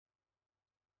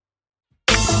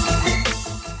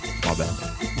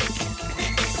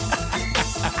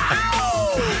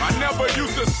I never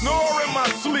used to snore in my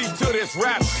sleep till this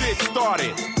rap shit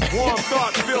started. Warm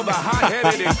thoughts fill the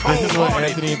hot-headed and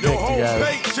cold-hearted. Your whole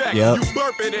paycheck, you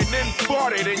burp it and then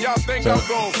fart it, and y'all think I'm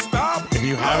gonna stop? If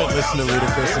you haven't listened to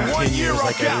Ludacris in 10 years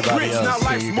like everybody else, now here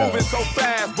life's you go. moving so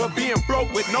fast, but being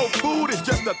broke with no food is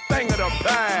just a thing of the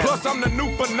past. Plus, I'm the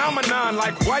new phenomenon,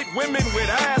 like white women with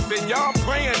ass, and y'all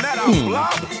praying that I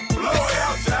flop. Blow it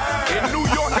out, in New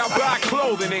York, I buy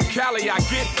clothing. In Cali, I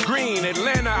get green.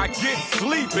 Atlanta, I get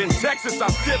sleep. In Texas, I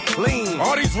sip clean.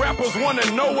 All these rappers want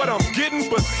to know what I'm getting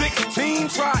for 16.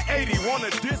 Try 80. Want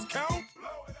a discount?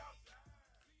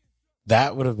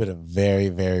 That would have been a very,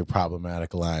 very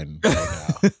problematic line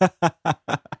right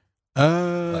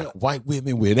now. Like white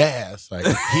women with ass. Like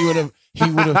he would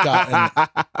have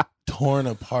gotten torn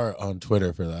apart on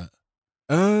Twitter for that.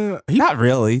 Not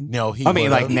really. No, he. I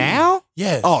mean, like now?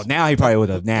 Yes. Oh, now he probably would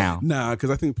have. Now, Nah, because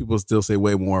I think people still say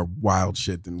way more wild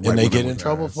shit than. And they get in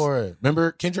trouble for it.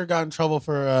 Remember, Kendrick got in trouble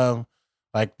for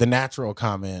like the natural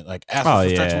comment, like after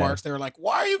stretch marks. They were like,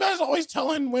 "Why are you guys always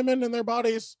telling women in their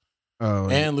bodies?" Oh,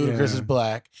 and Ludacris is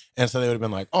black, and so they would have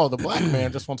been like, "Oh, the black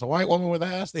man just wants a white woman with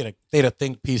ass." They'd have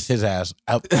think pieced his ass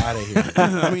out of here.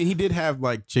 I mean, he did have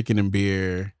like chicken and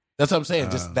beer. That's what I'm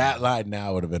saying. Just that line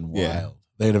now would have been wild.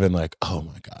 They'd have been like, "Oh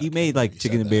my god!" he made like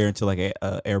chicken and beer into like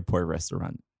a airport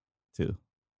restaurant too.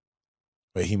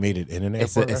 Wait, he made it in an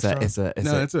airport restaurant? It's an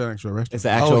actual restaurant. It's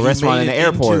an actual restaurant in the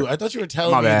airport. I thought you were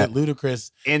telling me that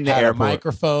Ludacris in the had airport. a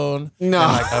microphone, and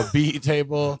like a beat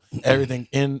table, everything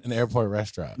in an airport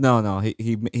restaurant. No.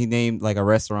 He named like a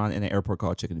restaurant in an airport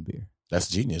called Chicken and Beer. That's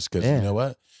genius because you know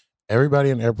what? Everybody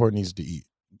in the airport needs to eat,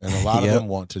 and a lot of them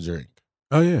want to drink.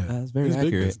 Oh yeah, that's very It's big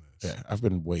accurate. business. Yeah, I've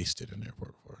been wasted in the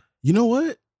airport before. You know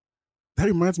what? That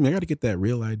reminds me, I got to get that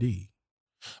real ID.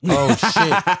 Oh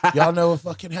shit! Y'all know what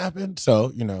fucking happened?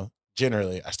 So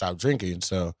generally I stopped drinking,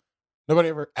 so nobody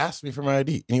ever asked me for my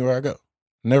ID anywhere I go.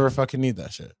 Never fucking need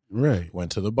that shit. Right.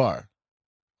 Went to the bar,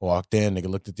 walked in, nigga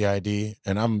looked at the ID,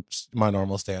 and I'm my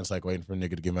normal stance, like waiting for a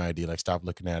nigga to give my ID, like stop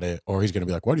looking at it, or he's gonna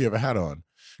be like, "What do you have a hat on?"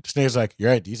 This nigga's like,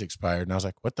 "Your ID's expired," and I was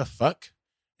like, "What the fuck?"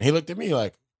 And he looked at me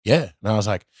like, "Yeah," and I was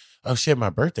like, "Oh shit, my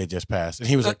birthday just passed," and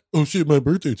he was like, "Oh shit, my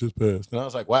birthday just passed," and I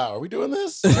was like, "Wow, are we doing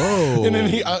this?" Whoa. And then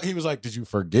he was like, "Did you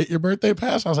forget your birthday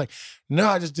passed?" I was like, "No,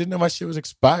 I just didn't know my shit was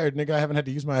expired, nigga. I haven't had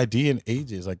to use my ID in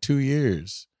ages, like 2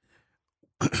 years."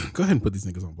 Go ahead and put these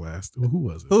niggas on blast. Who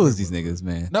was it? Who was these niggas,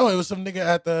 man? No, it was some nigga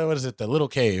at the little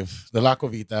cave, the La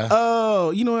Covita. Oh,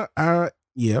 you know what?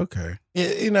 Yeah, okay. Yeah,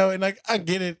 and like I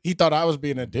get it. He thought I was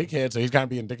being a dickhead, so he's kind of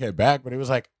being a dickhead back. But it was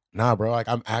like, nah, bro. Like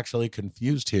I'm actually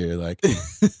confused here. Like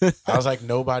I was like,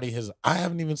 I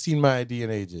haven't even seen my ID in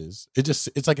ages.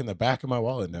 It's like in the back of my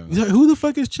wallet now. Yeah, who the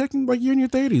fuck is checking like you're in your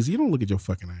 30s? You don't look at your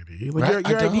fucking ID. Like Right?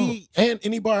 your I ID. don't. And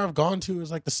any bar I've gone to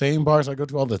is like the same bars I go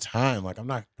to all the time. Like I'm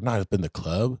not up in the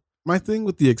club. My thing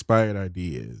with the expired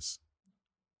ID is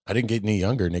I didn't get any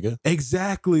younger, nigga.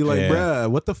 exactly like, bruh,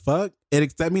 what the fuck?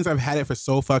 That means I've had it for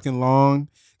so fucking long.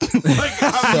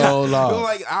 So long.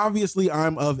 Like obviously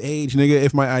I'm of age, nigga.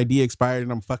 If my ID expired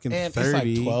and I'm fucking And 30,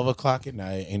 it's like 12 o'clock at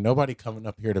night. Ain't nobody coming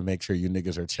up here to make sure you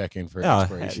niggas are checking for Oh,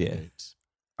 expiration yeah. dates.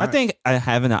 I think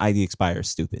having an ID expire is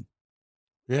stupid.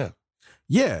 Yeah.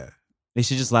 yeah. They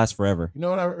should just last forever. You know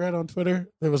what I read on Twitter?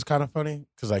 It was kind of funny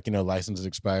because, like, licenses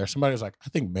expire. Somebody was like, I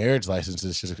think marriage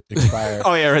licenses should expire.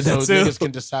 Oh, yeah, I read so that too. niggas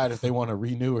can decide if they want to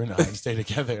renew or not and stay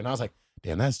together. And I was like,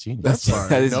 damn, that's genius. That's fine.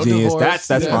 That is No genius. divorce. That's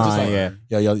Yeah, just fine. like,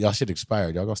 Yeah. y'all shit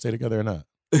expired. Y'all gonna stay together or not?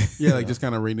 Yeah, like just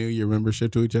kind of renew your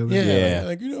membership to each other. Yeah.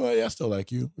 Like, you know what? I still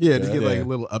like you. Yeah, just get like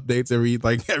little updates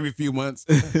every few months.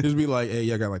 Just be like, hey,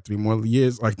 y'all got like 3 more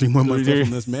years, like 3 more months left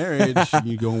from this marriage.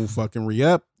 You go fucking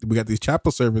re-up. We got these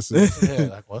chapel services. Yeah,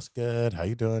 like, what's good? How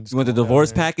you doing? You want the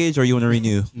divorce package or you want to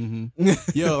renew?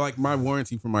 Yo, like my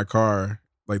warranty for my car,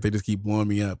 like they just keep blowing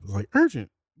me up. It's like, urgent.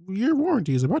 Your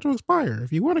warranty is about to expire.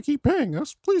 If you want to keep paying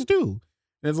us, please do.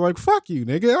 And it's like, fuck you,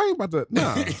 nigga. I ain't about to.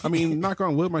 Nah. I mean, knock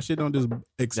on wood, my shit don't just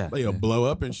blow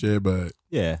up and shit, but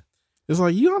Yeah. it's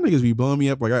like, y'all niggas be blowing me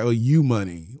up like I owe you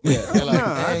money. Yeah, they're like,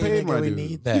 nah, I hey, paid nigga, my we dues.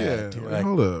 need that. Yeah, You're like, like,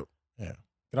 hold up. yeah,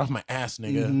 get off my ass,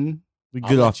 nigga. Mhm. We I'll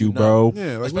good let off you, you know. bro.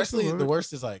 Yeah, like, Especially the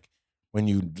worst is like when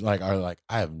you like are like,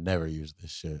 I have never used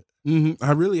this shit.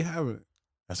 I really haven't.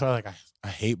 That's why like I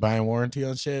hate buying warranty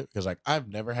on shit because like I've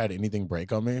never had anything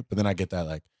break on me, but then I get that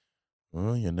like,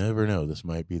 well, you never know, this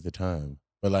might be the time.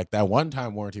 But like that one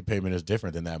time warranty payment is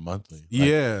different than that monthly. Like,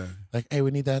 Yeah. Like, hey,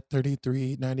 we need that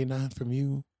 $33.99 from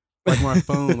you. Like my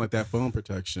phone, like that phone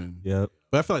protection. Yep.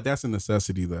 But I feel like that's a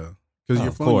necessity though. Because Oh,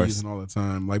 your of phone course. you're using all the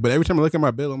time. Like, but every time I look at my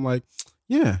bill, I'm like,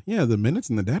 Yeah, the minutes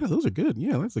and the data, those are good.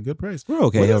 Yeah, that's a good price. We're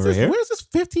okay over here. Where's this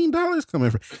 $15 coming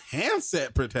from?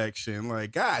 Handset protection.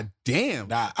 Like, god damn.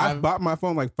 Nah, I've bought my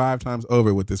phone like 5 times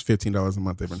over with this $15 a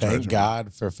month they've been charging Thank me.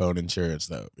 God for phone insurance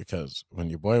though, because when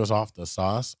your boy was off the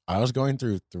sauce, I was going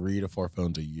through 3 to 4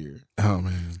 phones a year. Oh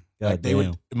man. Like they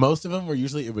would, most of them were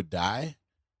usually it would die,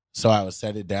 so I would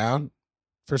set it down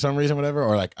for some reason, whatever,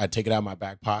 or like I'd take it out of my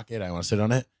back pocket. I want to sit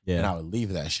on it, and I would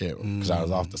leave that shit because I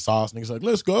was off the sauce. Niggas like,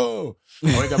 let's go.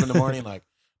 I wake up in the morning like,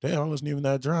 damn, I wasn't even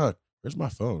that drunk. Where's my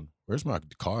phone? Where's my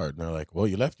card? And they're like, well,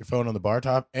 you left your phone on the bar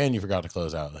top and you forgot to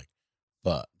close out. Like,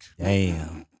 fuck.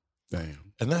 Damn.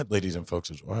 And that, ladies and folks,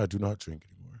 is why I do not drink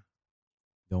anymore.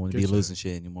 Don't want to Good be shit. losing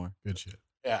shit anymore. Good shit.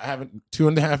 Yeah, I haven't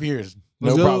 2.5 years.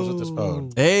 No Let's problems go. with this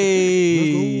phone.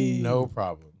 Hey. No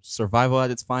problems. Survival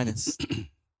at its finest.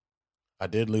 I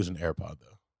did lose an AirPod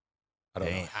though. I don't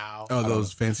know Damn. how. Oh, I don't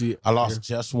those know. fancy. I lost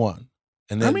just one.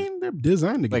 And then I mean, they're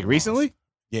designed to get Like recently?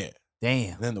 yeah.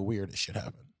 Damn. And then the weirdest shit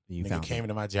happened. You Nigga found came it.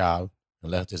 into my job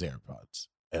and left his AirPods.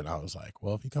 And I was like,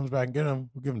 well, if he comes back and get them,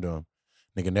 we'll give them to him.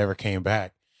 Nigga never came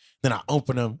back. Then I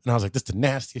opened them and I was like, this is the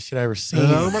nastiest shit I ever seen.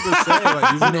 I was about to say,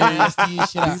 like, these are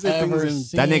nastiest shit I these are things ever in-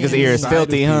 seen. That nigga's ear is inside of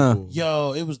filthy, huh? people.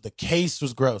 Yo, it was the case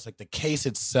was gross. Like the case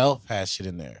itself has shit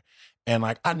in there. And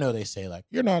like I know they say like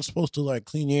you're not supposed to like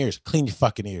clean your ears. Clean your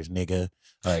fucking ears, nigga.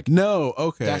 Like No,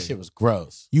 okay. that shit was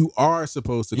gross. You are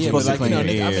supposed to. Yeah, supposed but to like you clean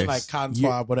know, your nigga, I mean ears. like cotton You-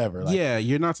 swab, whatever. Like, yeah,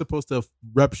 you're not supposed to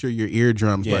rupture your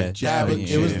eardrums Yeah, by yeah, jabbing but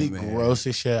yeah, it was shit the in there.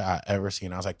 grossest shit I ever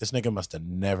seen. I was like, this nigga must have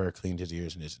never cleaned his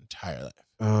ears in his entire life.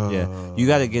 Yeah. You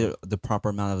got to get the proper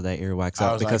amount of that earwax I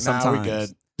out was because like, nah, we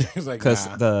sometimes good. He was like, because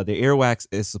nah. the earwax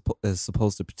is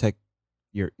supposed to protect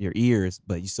your ears,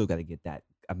 but you still got to get that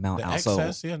amount The out.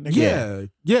 excess, yeah, nigga.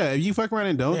 Yeah. If you fuck around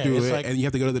and don't Yeah, do it's it, like- and you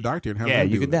have to go to the doctor and have Yeah, them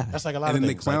you do could it. die. That's like a lot And of then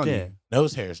they things. clown Like, yeah. you.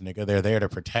 nose hairs, nigga. They're there to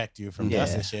protect you from Yeah.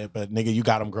 dust and shit. But nigga, you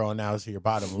got them growing out to your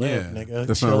bottom lip, Yeah, nigga.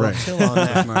 that's chill, not right. Chill on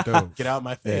That's that. not dope. Get out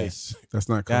my face. That's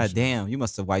not God kosher. damn, you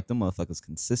must have wiped them motherfuckers Might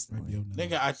consistently. be on the-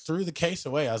 Nigga, I threw the case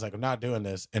away. I was like, I'm not doing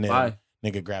this. And then Why?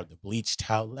 nigga grabbed the bleach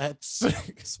towelettes.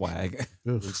 Swag.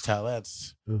 Ugh. bleach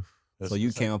towelettes. Ugh. So you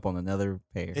It's came like- up on another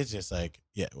pair. It's just like,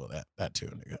 yeah, well, that too,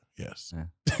 nigga. Yes.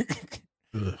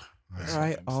 Ugh. That's All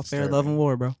right, fucking all fair, disturbing. love and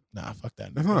war, bro. Nah, fuck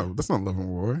that. That's Nigga. not love and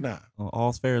war. Nah.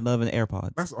 All's fair, love and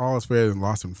AirPods. That's all as fair as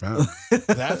lost and found.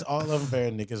 That's all of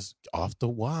fair. Niggas off the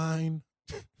wine.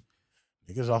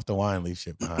 Niggas off the wine leave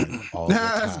shit behind all the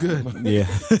time. That's good.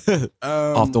 Yeah.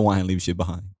 Off Um, the wine, leave shit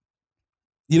behind.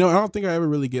 You know, I don't think I ever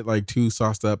really get like too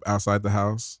sauced up outside the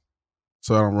house,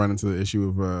 so I don't run into the issue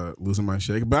of losing my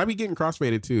shit. But I be getting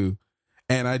crossfaded too,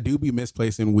 and I do be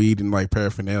misplacing weed and like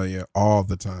paraphernalia all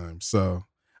the time. So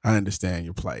I understand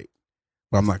your plight,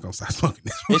 but I'm not gonna stop smoking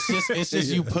this. It's just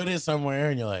you put it somewhere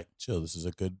and you're like, chill, this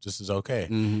is okay.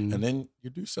 Mhm. And then you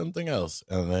do something else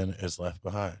and then it's left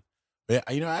behind. But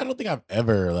you know, I don't think I've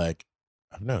ever like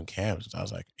I've known Cam since I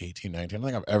was like 18, 19. I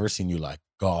don't think I've ever seen you like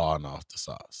gone off the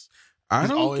sauce. I He's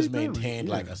don't always think that- maintained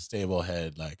yeah. like a stable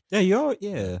head. Like Yeah, you're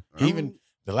yeah. even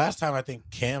the last time I think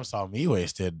Cam saw me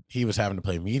wasted, he was having to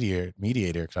play mediator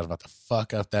because I was about to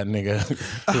fuck up that nigga.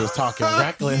 He was talking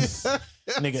reckless. Yeah,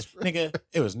 that's right. Nigga,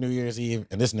 it was New Year's Eve,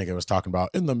 and this nigga was talking about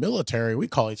in the military, we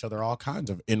call each other all kinds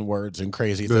of N words and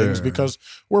crazy things Yeah. because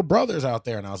we're brothers out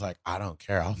there. And I was like, I don't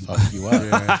care, I'll fuck you up.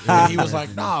 Yeah, And he yeah, was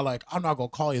like, nah, like, I'm not gonna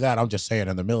call you that. I'm just saying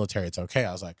in the military, it's okay.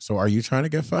 I was like, so are you trying to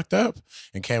get fucked up?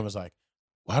 And Cam was like,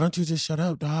 why don't you just shut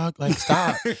up, dog? Like,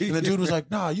 stop. And the dude was like,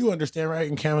 nah, you understand, right?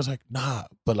 And Cam was like, nah,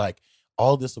 but like,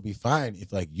 all this will be fine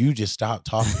if like you just stop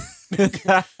talking.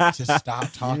 Just stop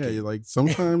talking. Yeah, you're like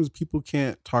sometimes people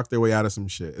can't talk their way out of some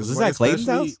shit. Was It's this like at Clayton's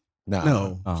especially- house? Nah.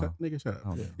 No, Oh. nigga, shut up.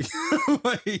 Oh,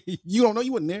 Like, you don't know,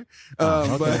 you wasn't there.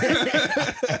 Oh,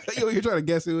 But you're trying to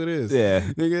guess who it is. Yeah.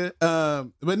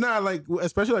 Nigga. But nah, like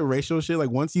especially like racial shit. Like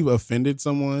once you've offended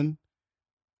someone,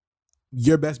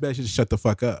 your best bet is just shut the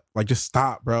fuck up. Like just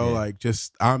stop, bro. Yeah. Like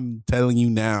just I'm telling you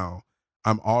now,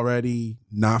 I'm already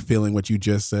not feeling what you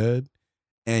just said,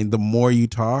 and the more you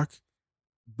talk,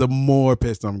 the more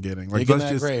pissed I'm getting. Like Digging let's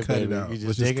that just grave, cut baby. it out. You just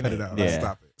Let's just digging cut it. it out. Yeah. Let's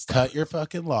stop it. Stop Cut it. your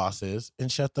fucking losses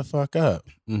and shut the fuck up.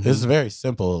 Mhm. This is very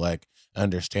simple, like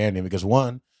understanding because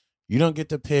one, you don't get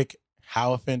to pick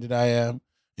how offended I am,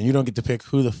 and you don't get to pick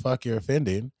who the fuck you're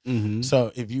offending. Mhm.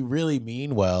 So if you really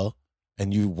mean well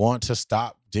and you want to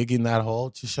stop digging that hole,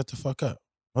 just shut the fuck up.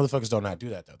 Motherfuckers don't not do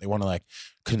that though. They want to like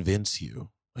convince you.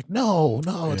 Like, no.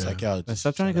 It's Yeah. like, yo, Like, just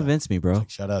stop trying to shut up. convince me, It's bro. like,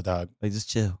 shut up, dog. Like just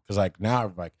chill. Because like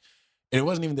now, like, and it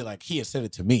wasn't even that like he had said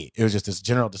it to me. It was just this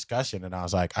general discussion, and I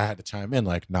was like, I had to chime in,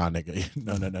 like, nah, nigga,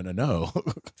 no.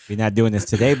 We're not doing this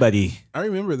today, buddy. I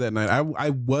remember that night. I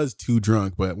was too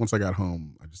drunk, but once I got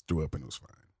home, I just threw up and it was fine.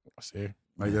 See,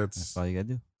 Like That's that's all you gotta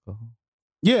do. Go home.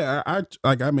 Yeah,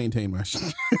 I maintain my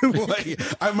shit. Like,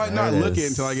 I might not There it look it is.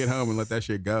 until I get home and let that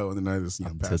shit go, and then I just Up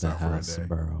to pass the out house, for a day.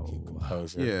 bro.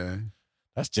 Composure. Yeah,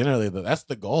 That's generally that's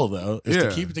the goal though, is Yeah.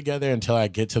 to keep it together until I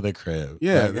get to the crib.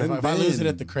 Yeah, Like, then- if I lose it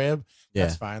at the then- crib, Yeah.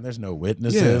 that's fine. There's no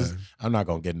witnesses. yeah, I'm not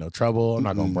gonna get in no trouble. I'm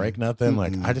not gonna Mm-mm. break nothing.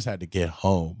 Like Mm-mm. I just had to get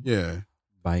home. yeah.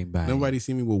 Bang bang. Nobody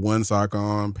see me with one sock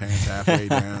on, pants halfway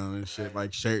down, and shit.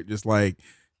 Like shirt just like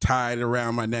tied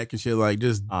around my neck and shit. Like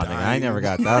just. Oh, nigga, I dying. ain't never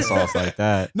got that sauce like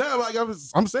that. No, like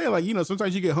I'm saying, like, you know,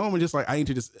 sometimes you get home and just like I need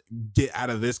to just get out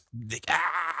of this.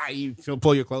 You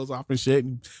pull your clothes off and shit,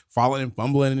 and falling and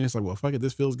fumbling, and it's like, well, fuck it,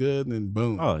 this feels good, and then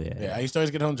boom. Oh yeah. Yeah, I used to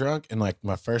always get home drunk, and like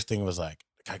my first thing was like,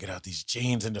 I gotta get out these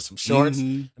jeans into some shorts,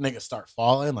 Mhm. and nigga start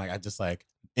falling. Like I just like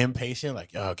impatient,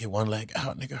 like yo, get one leg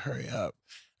out, nigga, hurry up.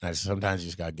 And I just, sometimes you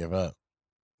just gotta give up.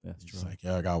 That's true. It's like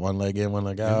yo, I got one leg in, one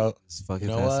leg Yeah. out. Just fucking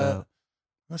You know pass what? out.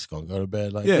 I'm just gonna go to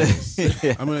bed like Yeah. this.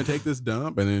 I'm gonna take this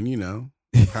dump, and then you know,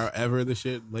 however the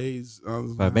shit lays.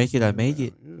 If I make it, I make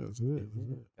it. Yeah, that's it.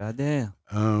 God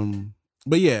damn.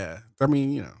 But yeah, I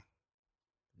mean, you know,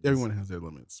 everyone has their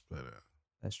limits, but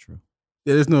That's true.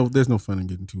 yeah, there's no fun in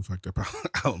getting too fucked up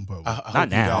out in public. I hope Not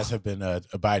you now. guys have been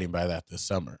abiding by that this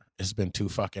summer. It's been too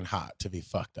fucking hot to be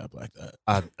fucked up like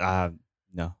that.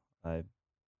 No.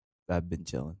 I've been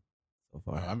chilling so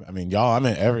far. I mean, y'all. I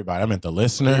meant everybody. I meant the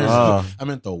listeners. Oh. I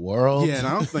meant the world. Yeah, and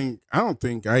I don't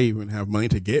think I even have money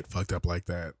to get fucked up like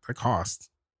that. That costs.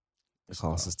 The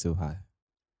cost is too high.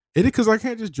 It because I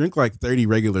can't just drink like 30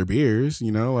 regular beers,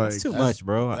 you know, like It's too that's- much,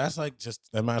 bro. That's like just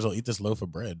I might as well eat this loaf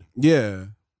of bread. yeah.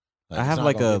 Like, I it's have not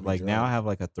like gonna a get me like now I drunk. have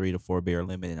like a 3 to 4 beer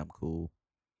limit and I'm cool.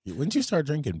 When did you start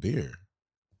drinking beer?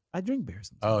 I drink beer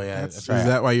sometimes. Oh yeah, That's, that's right. Is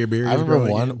that why your beer? I is remember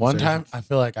growing? one Yeah, time I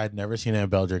feel like I'd never seen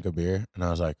Annabelle drink a beer, and I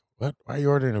was like, "What? Why are you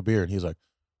ordering a beer?" And he's like,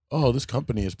 "Oh, this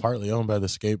company is partly owned by the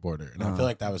skateboarder," and I feel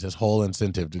like that was his whole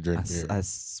incentive to drink beer. I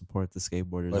support the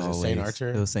skateboarders. Was it always. Saint Archer?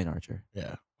 It was St. Archer.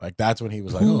 Yeah, like that's when he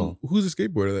was like, "Oh, Who's a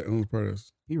skateboarder that owns part of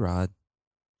this? P-Rod.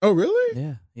 Oh, really?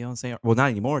 Yeah, he owns Saint. Well, not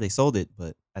anymore. They sold it,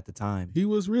 but at the time, He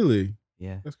was really.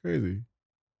 yeah, That's crazy.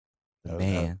 that was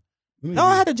man. Let me No,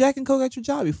 I get- had a Jack and Coke at your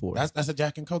job before. that's a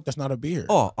Jack and Coke. That's not a beer."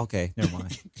 Oh, okay, never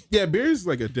mind. Yeah, beer is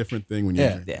like a different thing when you.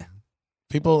 Yeah. Yeah.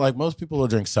 People like most people will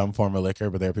drink some form of liquor,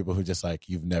 but there are people who just like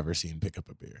you've never seen pick up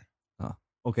a beer.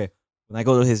 Okay, when I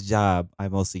go to his job, I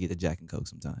mostly get a Jack and Coke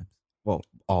sometimes. Well,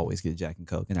 always get a Jack and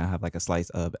Coke, and I have like a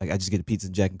slice of. I just get a pizza,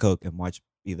 Jack and Coke, and watch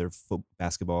either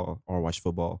basketball or watch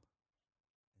football,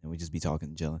 and we just be talking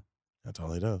and chilling. That's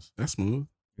all he does. That's smooth.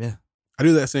 Yeah. I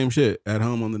do that same shit at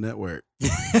home on the network. And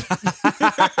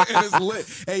it's lit.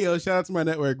 Hey, yo, shout out to my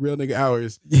network, Real Nigga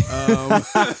Hours.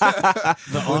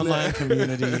 The online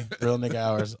community, Real Nigga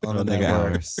Hours on Real the Nigga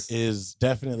network, Hours. is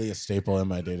definitely a staple in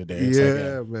my day to day.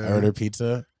 Yeah, man. I order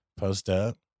pizza, post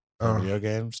up, play Oh. video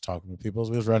games, talking to people.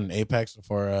 We was running Apex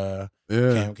before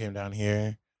Yeah. Cam came down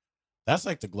here. That's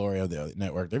like the glory of the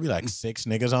network. There'd be like 6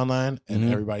 niggas online, and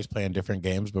Mhm. everybody's playing different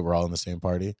games, but we're all in the same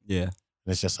party. Yeah.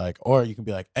 And it's just like, or you can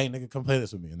be like, "Hey, nigga, come play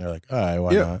this with me," and they're like, "All right,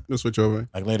 why Yeah. not?" Let's switch over.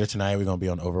 Like later tonight, we're gonna be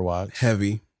on Overwatch.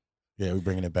 Heavy. Yeah, we're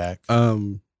bringing it back.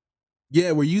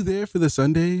 Yeah, were you there for the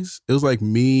Sundays? It was like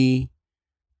me,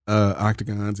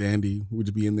 Octagons, Andy would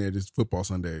just be in there just football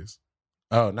Sundays.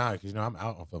 Oh no, because I'm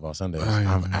out on football Sundays. Oh,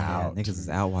 yeah, I'm man. out. Niggas is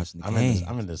out watching the I'm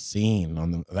game. in the scene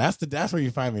on the. That's where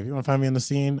you find me. If you want to find me in the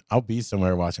scene, I'll be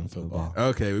somewhere watching football.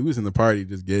 Okay, we was in the party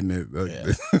just getting it. Like,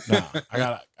 Yeah.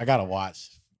 No, I gotta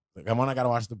watch. Like, one, I gotta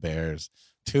watch the Bears.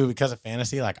 2, because of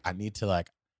fantasy, like I need to like.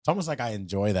 It's almost like I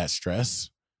enjoy that stress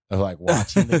of like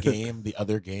watching the game, the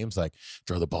other games. Like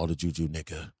throw the ball to Juju,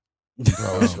 nigga.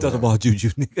 Bro, Talk about Juju,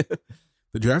 nigga.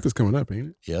 The draft is coming up, ain't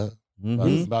it? Yeah, Mhm.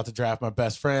 I'm about to draft my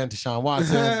best friend, Deshaun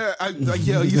Watson. Like,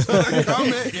 yo, you saw that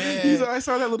comment? Yeah. I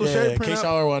saw that little Yeah, shirt in print case out.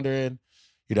 y'all are wondering,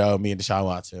 me and Deshaun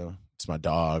Watson, it's my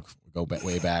dog. We go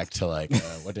way back to like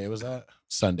what day was that?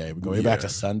 Sunday. We go way back to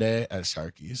Yeah. Sunday at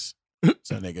Sharky's.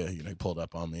 So nigga, he pulled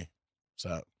up on me.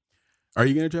 So Are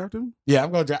you gonna draft him? yeah,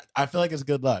 I'm gonna draft. I feel like it's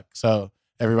good luck. So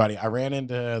everybody, I ran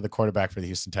into the quarterback for the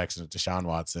Houston Texans, Deshaun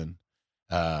Watson,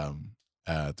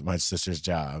 to my sister's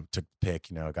job. Took the pick,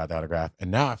 got the autograph,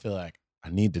 and now I feel like I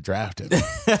need to draft him.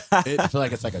 I feel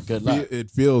like it's like a good luck.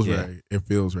 It feels Yeah. right. It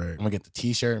feels right. I'm gonna get the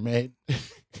T-shirt made. I'm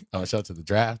gonna show it to the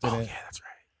draft in Oh it. yeah, that's right.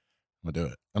 I'm gonna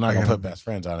do it. I'm not I gonna gotta put do- best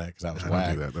friends on it because that was I don't do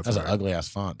whack. that. That's That's an alright. ugly ass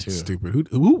font too. Stupid. Who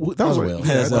that was Will. Will.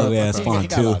 That's I thought- ugly I ass thought- He font,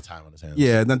 got a lot too. of time on his hands.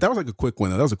 Yeah, that was like a quick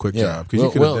one though. That was a quick yeah. job because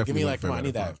you could Will, have give me definitely like, come on, I went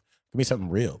need for a that. better Give me something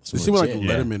real. font. It seemed like a legit.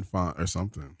 Letterman font or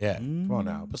something. Yeah, come on Mm.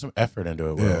 now, put some effort into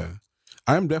it. Will. Yeah,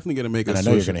 I'm definitely gonna make. And a I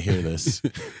know you're Swisher- gonna hear this.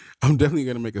 I'm definitely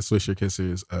gonna make a Swisher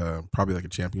Kissers, probably like a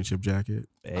championship jacket.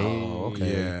 Oh,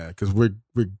 okay. Yeah, because we're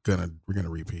gonna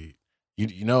repeat.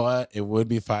 You know what? It would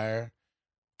be fire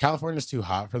California's too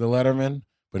hot for the Letterman,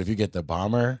 but if you get the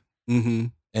bomber Mm-hmm.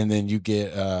 and then you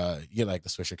get like the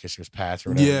Swisher Kissers patch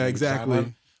or whatever. Yeah, you design exactly.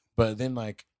 them, but then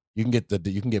like you can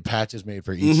get patches made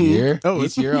for each Mhm. year. Oh, each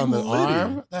it's year on the litty.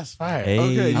 arm. That's fire. Hey.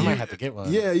 Okay, I you- might have to get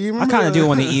one. Yeah, you I remember? kind of do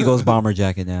want the Eagles bomber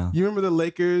jacket now. You remember the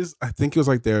Lakers? I think it was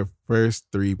like their first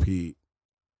three-peat.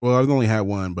 Well, I've only had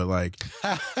one, but like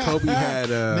Kobe had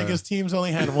niggas teams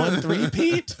only had one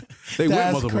three-peat. they went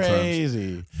That's multiple times.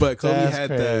 crazy. But Kobe That's had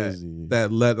crazy.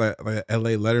 that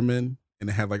LA Letterman, and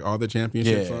it had like all the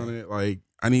championships Yeah. on it. Like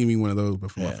I need me one of those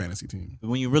before my Yeah. fantasy team. But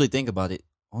when you really think about it,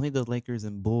 only the Lakers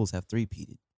and Bulls have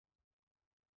three-peated.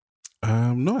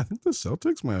 No, I think the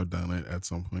Celtics might have done it at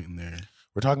some point in there.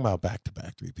 We're talking about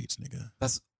back-to-back three-peats, nigga.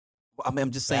 I mean,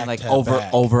 I'm just saying, Back like to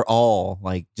back. overall,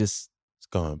 like just It's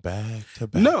going back to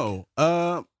back. No,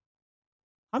 how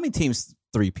many teams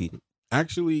three-peated?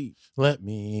 actually, Let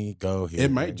me go here.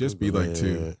 It might and just be Google like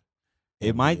two.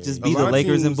 It might just a be lot the of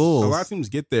Lakers and teams- Bulls. A lot of teams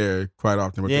get there quite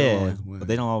often, but they don't Yeah, always win. but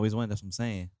they don't always win. That's what I'm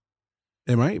saying.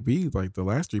 It might be like the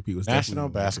last three-peat was National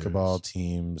definitely the Lakers. basketball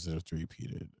teams that have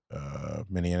three-peated.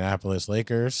 Minneapolis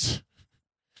Lakers,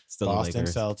 Still the Boston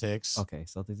Lakers. Celtics. Okay,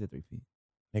 Celtics did three-peat.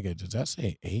 Nigga, does that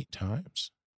say 8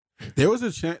 times? There was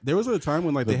a time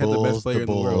when like they had the best player in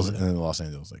the world. and then the Los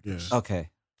Angeles Lakers. Yeah. Okay,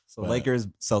 so But- Lakers,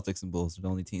 Celtics, and Bulls are the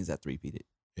only teams that three-peated.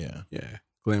 Yeah. Yeah,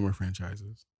 glamour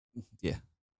franchises. Yeah,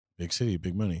 Big city,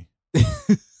 big money.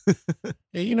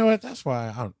 Hey, you know what? That's why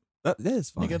I don't. that is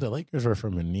fun. Nigga, the Lakers were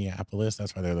from Minneapolis.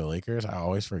 That's why they're the Lakers. I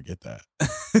always forget that.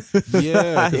 Yeah, 'cause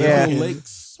yeah. they're on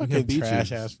lakes, we Fucking have beaches.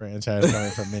 trash ass franchise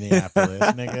coming from Minneapolis,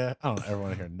 nigga. I don't ever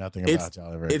want to hear nothing It's- about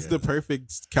y'all ever. It's the again.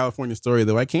 perfect California story,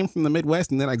 though. I came from the Midwest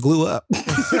and then I glue up.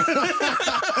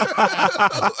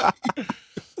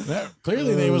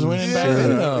 Clearly, they was winning back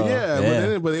then, though. Yeah,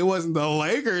 Yeah. but it wasn't the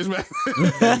Lakers back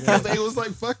then. Because they was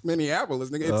like, fuck Minneapolis,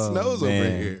 nigga. It Oh, snows over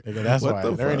man. here. Nigga, that's What why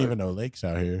the there ain't fuck? even no lakes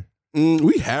out here.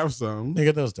 We have some,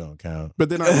 Nigga, those don't count. but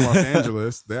they're not in Los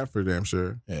Angeles. That for damn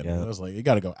sure. Yeah, Yeah. those like you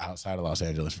got to go outside of Los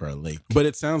Angeles for a lake. But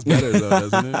it sounds better though,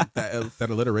 doesn't it? That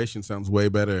alliteration sounds way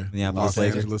better. Minneapolis Los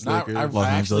Lakers. Angeles Not- Lakers. I Los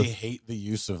actually Angeles. hate the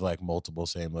use of like multiple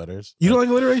same letters. You don't like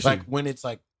alliteration? like when it's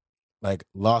like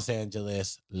Los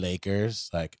Angeles Lakers.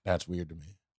 Like that's weird to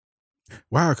me.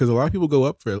 Wow, because a lot of people go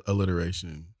up for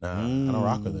alliteration. Nah, I don't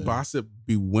rock with it. Bossip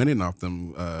be winning off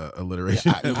them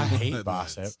alliteration. Yeah, I hate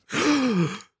Bossip.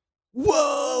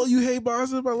 Whoa, you hate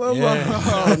Bossip? I love Yeah.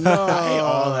 Bossip. Oh, no. I hate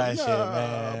all that shit,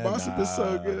 man. Bossip is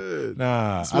so Nah. good.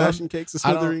 Nah, Smashing cakes and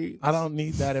I don't, smithereens. I don't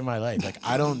need that in my life. Like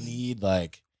I don't need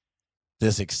like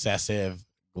this excessive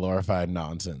glorified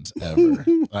nonsense ever.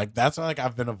 Like that's what, like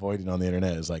I've been avoiding on the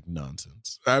internet is like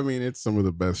nonsense. I mean, it's some of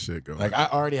the best shit going. Like I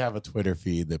already have a Twitter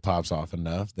feed that pops off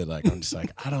enough that like I'm just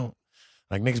like I don't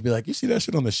like niggas be like, you see that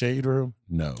shit on the Shade Room?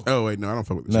 No. Oh wait, no, I don't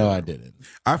fuck with the No, shit. I didn't.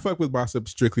 I fuck with Bossip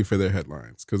strictly for their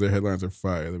headlines because their headlines are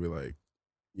fire. They'll be like,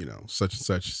 you know, such and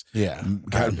such. Yeah.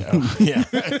 God, yeah.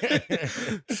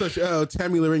 such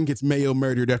Tammy Lorraine gets Mayo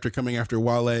murdered after coming after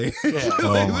Wale. Yeah.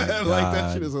 Oh my Like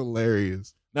that shit God. is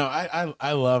hilarious. No,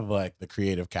 I love like the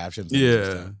creative captions. and Yeah,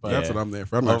 stuff, but that's what I'm there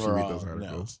for. I'm actually read those overall, no.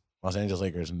 articles. Los Angeles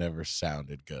Lakers never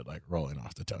sounded good, like rolling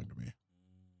off the tongue to me.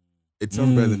 It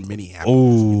sounds better than Minneapolis.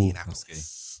 Ooh,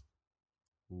 Minneapolis.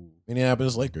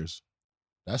 Minneapolis Lakers.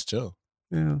 That's chill.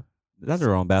 Yeah, That's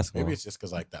our own basketball. Maybe it's just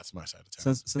because like that's my side of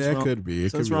town. Since yeah, we're it on, could be.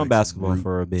 It since could we're be on like basketball some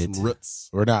for a bit. some roots.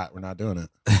 We're not doing it.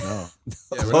 No.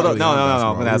 Yeah, we're Hold not up, really no, on I'm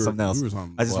basketball. gonna ask something else. We was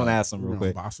on- I just want to ask we them were real on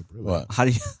quick. Bossip, really. What? How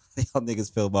do y'all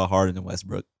niggas feel about Harden and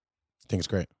Westbrook? I think it's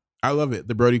great. I love it.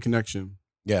 The Brody connection.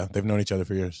 Yeah, they've known each other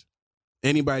for years.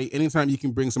 Anytime you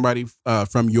can bring somebody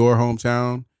from your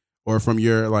hometown or from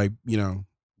your like, you know,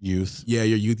 Youth. your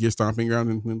youth, your stomping ground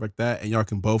and things like that, and y'all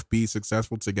can both be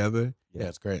successful together. Yeah,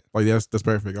 it's great. Like that's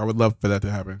perfect. I would love for that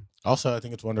to happen. Also, I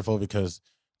think it's wonderful because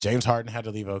James Harden had to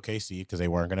leave OKC because they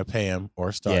weren't going to pay him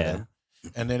or start Yeah. him.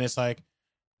 And then it's like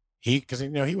because he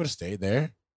would have stayed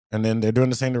there. And then they're doing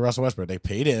the same to Russell Westbrook. They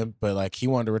paid him, but like he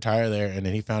wanted to retire there, and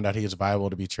then he found out he was viable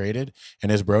to be traded.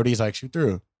 And his Brody's like, shoot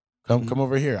through, come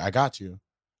over here, I got you.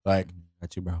 Like,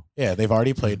 Got you, bro. yeah, they've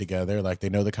already played together. Like they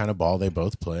know the kind of ball they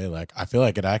both play. Like I feel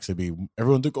like it actually be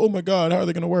everyone's like, oh my god, how are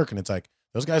they going to work? And it's like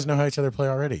those guys know how each other play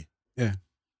already.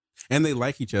 And they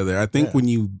like each other. I think Yeah. when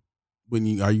you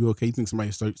are you okay? You think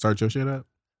somebody start your shit up?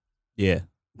 Yeah.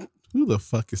 Who the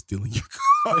fuck is stealing your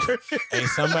car? Hey,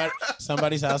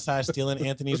 somebody's outside stealing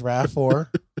Anthony's RAV4.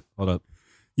 Hold up.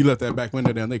 You left that back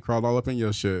window down. They crawled all up in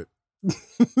your shit.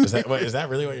 Is that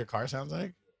really what your car sounds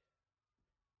like?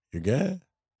 You're good.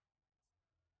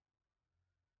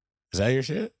 Is that your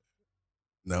shit?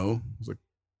 No, it's like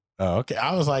Oh, okay.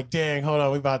 I was like, dang, hold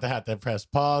on. We about to have to press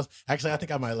pause. Actually, I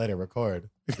think I might let it record.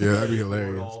 Yeah, that'd be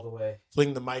hilarious. All the way.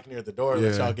 Fling the mic near the door. Yeah.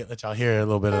 Let y'all hear a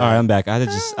little bit of All right, I'm back. I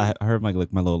heard my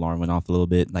little alarm went off a little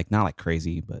bit, like not like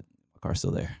crazy, but my car's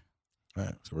still there. All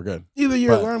right, so we're good. Either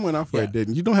your But, alarm went off or yeah. it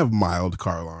didn't. You don't have mild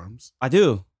car alarms. I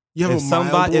do. You have If a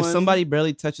mild if one? somebody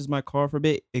barely touches my car for a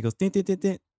bit, it goes din din din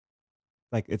din.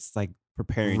 Like it's like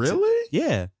preparing. to- Really?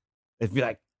 yeah. If you're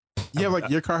like, Yeah, like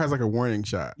your car has like a warning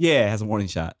shot. yeah, it has a warning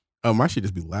shot. Oh, my shit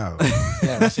just be loud.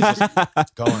 Yeah, that shit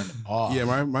just going off. Yeah,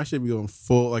 my shit be going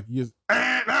full. Like you just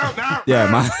no. Yeah,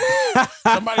 my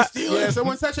Somebody steal Yeah, it.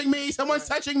 someone's touching me. Someone's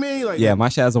touching me. Like yeah, my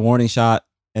shot has a warning shot,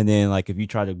 and then like if you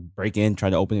try to break in, try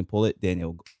to open and pull it, then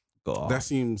it'll go off. that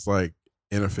seems like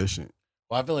inefficient.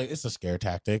 Well, I feel like it's a scare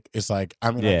tactic. It's like,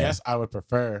 I mean, I Yeah. guess I would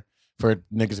prefer for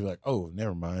niggas to be like, oh,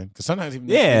 never mind. Because sometimes even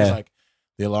Yeah. it's like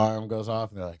the alarm goes off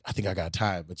and they're like, I think I got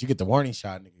time. But you get the warning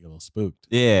shot and you get a little spooked.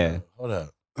 Yeah. Hold up.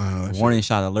 That shit- Warning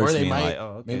shot alerts Or they me. might- Like, oh,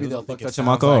 okay, Maybe who they'll the think fuck it touching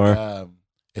my sounds car. like,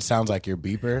 it sounds like your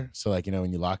beeper. So like, you know,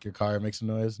 when you lock your car, it makes a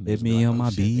noise. And Hit they'll just be me like, on oh, my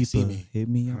shit, they see beeper. me. Hit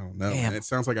me I on. don't know. Damn. Man. It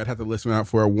sounds like I'd have to listen out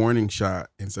for a warning shot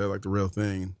instead of like the real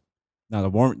thing. No,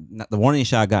 the warning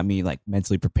shot got me like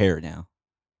mentally prepared now.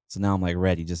 So now I'm like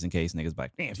ready just in case niggas be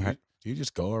like, damn. Do you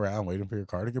just go around waiting for your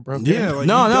car to get broken? Yeah, like,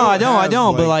 No, you I have,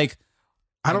 don't. But like,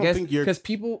 I don't think you're. because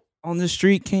people on the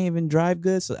street can't even drive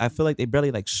good, so I feel like they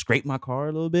barely like scrape my car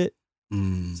a little bit.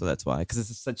 Mm. So that's why, because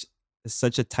it's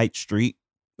such a tight street.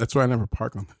 That's why I never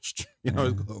park on the street. I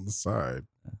always Yeah. go on the side.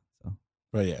 So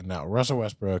But yeah, no, Russell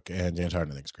Westbrook and James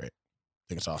Harden, I think it's great. I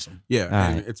think it's awesome. Yeah, All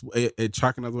and right. it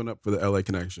chalk another one up for the LA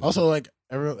connection. Also, like,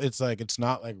 it's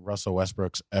not like Russell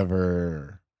Westbrook's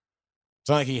ever. It's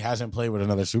not like he hasn't played with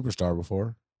another superstar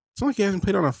before. it's not like he hasn't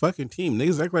played on a fucking team.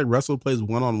 Niggas act like Russell plays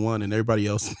 1-on-1 and everybody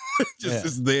else just Yeah.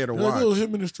 is there to Like, watch. oh,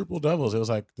 him and his triple doubles. It was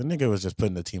like the nigga was just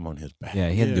putting the team on his back. yeah,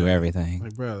 he had to do Yeah. everything.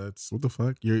 Like, bro, that's what the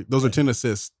fuck. Those are 10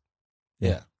 assists.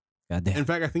 Yeah. God damn. In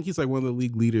fact, I think he's like one of the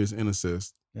league leaders in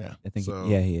assists. Yeah. I think so,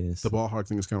 he is. The ball hog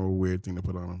thing is kind of a weird thing to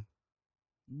put on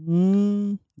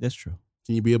him. That's true.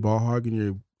 Can you be a ball hog and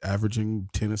you're averaging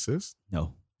 10 assists?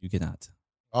 No, you cannot.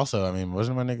 Also, I mean,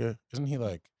 wasn't my nigga? Isn't he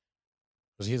like?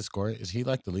 Was he the scorer? Is he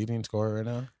like the leading scorer right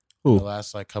now? Who? The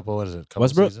last like couple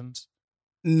Westbrook? seasons?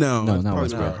 No, No, it's not probably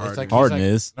Westbrook. Brett It's Harden. like- Harden like-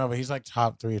 is. No, but he's like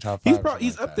top 3, top 5. He's probably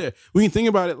he's up there. When you think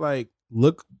about it, like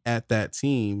look at that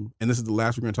team, and this is the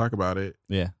last we're going to talk about it.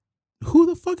 Yeah, Who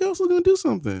the fuck else is going to do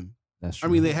something? that's true.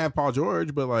 I mean, they have Paul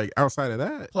George, but like outside of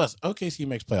that, Plus, OKC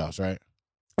makes playoffs, right?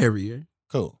 every year,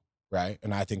 Cool, right?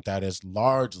 And I think that is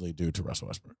largely due to Russell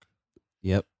Westbrook.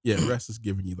 Yep. yeah, the rest is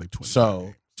giving you like 20.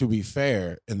 So, to be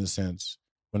fair, in the sense,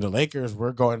 when the Lakers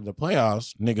were going to the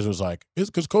playoffs, niggas was like, it's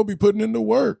because Kobe putting in the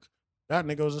work. That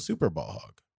nigga was a super ball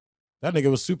hog. That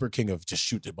nigga was super king of just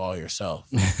shoot the ball yourself.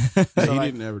 Yeah, So, he like-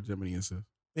 didn't average that many assists.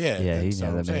 Yeah, yeah, and he so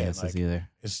never I'm that many saying, assists like, either.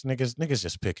 it's niggas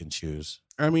just pick and choose.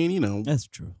 I mean, you know, That's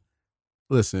true.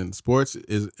 listen, sports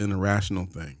is an irrational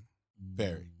thing,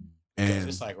 Very. Because and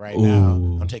it's like right now,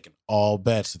 Ooh. I'm taking all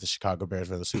bets that the Chicago Bears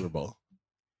win the Super Bowl.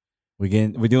 We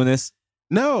doing this.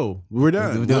 no, we're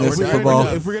done. We're doing No, this we're football.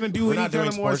 done. If we're gonna do We're any not kind doing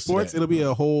of more sports sports, today. it'll be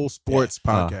a whole sports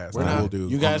podcast. We're that not. we'll do.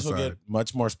 You on guys the will side. get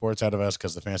much more sports out of us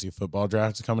because the fantasy football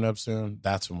draft is coming up soon.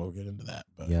 That's when we'll get into that.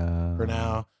 But Yeah. for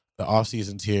now, the off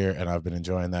season's here, and I've been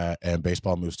enjoying that. And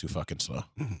baseball moves too fucking slow.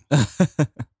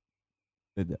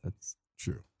 It does.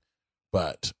 True.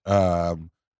 But I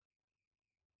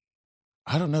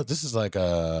don't know. This is like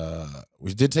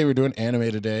we did say we're doing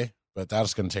anime today, but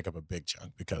that's going to take up a big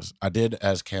chunk because I did,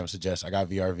 as Cam suggests, I got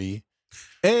VRV.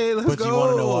 Hey, let's But go. you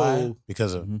want to know why?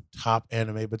 Because of Mhm. top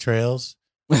anime betrayals.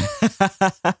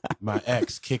 My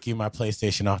ex kicking my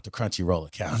PlayStation off the Crunchyroll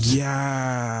account.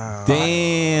 Yeah.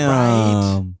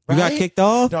 Damn. You got Right? kicked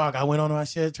off? Dog, I went on my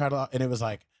shit, tried to, and it was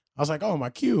like, I was like, oh, my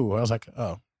queue. I was like,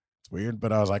 oh, it's weird.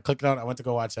 But I was like, clicking on it. I went to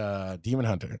go watch Demon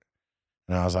Hunter.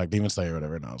 And I was like, Demon Slayer or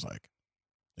whatever. And I was like,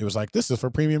 it was like, this is for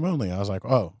premium only. I was like,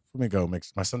 oh, let me go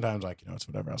mix. My sometimes like, it's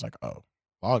whatever. I was like, oh,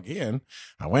 log in.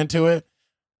 I went to it.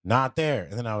 Not there.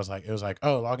 And then I was like, it was like,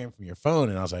 oh, log in from your phone.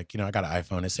 And I was like, I got an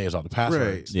iPhone. It saves all the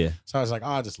passwords. Yeah. So I was like, oh,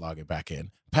 I'll just log it back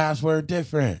in. Password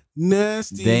different.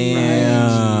 Nasty.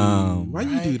 Damn. Why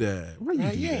you do that? Why you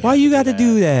Right, do yeah. that? Why you got to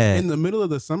do that? In the middle of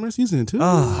the summer season too?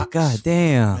 Oh, god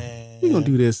damn. Man. You gonna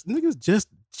do this? Niggas just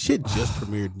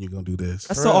premiered and you gonna do this?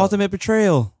 That's For the real. ultimate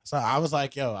betrayal. So I was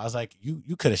like,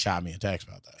 you could have shot me a text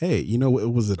about that. Hey, you know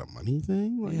what? Was it a money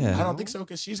thing? Like, Yeah. I don't think so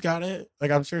because she's got it. Like,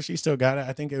 I'm sure she still got it.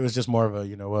 I think it was just more of a,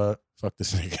 you know what? Fuck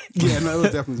this nigga. Yeah, no, it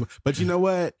was definitely. But you know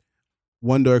what?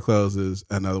 One door closes,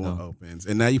 another one Oh. opens,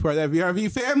 and now you part of that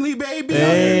VRV family, baby.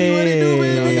 Hey. What it do,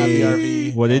 You know, I got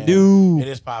baby? VRV. What it and do? It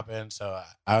is popping. So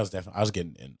I was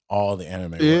getting in all the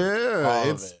anime. Work, Yeah, all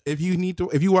of it's it. if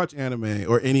you watch anime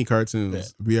or any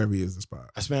cartoons, VRV is the spot.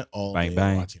 I spent all Bang, day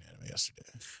bang. watching anime yesterday.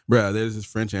 Bruh, there's this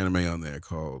French anime on there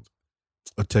called.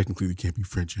 Technically, it can't be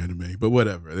French anime, but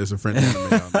whatever. There's a French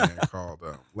anime on there called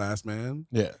Last Man.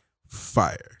 Yeah.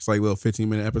 Fire. It's like little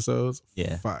 15-minute episodes.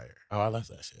 Yeah. Fire. Oh, I love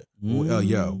that shit.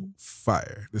 Yo,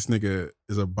 fire. This nigga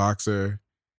is a boxer.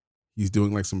 He's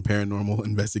doing like some paranormal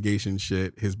investigation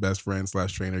shit. His best friend /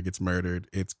 trainer gets murdered.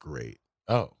 It's great.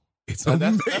 Oh, It's So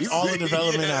that's amazing. all the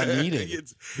development I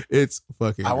needed. It's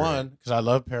fucking. I great. won because I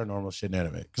love paranormal shit in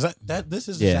anime. Because this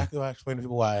is Yeah. exactly why I explain to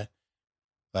people why.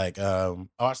 Like, I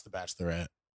watched The Bachelorette.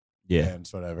 Yeah. And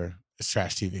it's whatever. It's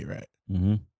trash TV, right?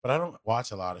 Mm-hmm. But I don't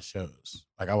watch a lot of shows.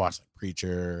 Like, I watch like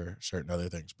Preacher, certain other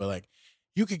things. But like,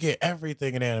 you could get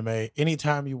everything in anime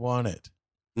anytime you want it.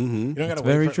 Mhm. You don't gotta It's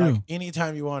wait very for it, like, true.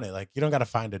 anytime you want it. Like, you don't gotta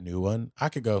find a new one. I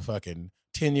could go fucking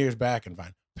 10 years back and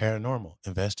find paranormal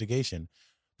investigation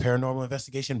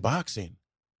boxing.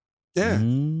 Yeah.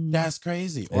 Mm-hmm. That's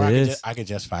crazy. It Or is. I could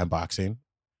just find boxing.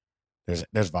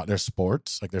 There's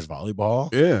sports, like there's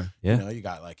volleyball. Yeah. Yeah. You know, you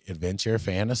got like adventure,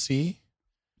 fantasy.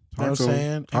 You know Talk what I'm to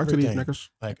saying? Talk to these Everything. niggas.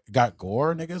 Like, got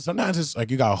gore, nigga. Sometimes it's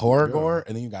like you got horror Yeah. gore,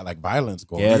 and then you got like violence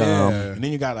gore. Get 'em. Yeah. And then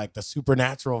you got like the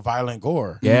supernatural violent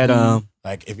gore. Get them.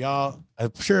 Like if y'all,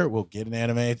 I'm sure we'll get an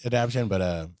anime adaptation,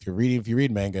 but if you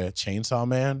read manga, Chainsaw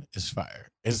Man is fire.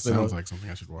 It It's sounds like something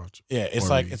I should watch. yeah, it's or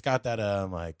like read. it's got that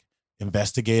like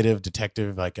investigative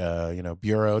detective like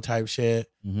bureau type shit,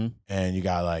 Mm-hmm. and you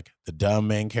got like the dumb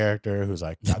main character who's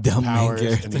like The got the dumb main powers, and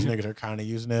these character. niggas are kind of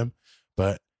using him,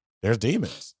 but there's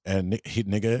demons, and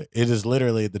nigga, it is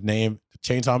literally the name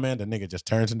Chainsaw Man. The nigga just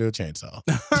turns into a chainsaw.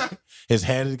 His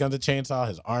head becomes a chainsaw,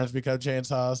 his arms become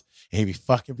chainsaws, and he be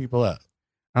fucking people up.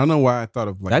 I don't know why I thought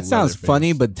of like That sounds Leatherface.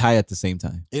 funny, but tight at the same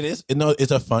time. It is. No,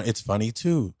 it's funny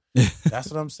too. That's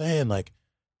what I'm saying. Like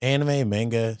anime,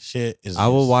 manga shit is. I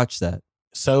will just watch that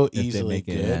so if they easily make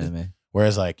it good. an anime.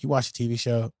 Whereas like you watch a TV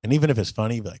show, and even if it's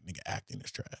funny, you be like, nigga, acting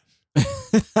is trash,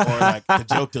 or like the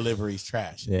joke delivery is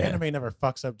trash. Yeah. Anime never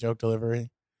fucks up joke delivery.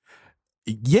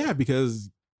 Yeah, because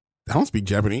I don't speak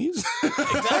Japanese.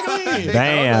 Exactly.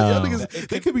 Damn. Y'all niggas,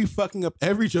 they could be fucking up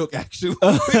every joke actually.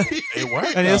 It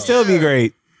worked, And it'll though. still be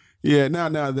great. Yeah, no,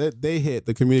 that they hit.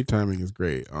 The comedic timing is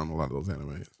great on a lot of those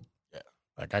animes.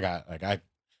 Like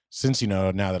since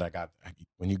now that I got,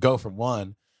 when you go from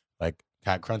one, like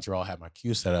got Crunchyroll had my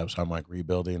queue set up, so I'm like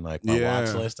rebuilding like my Yeah.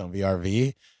 watch list on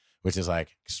VRV, which is like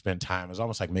spend time. It's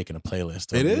almost like making a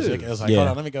playlist. Of It music. is. It was like, Yeah. hold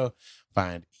on, let me go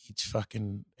find each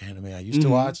fucking anime I used to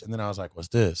Mhm. watch, and then I was like, what's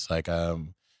this? Like,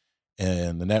 in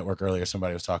the network earlier,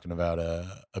 somebody was talking about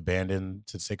Abandoned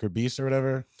to Sacred Beast or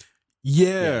whatever.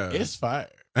 Yeah, It's fire.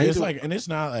 I need It's to- like, and it's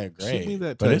not like great, shoot me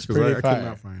that but it's text because pretty I fire. could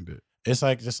not find it. It's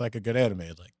like just like a good anime.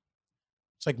 It's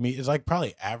like me. It's like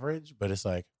probably average, but it's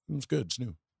like it's good. It's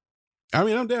new. I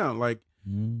mean, I'm down. Like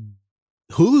Mm.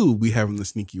 Hulu, we having the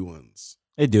sneaky ones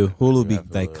They do. Hulu do be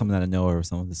have like Hulu. coming out of nowhere with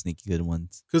some of the sneaky good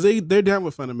ones. because they're down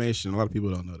with Funimation. A lot of people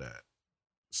don't know that.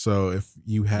 So if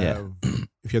you have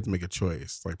if you have to make a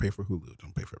choice, like pay for Hulu,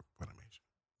 don't pay for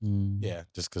Funimation. Mm. Yeah,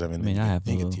 just because I I mean, I have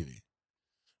they get Hulu. TV.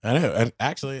 I know. And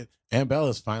actually, Bell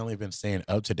has finally been staying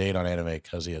up to date on anime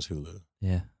because he has Hulu.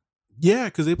 Yeah. Yeah,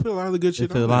 because they put a lot of the good They shit.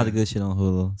 put a on lot there. of good shit on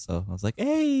Hulu. So I was like,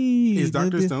 hey. Is good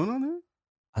Doctor deal. Stone on there?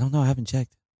 I don't know. I haven't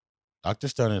checked. Dr.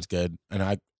 Stone is good, and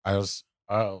I was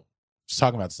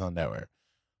talking about this on Network.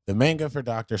 The manga for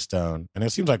Dr. Stone, and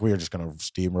it seems like we are just gonna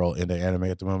steamroll into anime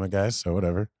at the moment, guys. So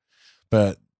whatever.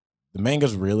 But the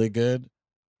manga's really good,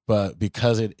 but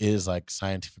because it is like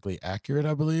scientifically accurate,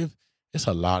 I believe it's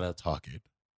a lot of talking.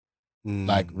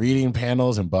 Like reading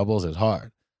panels and bubbles is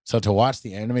hard. So to watch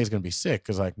the anime is gonna be sick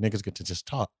because like niggas get to just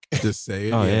talk. just say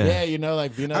it. Oh, yeah. Yeah, you know,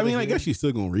 like being. I mean, I guess you're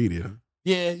still gonna read it. Huh?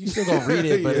 Yeah, you still gonna read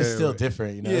it, but it's Yeah, still right.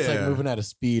 different. You know, it's like Yeah. moving at a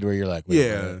speed where you're like, wait,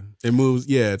 Yeah, what? it moves.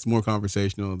 Yeah, it's more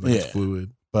conversational. Like Yeah. It's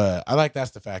fluid. But I like that's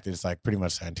the fact that it's like pretty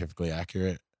much scientifically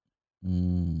accurate.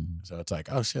 Mm. So it's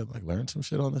like, oh shit, like learn some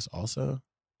shit on this also.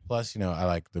 Plus, I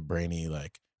like the brainy,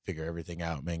 like figure everything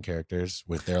out main characters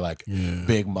with their like Yeah,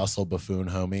 big muscle buffoon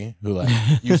homie who like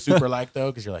you super like though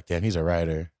because you're like, damn, he's a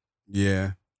writer.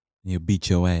 yeah, You beat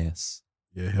your ass.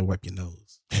 yeah. He'll wipe your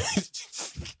nose.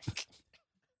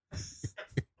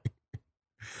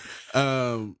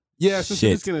 Yeah, since we're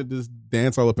Shit. just gonna just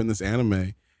dance all up in this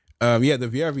anime. Yeah, the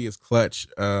VRV is clutch.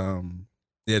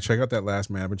 Yeah, check out that Last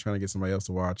Man. I've been trying to get somebody else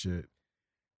to watch it.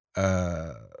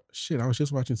 Shit, I was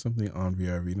just watching something on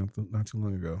VRV not too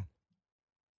long ago.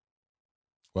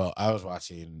 Well, I was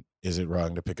watching Is It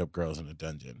Wrong to Pick Up Girls in a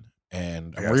Dungeon?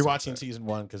 And I I'm gotta see rewatching that. season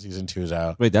 1 because season 2 is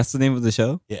out. Wait, that's the name of the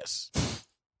show? Yes.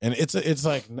 and it's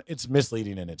like it's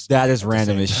misleading and it's That is at the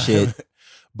random same as time. shit.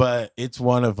 But it's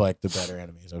one of like the better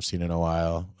animes I've seen in a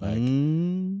while.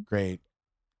 Like great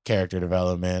character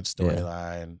development,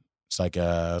 storyline. It's like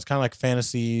it's kind of like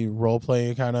fantasy role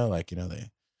play, kind of like they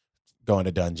go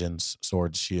into dungeons,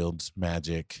 swords, shields,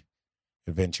 magic,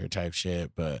 adventure type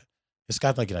shit. But it's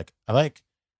got like I like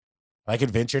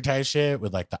adventure type shit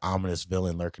with like the ominous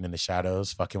villain lurking in the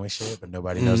shadows, fucking with shit, but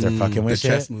nobody knows they're fucking with the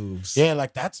shit. chess moves. Yeah,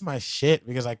 like that's my shit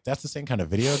because like that's the same kind of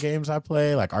video games I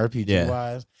play, like RPG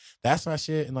wise. That's my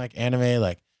shit. And like anime,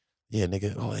 like yeah,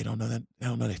 nigga. Oh, they don't know that. They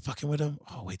don't know they fucking with them.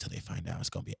 Oh, wait till they find out. It's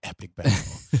gonna be an epic battle.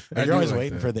 Like, you're always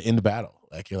waiting for the end battle.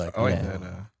 Like you're like, I like oh.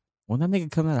 that. When that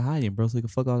nigga come out of hiding, bro, so he can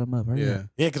fuck all them up, right? Yeah.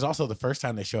 Yeah, because also the first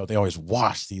time they show up, they always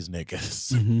wash these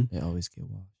niggas. Mm-hmm. They always get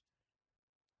washed.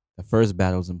 The first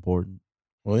battle's important.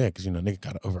 Well, yeah, because nigga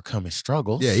got to overcome his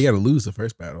struggles. Yeah, you got to lose the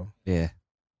first battle. Yeah.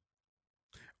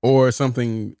 Or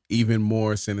something even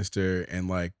more sinister and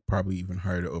like probably even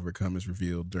harder to overcome is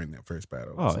revealed during that first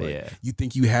battle. Oh, So, like, yeah. you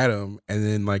think you had him, and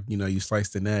then like you slice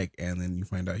the neck, and then you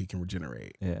find out he can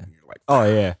regenerate. Yeah. And you're like, Oh,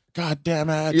 yeah. God damn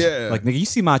it. yeah. Like, nigga, you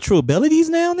see my true abilities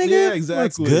now, nigga? Yeah, exactly.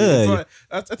 That's good. So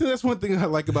I think that's one thing I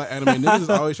like about anime. Niggas is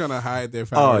always trying to hide their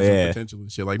powers yeah. and potential and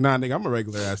shit. Like, nah, nigga, I'm a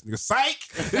regular ass nigga. Psych!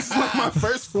 This is like my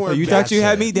first form. Oh, you thought you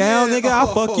had me down, nigga? I'll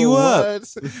fuck you up.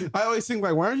 What? I always think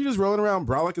like, why aren't you just rolling around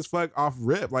brolic as fuck off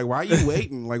rip? Like, why are you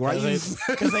waiting? Like, why are you?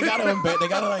 Because they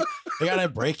gotta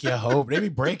break your hope. They be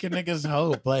breaking niggas'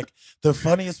 hope. Like the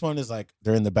funniest one is like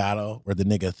during the battle where the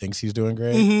nigga thinks he's doing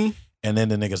great, Mhm. and then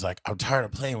the nigga's like, "I'm tired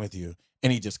of playing with you,"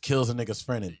 and he just kills a nigga's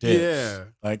friend and dips. Yeah.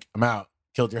 Like I'm out.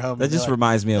 Killed your homie. That just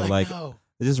reminds me of like, no.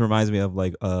 it just reminds me of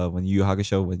like when Yu Yu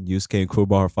Hakusho, when Yusuke and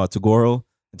Kuwabara fought Toguro.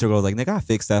 And Toguro was like, nigga, I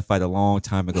fixed that fight a long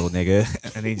time ago, nigga.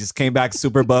 And he just came back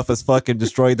super buff as fuck and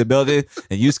destroyed the building.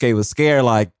 And Yusuke was scared,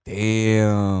 like,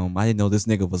 damn, I didn't know this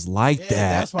nigga was like Yeah,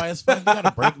 that. that's why it's fun. You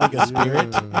gotta break niggas'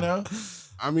 spirit, you know?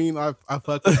 I mean, I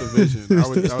fuck with the vision. I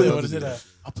would What love is to it? do that.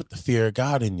 I'll put the fear of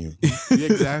God in you. Yeah,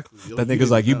 exactly. That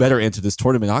nigga's like, you better enter this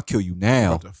tournament. I'll kill you I'm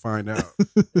now. about to find out.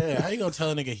 Yeah, how you gonna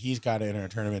tell a nigga he's got to enter a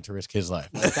tournament to risk his life?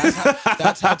 Like,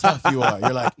 that's how tough you are.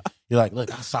 You're like,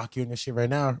 look, I'll sock you in this shit right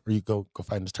now, or you go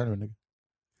fight in this tournament,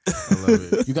 nigga. I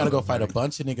love it. You gotta I go love fight a it.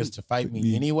 bunch of niggas to fight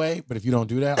me anyway. But if you don't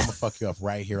do that, I'm gonna fuck you up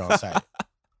right here on site.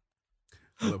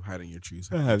 I love hiding your true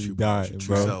I have you your dying,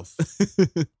 true bro. self.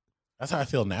 That's how I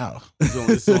feel now.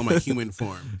 It's on my human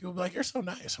form. People be like, "You're so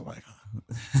nice." I'm like,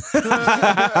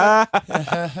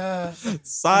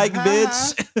 Psych,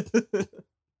 bitch.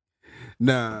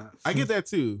 Nah, I get that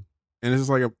too. And it's just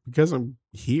like because I'm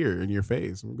here in your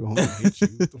face, I'm gonna go home and hate you.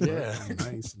 What the fuck? Yeah.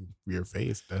 I'm nice in your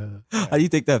face, duh. How do you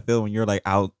think that feel when you're like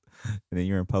out and then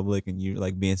you're in public and you're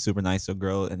like being super nice to a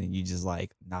girl and then you just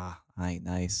like, nah, I ain't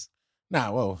nice.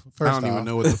 nah. Whoa. I First don't off, even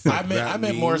know what the fuck I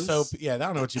meant more so. means. Yeah, I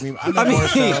don't know what you mean. I meant more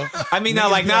so. I mean,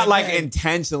 Niggas be not like hey,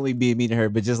 intentionally being mean to her,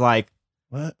 but just like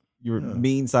What? your Yeah.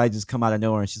 mean side just come out of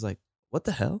nowhere and she's like, what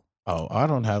the hell? Oh, I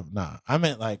don't have nah. I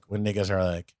meant like when niggas are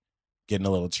like getting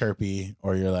a little chirpy,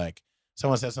 or you're like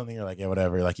someone says something, you're like, yeah,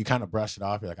 whatever. Like you kind of brush it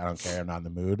off. You're like, I don't care. I'm not in the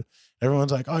mood.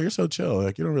 Everyone's like, oh, you're so chill.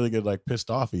 Like you don't really get like pissed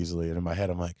off easily. And in my head,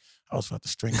 I'm like, I was about to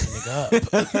string the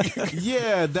nigga up.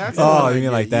 Yeah, that's Oh, what I you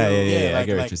mean like get, that? yo. Yeah, I like-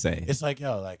 get what like, you're saying. It's like,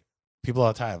 yo, like people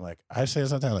all the time. Like I say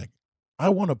sometimes, like I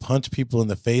want to punch people in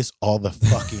the face all the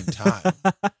fucking time.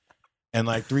 And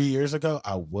like 3 years ago,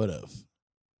 I would have.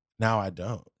 Now I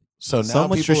don't. So now So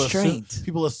much restraint.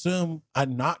 people assume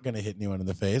I'm not going to hit anyone in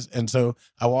the face. And so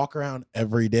I walk around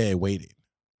every day waiting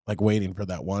for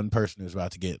that one person who's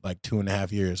about to get like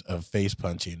 2.5 years of face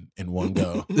punching in one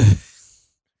go.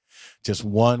 It's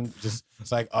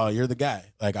like, oh, you're the guy.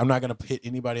 Like, I'm not going to hit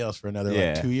anybody else for another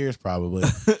Yeah. like 2 years probably.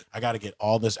 I got to get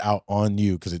all this out on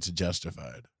you because it's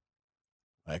justified.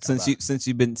 Like, Since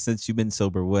you've been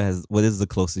sober, what is the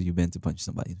closest you've been to punch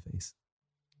somebody in the face?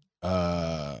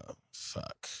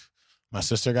 fuck. My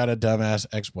sister got a dumbass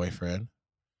ex-boyfriend,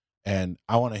 and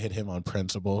I want to hit him on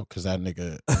principle because that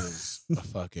nigga is a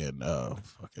fucking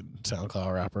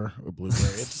SoundCloud rapper with blue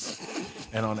braids,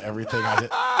 and on everything I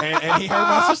did, and he hurt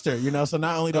my sister. So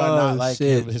not only do I not like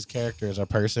shit. his character as a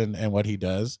person and what he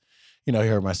does, he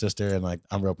hurt my sister, and like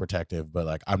I'm real protective, but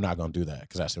like I'm not gonna do that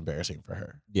because that's embarrassing for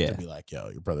her. Yeah. To be like, yo,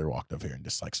 your brother walked up here and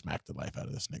just like smacked the life out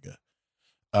of this nigga.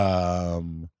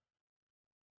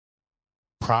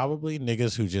 Probably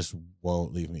niggas who just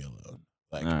won't leave me alone.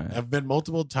 Like All right. I've been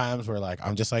multiple times where like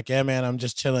I'm just like, yeah, man, I'm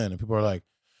just chilling, and people are like,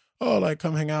 oh, like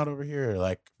come hang out over here.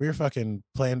 Like we're fucking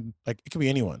playing. Like it could be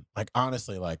anyone. Like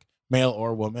honestly, like male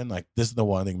or woman. Like this is the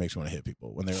one thing that makes me want to hit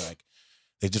people when they're like,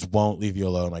 they just won't leave you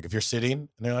alone. Like if you're sitting and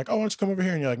they're like, oh, why don't you come over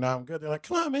here? And you're like, nah, I'm good. They're like,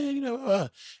 come on, man.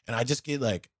 And I just get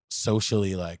like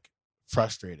socially like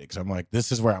frustrated because I'm like,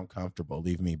 this is where I'm comfortable.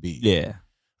 Leave me be. Yeah.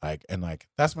 Like, and like,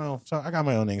 that's my own. So I got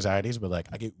my own anxieties, but like,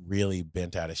 I get really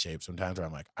bent out of shape sometimes where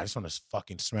I'm like, I just want to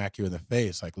fucking smack you in the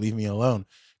face. Like, leave me alone.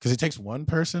 Because it takes one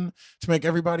person to make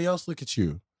everybody else look at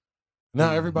you.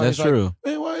 Now everybody's That's like, true.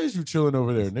 man, why is you chilling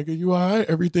over there? Nigga, you all right?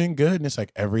 Everything good? And it's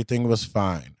like, everything was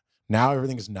fine. Now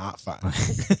everything is not fine.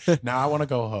 Now I want to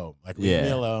go home. Like, leave me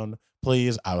alone.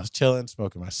 Please. I was chilling,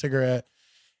 smoking my cigarette.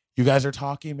 You guys are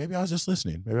talking. Maybe I was just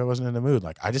listening. Maybe I wasn't in the mood.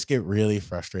 Like, I just get really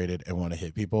frustrated and want to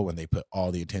hit people when they put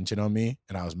all the attention on me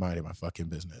and I was minding my fucking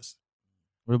business.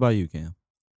 What about you, Cam?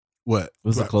 What?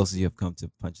 What's the closest you have come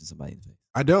to punching somebody in the face?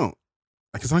 I don't.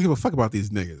 Because I don't give a fuck about these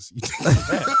niggas.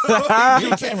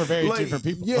 You and Cam are very different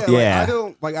people. Yeah, Yeah.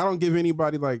 I don't give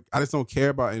anybody I just don't care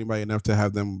about anybody enough to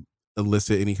have them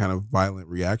elicit any kind of violent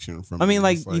reaction from I me. mean,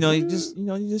 like, It's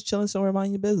you just chilling somewhere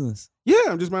minding your business. yeah,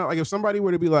 I'm just like, if somebody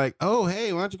were to be like, oh,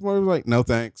 hey, why don't you come over? I'd be like, no,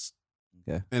 thanks.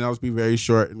 Okay. And I'll just be very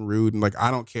short and rude. And like, I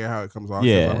don't care how it comes off. 'Cause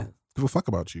Yeah. I don't give a fuck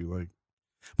about you. Like,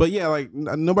 but yeah, like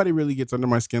nobody really gets under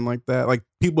my skin like that. Like,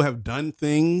 people have done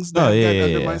things that get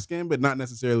under my skin, but not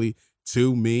necessarily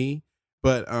to me.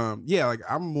 But yeah, like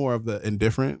I'm more of the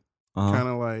indifferent kind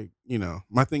of like,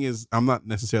 my thing is I'm not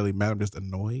necessarily mad. I'm just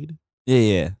annoyed.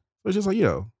 Yeah. So it's just like,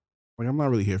 like I'm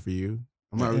not really here for you.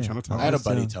 I'm not really trying to talk. I had a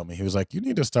buddy tell me, he was like, you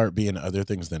need to start being other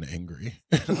things than angry.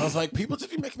 And I was like, people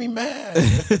just be making me mad.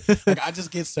 Like, I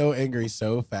just get so angry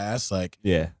so fast. Like,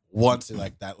 once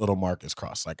like that little mark is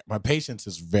crossed, like my patience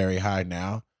is very high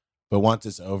now. But once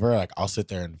it's over, like I'll sit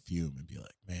there and fume and be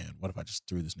like, man, what if I just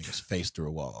threw this nigga's face through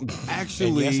a wall?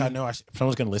 Actually, and yes, I know if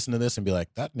someone's going to listen to this and be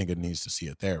like, that nigga needs to see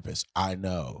a therapist. I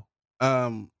know.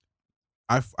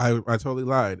 I totally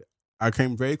lied. I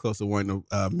came very close to wanting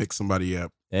to mix somebody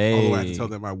up. Hey. Although I had to tell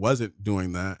them I wasn't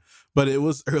doing that. But it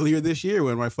was earlier this year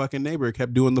when my fucking neighbor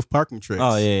kept doing the parking tricks.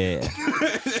 Oh, yeah.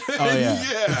 Oh,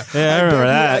 yeah. Yeah, I remember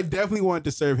that. I definitely wanted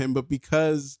to serve him, but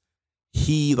because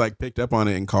he like picked up on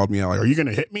it and called me out, like, are you going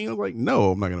to hit me? I was like,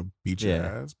 no, I'm not going to beat your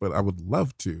ass, but I would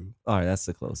love to. All right, that's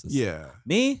the closest. Yeah.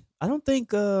 Me? I don't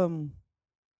think I'm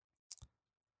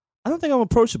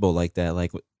approachable like that.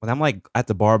 Like when I'm like at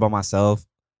the bar by myself,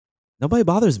 nobody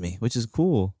bothers me, which is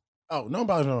cool. Oh, no one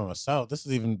bothers me by myself.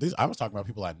 I was talking about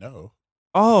people I know.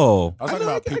 Oh. I was talking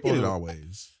about people I get it who,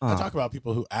 always. I talk about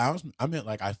people who I meant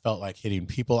like I felt like hitting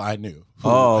people I knew.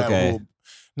 Okay.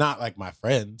 Not like my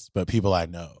friends, but people I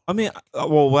know. I mean,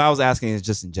 well, what I was asking is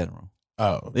just in general.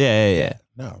 Oh. Yeah.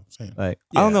 No, same. Like,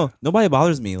 I don't know. Nobody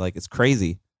bothers me. Like, it's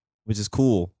crazy, which is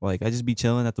cool. Like, I just be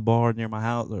chilling at the bar near my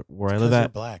house or where I live You're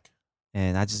at. black.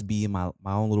 And I just be in my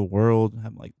own little world,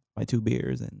 have like my 2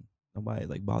 beers, and nobody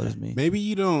like bothers me. Maybe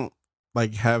you don't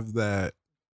like have that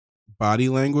body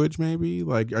language, maybe?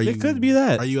 Like, It could be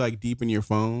that. Are you like deep in your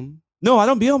phone? No, I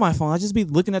don't be on my phone. I just be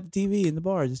looking at the TV in the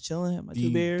bar, just chilling, have my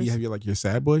 2 beers. Do you have your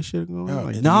sad boy shit going on? No,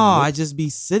 Like, No, I just be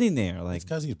sitting there. Like, It's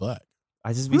because he's black.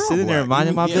 I just be Real sitting there black.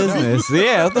 minding my Yeah, no. business.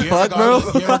 Yeah, what the You fuck, ever bro?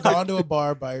 gone- You ever gone to a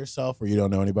bar by yourself where you don't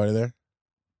know anybody there?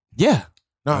 Yeah.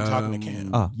 No, I'm talking to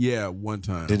Cam. Oh. Yeah, one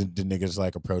time. Did niggas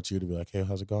like approach you to be like, hey,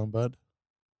 how's it going, bud?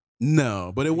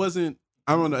 No, but it wasn't.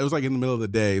 I don't know. It was like in the middle of the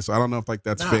day, so I don't know if like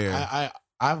that's Nah, fair.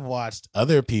 I've watched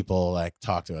other people like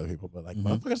talk to other people, but like Mhm.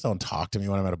 motherfuckers don't talk to me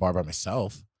when I'm at a bar by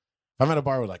myself. If I'm at a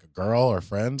bar with like a girl or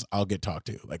friends, I'll get talked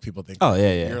to. Like people think, Oh,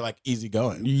 yeah. you're like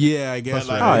easygoing. Yeah, I guess.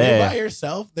 But like Oh, when yeah, you're yeah. by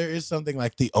yourself, there is something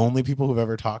like the only people who've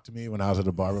ever talked to me when I was at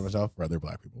a bar by myself were other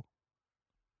black people.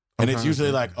 And it's trying to usually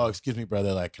think. like, oh, excuse me,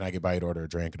 brother, like, can I get by you to order a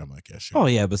drink? And I'm like, yeah, sure. Oh,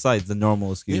 yeah. Besides the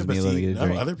normal, excuse Yeah, but me, let me see, get a no,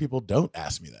 drink. other people don't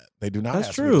ask me that. They do not That's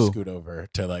ask me true. to scoot over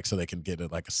to like so they can get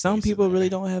it like a Some space in people there. really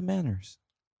don't have manners.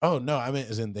 Oh no, I mean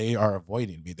as in they are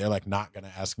avoiding me. They're like not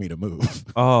gonna ask me to move.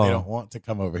 Oh. They don't want to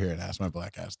come over here and ask my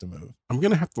black ass to move. I'm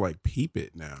gonna have to like peep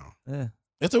it now. Yeah.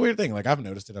 It's a weird thing. Like I've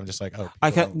noticed it. I'm just like, oh,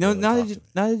 I people can don't no. really Now talk that to me.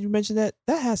 now that you mentioned that,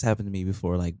 that has happened to me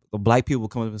before. Like the black people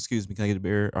come up and excuse me, can I get a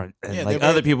beer? Or and Yeah, like they're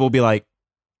other very- people will be like,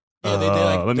 Yeah, they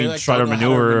like let they me like try to don't know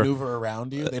how maneuver.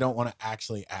 around you. They don't want to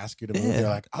actually ask you to move. Yeah. They're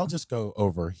like, I'll just go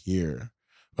over here.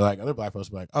 But like other black folks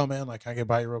be like, oh man, like can I get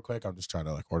by you real quick? I'm just trying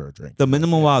to like order a drink. The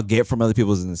minimum Yeah. I'll get from other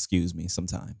people is an excuse me.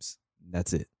 Sometimes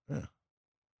that's it. Yeah.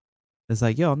 It's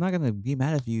like, yo, I'm not gonna be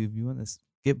mad if you want to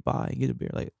get by and get a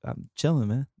beer. Like I'm chilling,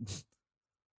 man. It's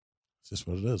just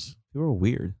what it is. People are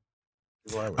weird.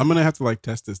 People are weird. I'm gonna have to like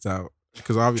test this out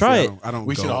because obviously Try I it. don't, I don't.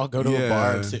 We should all go to a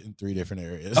bar and Yeah. sit in 3 different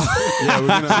areas. Yeah, we're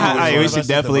gonna- See which Hey, one we of us should is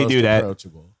the definitely most do that.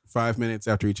 approachable. 5 minutes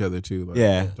after each other too. Like,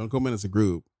 Yeah. Don't go in as a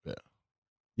group.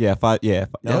 Yeah, No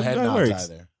that head works. nods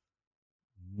either.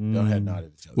 No head nod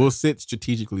at each other. We'll sit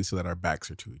strategically so that our backs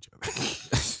are to each other.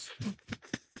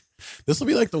 This will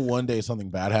be like the one day something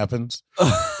bad happens.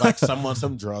 Like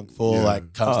some drunk fool Yeah.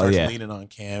 like comes Oh, starts yeah. leaning on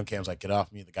Cam. Cam's like, get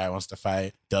off me. The guy wants to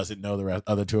fight. Doesn't know the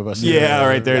other two of us. Yeah, are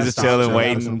right there, That just stops chilling, her out of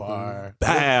waiting. some bar.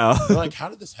 Pow. We're like, how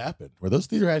did this happen? Were those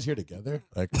three guys here together?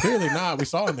 Like, clearly not. We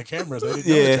saw in the cameras. They didn't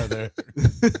know each other.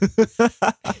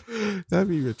 That'd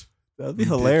be rich. That'd be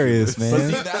hilarious, Ridiculous.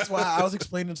 But man. see, that's why I was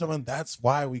explaining to someone. That's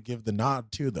why we give the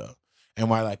nod too, though. And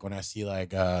why, like, when I see like,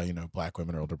 black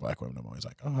women or older black women, I'm always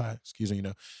like, oh, hi, excuse me,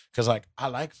 because like I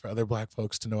like for other black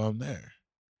folks to know I'm there.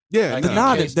 Yeah, Like, The in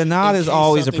nod- case- the nod in is case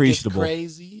always something appreciable. gets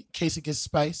crazy, in case it gets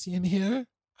spicy in here,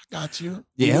 I got you.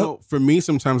 You Yeah. know, for me,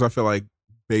 sometimes I feel like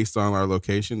based on our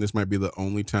location, this might be the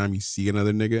only time you see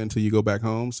another nigga until you go back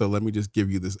home. So let me just give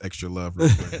you this extra love real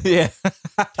quick. Yeah.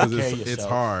 'Cause Take care of it's yourself.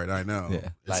 hard, I know. Yeah.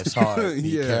 Life's hard. Be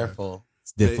Yeah. careful.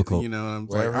 It's difficult. You know, I'm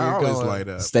like, Wherever I you're always going, light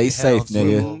up. Stay safe,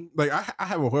 nigga. Well, Like I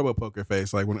have a horrible poker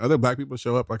face. Like when other black people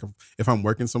show up, like if I'm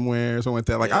working somewhere or something like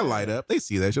that, like I light up. They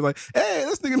see that shit. Like, hey,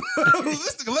 this nigga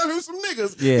love him some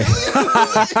niggas. Yeah. Look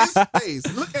at his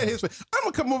face. Look at his face. I'm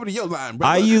gonna come over to your line, bro.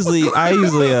 I usually when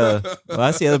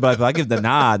I see other black people, I give the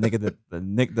nod, nigga, the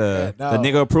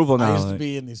nigga approval I now. used to Like,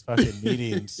 be in these fucking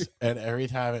meetings, and every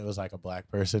time it was like a black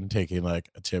person taking like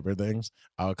a tip or things,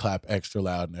 I would clap extra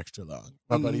loud and extra long.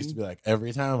 My buddy used to be like,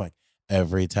 every time, I'm like,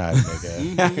 every time,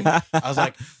 nigga. I was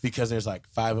like, because there's like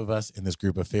 5 of us in this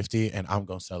group of 50, and I'm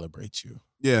gonna celebrate you.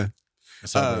 yeah.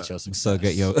 Celebrate your success. so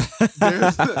get yo.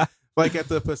 There's like at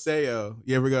the Paseo.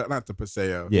 You ever go? Not the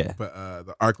Paseo. Yeah. But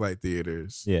the ArcLight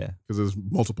theaters. Yeah. Because there's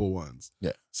multiple ones.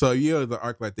 Yeah. So you know the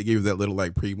ArcLight, they give you that little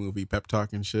like pre-movie pep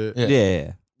talk and shit. Yeah.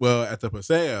 Yeah. Well, at the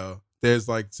Paseo, there's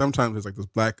like sometimes there's like this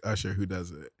black usher who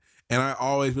does it, and I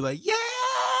always be like, yeah.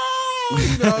 You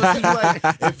know, she's like,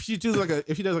 if she does like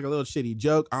a little shitty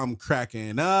joke, I'm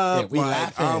cracking up. Yeah, we like,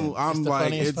 laughing. I'm It's the like,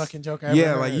 funniest it's fucking joke I ever yeah,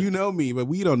 heard. like you know me, but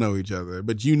we don't know each other.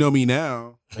 But you know me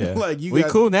now. Yeah. Like you We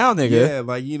got, cool now, nigga. yeah,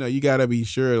 like you know, you gotta be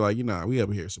sure, like we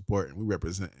up here supporting, we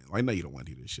representing. Like, I know you don't want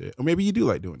to do this shit, or maybe you do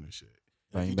like doing this shit.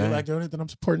 If Bang, you do bang. like doing it, then I'm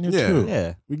supporting you Yeah. too.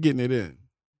 Yeah. We getting it in.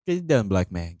 Get it done,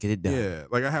 black man. Get it done. Yeah,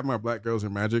 like I have my Black Girls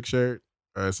in Magic shirt.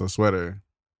 It's a sweater,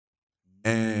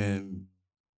 and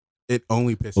it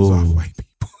only pisses off Ooh. white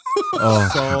people. Oh,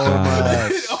 So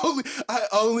God. I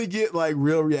only get like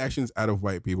real reactions out of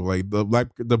white people. Like the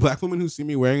black women who see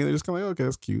me wearing it, they're just kind of like, okay,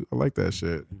 that's cute. I like that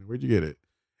shit. You know, where'd you get it?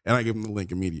 And I give them the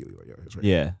link immediately. Like, it's right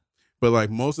Yeah. here. But like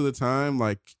most of the time,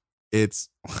 like it's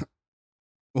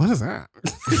what is that?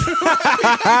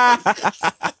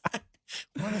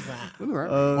 What is that? What is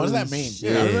that? What does that mean?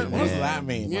 shit, Yeah, what does man. that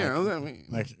mean? Yeah, Like, what does that mean?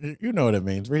 like you know what it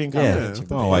means. Reading Yeah. comprehension.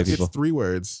 Come on, white people. It's 3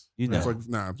 words. You It's know. like,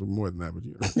 nah, it's more than that, but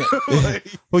you know. Like,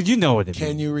 Well, you know what it Can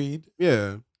means. you read?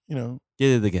 yeah. You know. Get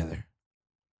it together.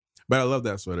 But I love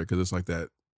that sweater because it's like that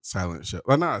silent show.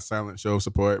 Well, not a silent show of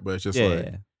support, but it's just Yeah.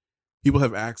 like people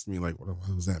have asked me like, what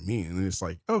does that mean? And it's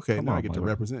like, okay, Come now I on, get to my boy.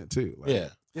 represent too. Like, Yeah.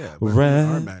 yeah. Right.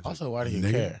 Our magic, Also, why do you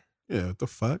nigga. care? Yeah, what the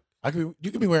fuck? You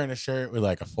could be wearing a shirt with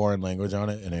like a foreign language on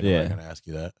it, and they're Yeah. not gonna ask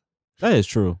you that. That is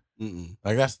true. Mm-mm.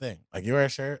 Like that's the thing. Like you wear a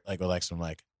shirt like with like some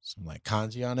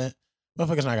kanji on it.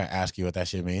 Motherfuckers not gonna ask you what that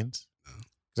shit means. Because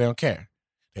they don't care.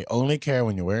 They only care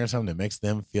when you're wearing something that makes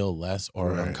them feel less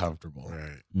or Right. uncomfortable.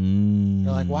 Right.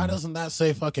 You're like, Mm. why doesn't that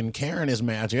say fucking Karen is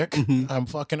magic? Mhm. I'm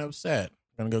fucking upset.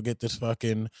 I'm gonna go get this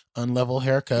fucking unlevel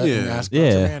haircut and Yeah. ask about your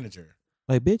Yeah. manager.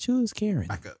 Like, bitch, who is Karen?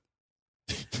 Back up.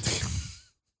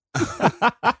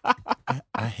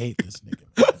 I hate this nigga.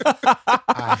 Man.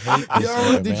 I hate this Yo,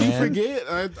 nigga, did you man. forget?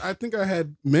 I think I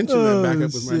had mentioned that back Oh,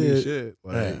 up was my new shit. shit.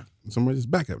 Like, Yeah. somebody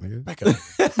just back up, nigga. Back up.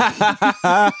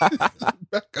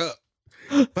 Back up.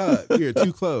 Fuck, you're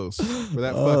too close for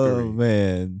that Oh, fuckery.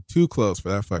 man. Too close for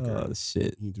that fuckery. Oh,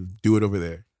 shit. You need to do it over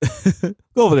there.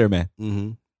 Go over there, man.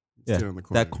 Mm-hmm. Yeah, Sit on the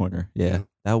corner. That corner. Yeah. Yeah.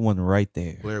 That one right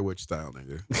there. Blair Witch style,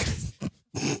 nigga.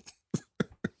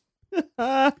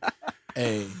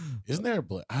 Hey, isn't there a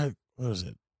what was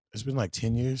it? It's been like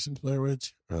 10 years since Blair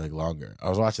Witch, or like longer. I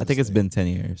was watching. I think this it's thing. been 10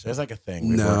 years. There's like a thing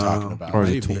we were talking about. Or Or is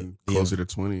like, it even closer to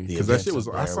 20. the Because that events shit was,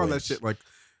 of I Blair saw that Witch. shit like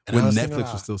And I when was thinking Netflix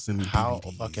about was still sending how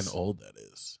DVDs. fucking old that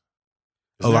is.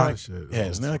 A Isn't there lot like, of shit. Yeah,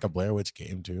 isn't there like a Blair Witch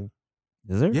game too?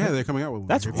 Is there? Yeah, they're coming out with one.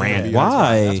 That's It's random. VR.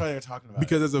 Why? That's why they're talking about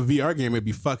Because it. as a VR game, it'd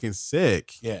be fucking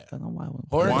sick. Yeah, I don't know why I wouldn't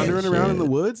Horror play that Wandering around in the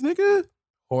shit. woods, nigga?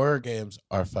 horror games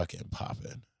are fucking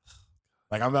popping.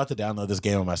 Like I'm about to download this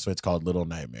game on my Switch called Little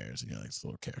Nightmares, and you're like this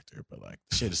little character, but like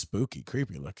the shit is spooky,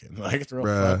 creepy looking. Like it's real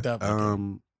fucked up.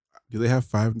 looking. Do they have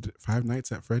Five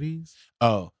Nights at Freddy's?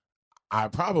 Oh, I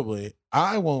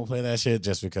won't play that shit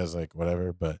just because like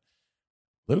whatever, but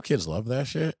little kids love that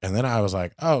shit. And then I was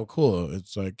like, oh, cool.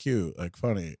 It's like cute, like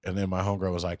funny. And then my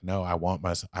homegirl was like, no,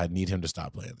 I need him to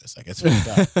stop playing this. Like, it's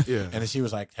fucked up. Yeah. And then she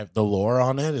was like, the lore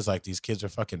on it is like these kids are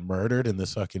fucking murdered in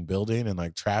this fucking building and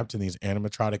like trapped in these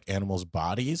animatronic animals'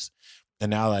 bodies. And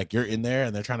now like you're in there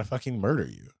and they're trying to fucking murder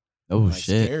you. Oh Like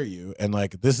shit! scare you. And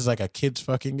like this is like a kid's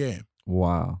fucking game.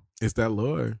 Wow. It's that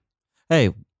lore.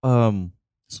 Hey,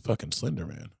 It's fucking Slender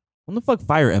Man. when the fuck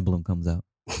Fire Emblem comes out?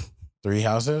 3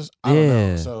 houses? I don't know.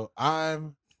 Yeah. So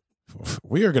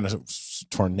we are gonna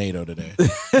tornado today.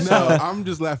 No, I'm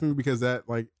just laughing because that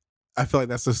like I feel like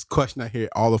that's a question I hear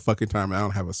all the fucking time. And I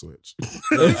don't have a Switch.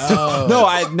 Oh. No,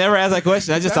 I never asked that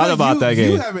question. I just thought Like, about that You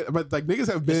game. have it, but like niggas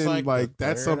have been like like, the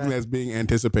that's third, something that's being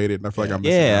anticipated, and I feel like I'm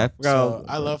missing Yeah, I out. forgot. So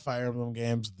I love Fire Emblem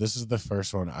games. This is the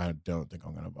first one I don't think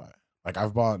I'm gonna buy. Like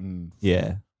I've bought in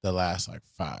Yeah. the last like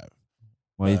 5.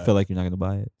 Why you But- feel like you're not gonna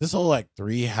buy it? This whole like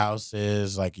 3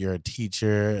 houses, like you're a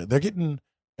teacher. They're getting,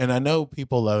 and I know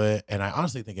people love it, and I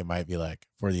honestly think it might be like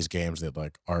for these games that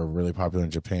like are really popular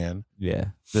in Japan. Yeah.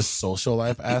 This social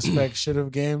life aspect shit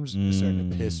of games is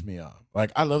starting to piss me off.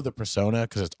 Like I love the Persona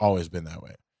because it's always been that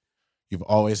way. You've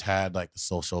always had like the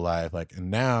social life, like,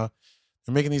 and now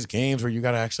they're making these games where you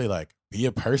got to actually like be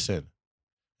a person,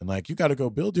 and like you got to go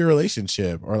build your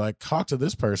relationship or like talk to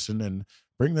this person and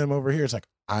bring them over here. It's like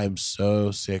I'm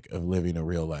so sick of living a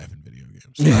real life in video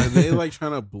games. Are they like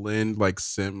trying to blend like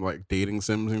dating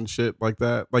sims and shit like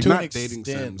that? Like To not an dating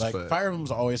extent, sims, like but Fire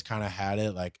Emblem's always kind of had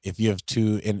it. Like if you have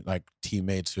 2 like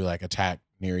teammates who like attack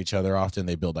near each other often,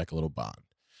 they build like a little bond.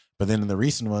 But then in the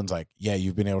recent ones, like yeah,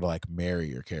 you've been able to like marry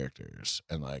your characters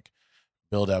and like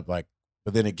build up like.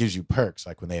 But then it gives you perks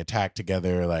like when they attack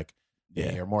together, like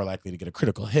they are more likely to get a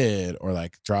critical hit or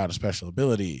like draw out a special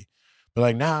ability. But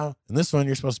like now in this one,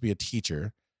 you're supposed to be a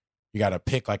teacher. You got to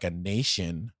pick like a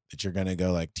nation that you're going to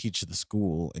go like teach the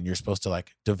school, and you're supposed to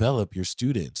like develop your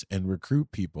students and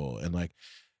recruit people. And like,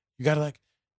 you got to like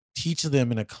teach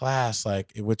them in a class,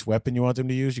 like which weapon you want them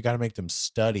to use. You got to make them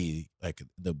study like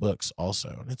the books also.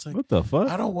 And it's like, What the fuck?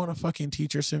 I don't want a fucking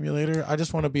teacher simulator. I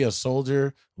just want to be a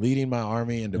soldier leading my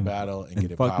army into battle and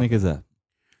get it fuck popping. niggas up.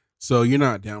 so you're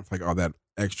not down for like all that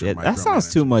extra. Yeah, that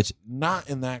sounds too much. Not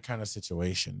in that kind of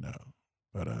situation, no.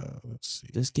 But let's see.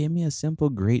 Just give me a simple,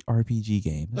 great RPG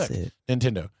game. That's Look, it.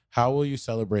 Nintendo, how will you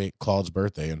celebrate Claude's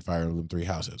birthday in Fire Emblem 3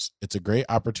 Houses? It's a great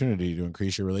opportunity to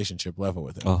increase your relationship level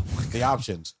with him. Oh, The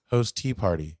options: host tea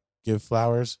party, give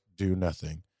flowers, do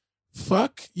nothing.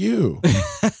 Fuck you.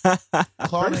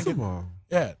 Claude First ain't of all,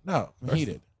 yeah, no, I'm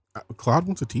heated. Claude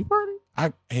wants a tea party.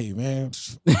 Hey man,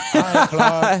 all right,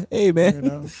 Claude. Hey man. You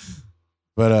know?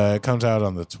 But it comes out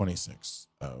on the 26th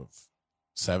of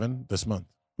 7 this month.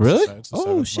 Really? So it's the Oh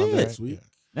 7th month, shit! right? Sweet. Yeah.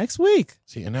 Next week.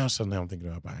 See, and now suddenly I'm thinking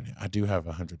about buying it. I do have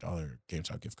a $100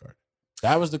 GameStop gift card.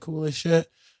 That was the coolest shit.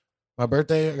 My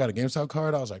birthday, I got a GameStop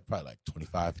card. I was like probably like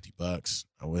 $25-$50.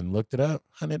 I went and looked it up,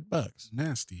 $100.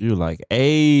 Nasty. You're like,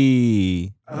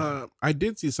 hey. I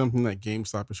did see something that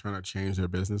GameStop is trying to change their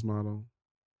business model,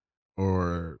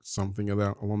 or something of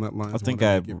that along that line. I think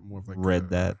I read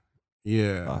that.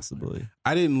 Yeah, Possibly.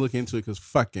 I didn't look into it because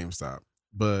fuck GameStop,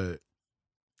 but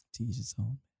Teach his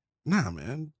own. nah,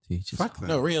 man, Teach his fuck own.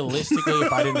 that. No, realistically,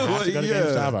 if I didn't have to go to Yeah.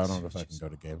 GameStop, I don't know if I can go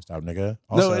to GameStop, nigga. No,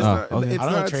 Also, it's Oh, not. okay. It's I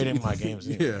don't not trade to- in my games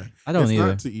either. Yeah, I don't it's either.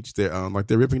 not to each their own. Like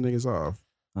they're ripping niggas off.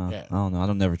 Yeah. I don't know. I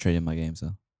don't never trade in my games,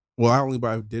 so. Well, I only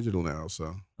buy digital now,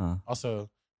 so Also,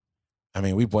 I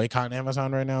mean, we boycotting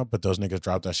Amazon right now, but those niggas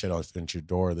drop that shit off into your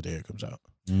door the day it comes out.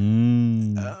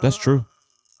 That's true.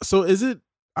 So is it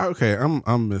okay?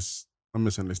 I'm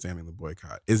misunderstanding the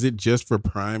boycott. Is it just for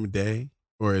Prime Day,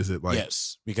 or is it like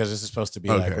yes, because this is supposed to be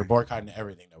like Okay. we're boycotting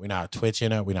everything. Though. We're not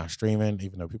twitching it. We're not streaming,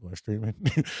 even though people are streaming.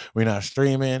 We're not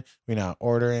streaming. We're not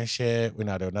ordering shit. We're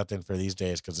not doing nothing for these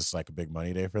days because it's like a big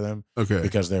money day for them okay?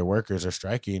 because their workers are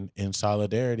striking in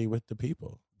solidarity with the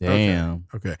people. Damn.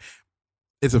 Okay,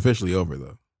 it's officially over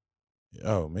though.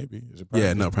 Oh, maybe. Is it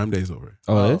Yeah, no, Prime Day's over.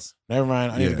 Oh, it is? Never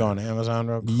mind. I need Yeah. to go on Amazon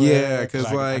real quick. Yeah, 'cause,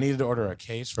 I like- needed to order a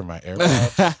case for my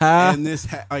AirPods. And this,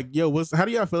 like, yo, how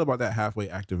do y'all feel about that halfway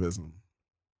activism?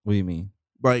 What do you mean?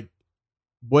 Like,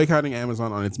 boycotting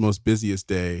Amazon on its most busiest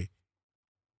day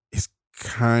is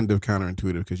kind of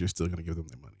counterintuitive because you're still going to give them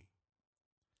their money.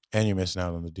 And you're missing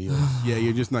out on the deal. Yeah,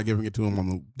 you're just not giving it to them on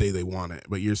the day they want it,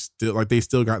 but you're still like they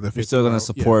still got the. You're still gonna $50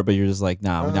 support, but you're just like,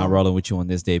 nah, we're not Um, rolling with you on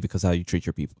this day because how you treat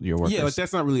your people, your Yeah, workers. yeah, like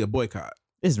that's not really a boycott.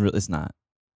 It's real. It's not.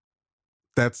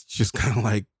 That's just kind of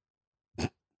like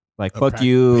Like a fuck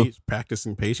you.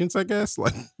 practicing patience, I guess.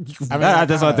 Like, I mean, That's what I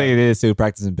kinda- think it is too.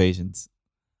 Practicing patience.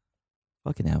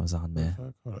 Fucking Amazon, man.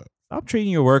 Hold up. Stop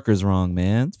treating your workers wrong,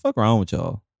 man. What's the fuck wrong with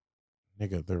y'all?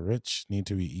 Nigga, the rich need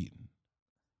to be eaten.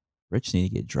 Rich need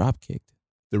to get drop kicked.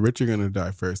 the rich are gonna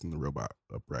die first in the robot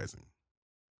uprising.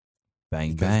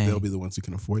 Bang Because bang. they'll be the ones who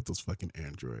can afford those fucking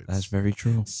androids. That's very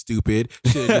true. Stupid.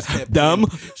 Should have just kept Dumb.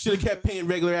 Should have kept paying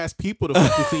regular ass people to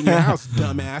fucking clean your house,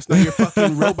 dumbass. Now your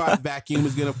fucking robot vacuum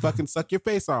is gonna fucking suck your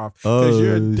face off because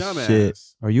you're a dumbass. Shit.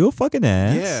 Are you a fucking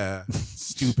ass? Yeah,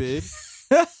 stupid.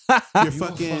 You're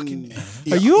fucking.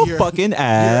 Are you a your- fucking Your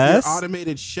ass?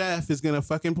 automated chef is gonna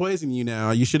fucking poison you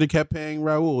now. You should have kept paying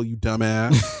Raul, you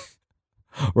dumbass.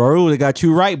 Raul would have got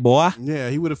you right, boy. Yeah,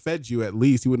 he would have fed you at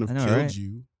least. He wouldn't have I know, killed right?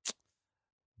 you.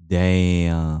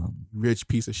 Damn. Rich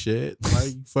piece of shit. Why are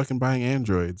you fucking buying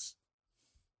androids?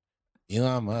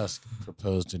 Elon Musk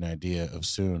proposed an idea of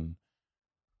soon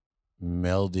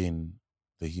melding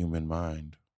the human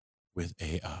mind with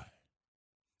AI.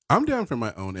 I'm down for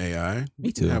my own AI.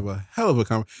 We can too. have a hell of a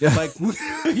conversation. Like,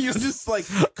 you just like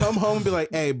come home and be like,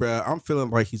 hey, bro, I'm feeling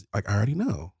like he's like, I already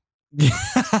know.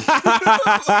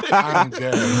 I'm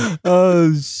good.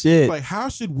 Oh shit. Like, how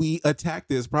should we attack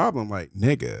this problem? Like,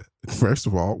 nigga, first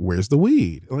of all, where's the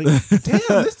weed? Like,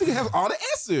 damn, this nigga has all the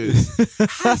answers.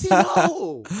 How does he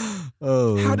know?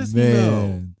 Oh, How does he man.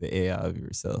 know? The AI of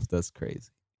yourself. That's crazy.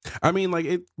 I mean, like,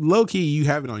 it low key, you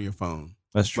have it on your phone.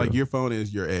 That's true. Like, your phone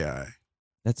is your AI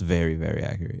That's very, very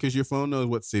accurate. because your phone knows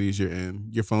what cities you're in.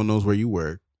 Your phone knows where you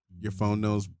work. Your phone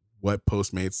knows what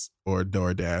Postmates or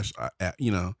DoorDash,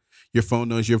 your phone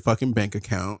knows your fucking bank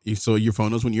account. So your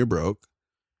phone knows when you're broke.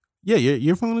 Yeah,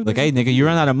 your phone is Like, hey, nigga, you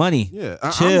run out of money. Yeah,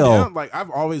 Chill. I'm down. Like, I've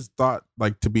always thought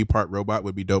like to be part robot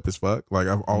would be dope as fuck. Like,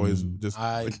 I've always just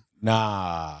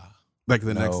Nah. like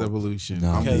the next No. evolution.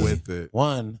 No. I'm Because- with it.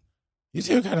 One, you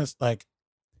seem kind of like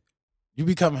you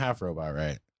become half robot,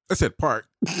 right? I said part.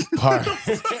 Part.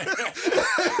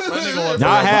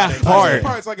 Not half, part.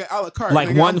 Parts like an a la carte. Like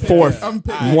nigga. 1/4. I'm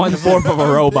picking. 1/4 of a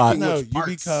I'm robot. picking No, which you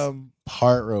parts. become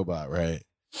part robot, right?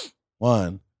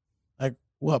 One, like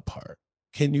what part?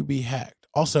 Can you be hacked?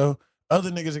 Also,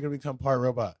 other niggas are gonna become part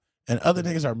robot, and other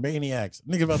niggas are maniacs.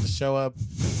 Niggas about to show up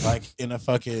like in a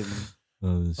fucking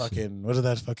Oh, shit. what is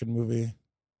that fucking movie?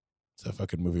 It's that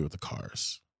fucking movie with the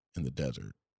cars in the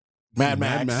desert. Mad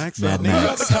Max. Max. Mad Niggas Max.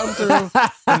 about to come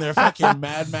through in their fucking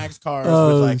Mad Max cars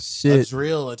Oh, with like a shit.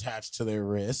 drill attached to their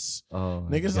wrists. Oh, my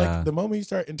Niggas God. like the moment you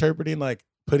start interpreting like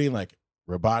putting like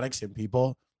robotics in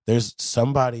people, there's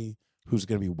somebody who's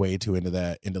gonna be way too into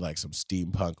that, into like some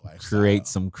steampunk lifestyle. create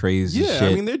some crazy Yeah,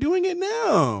 shit. I mean they're doing it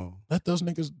now. Let those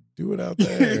niggas do it out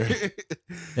there.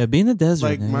 Yeah, be in the desert.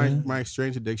 Like man. my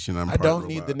strange addiction. I'm I part don't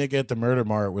need robot. the nigga at the murder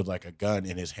mart with like a gun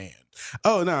in his hand.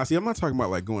 Oh no, see, I'm not talking about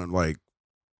like going like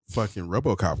fucking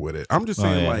RoboCop with it. I'm just Oh,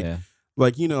 saying yeah.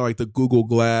 like like the Google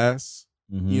Glass.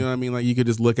 Mhm. You know what I mean? Like you could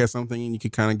just look at something and you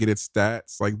could kind of get its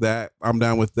stats like that. I'm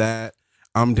down with that.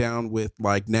 I'm down with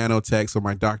like nanotech so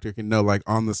my doctor can know like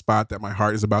on the spot that my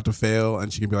heart is about to fail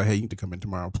and she can be like, hey, you need to come in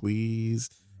tomorrow, please.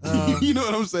 You know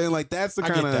what I'm saying? Like that's the I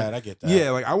kind get that. of I get that.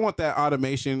 yeah. Like I want that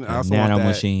automation. I also Nano want that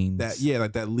machines.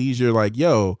 like that leisure. Like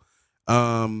yo,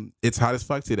 it's hot as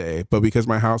fuck today, but because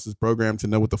my house is programmed to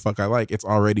know what the fuck I like, it's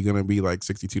already gonna be like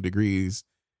 62 degrees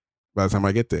by the time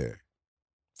I get there.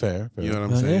 Fair. You know what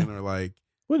I'm Oh, saying? yeah. Or like.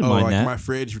 Wouldn't Oh, mind like that. my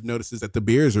fridge notices that the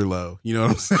beers are low. You know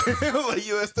what I'm saying? Like,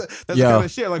 that's the Yo, kind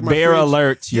of shit. Like my Bear fridge,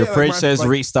 alert. Your yeah, like fridge my- says like-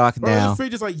 restock Or now. the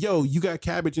fridge is like, yo, you got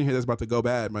cabbage in here that's about to go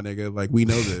bad, my nigga. Like we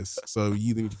know this, so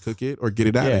you either need to cook it or get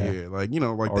it out Yeah. of here. Like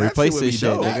like Or that replace shit would this be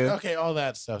shit, dope. nigga. Okay, all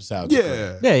that stuff sounds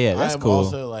Yeah. great. Yeah, that's I'm cool.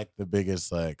 also like the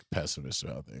biggest like pessimist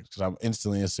about things because I'm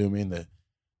instantly assuming that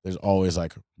there's always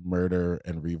like murder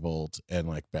and revolt and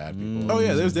like bad people. Oh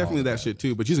yeah, there's and all definitely that bad shit things.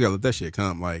 too. But you just gotta let that shit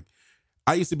come. Like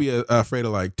I used to be afraid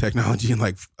of like technology and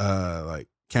like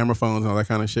camera phones and all that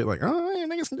kind of shit. Like, oh, yeah,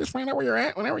 niggas can just find out where you're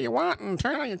at whenever you want and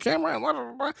turn on your camera and blah,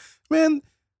 blah, blah. Man,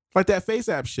 like that face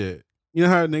app shit. You know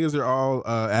how niggas are all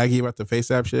aggy about the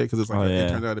face app shit because it's like Oh, yeah. it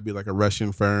turned out to be like a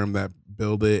Russian firm that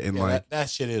built it and Yeah, like that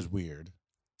shit is weird.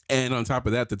 and on top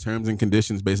of that, the terms and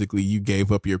conditions basically you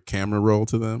gave up your camera roll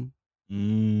to them.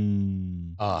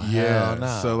 Oh hell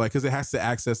no. So like, because it has to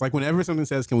access, like whenever something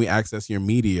says, can we access your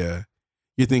media?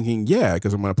 You're thinking, yeah,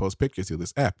 because I'm going to post pictures through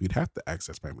this app. You'd have to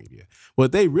access my media.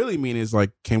 What they really mean is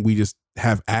like, can we just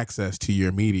have access to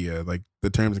your media? Like the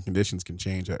terms and conditions can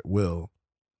change at will.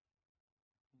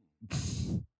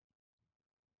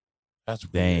 That's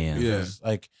weird. Damn. because,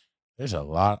 like there's a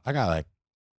lot. I got like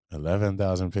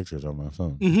 11,000 pictures on my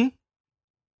phone. Mm-hmm.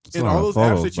 It's And a lot all of those apps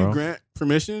photos, that you bro. grant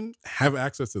permission have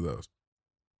access to those.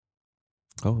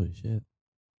 Holy shit.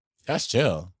 That's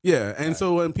chill. Yeah. And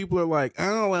so when people are like,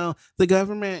 oh, well, the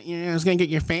government, is going to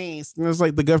get your face. And it's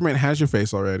like the government has your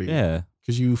face already. Yeah.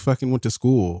 Because you fucking went to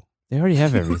school. They already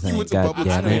have everything. went to God public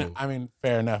damn I it. mean,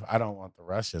 fair enough. I don't want the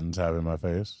Russians having my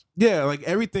face. Yeah. Like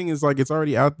everything is like, it's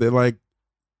already out there. Like,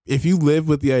 if you live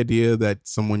with the idea that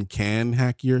someone can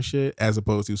hack your shit as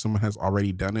opposed to someone has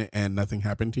already done it and nothing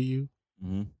happened to you,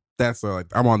 that's like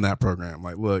I'm on that program.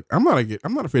 Like, look, I'm not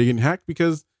afraid of getting hacked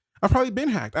because I've probably been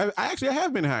hacked. I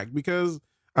have been hacked because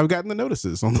I've gotten the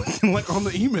notices on the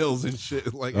emails and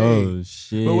shit. Like, hey.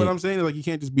 Shit. But what I'm saying is like you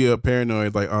can't just be a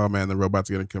paranoid like, oh man, the robot's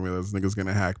gonna come here, this nigga's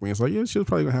gonna hack me. It's like, yeah, shit's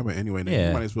probably gonna happen anyway. Nigga.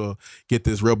 You might as well get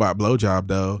this robot blowjob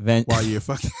though while you're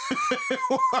fucking.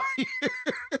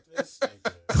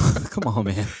 Come on,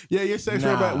 man. Yeah, your sex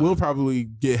robot will probably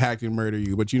get hacked and murder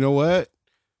you. But you know what?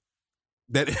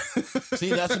 See,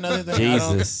 that's another thing.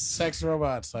 Jesus. Sex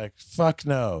robots, like, fuck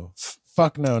no.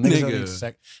 Fuck no.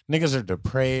 Niggas are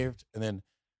depraved, and then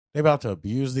they about to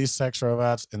abuse these sex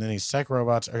robots, and then these sex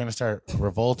robots are gonna start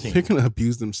revolting. They're gonna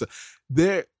abuse themselves.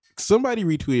 Somebody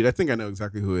retweeted, I think I know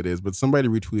exactly who it is, but somebody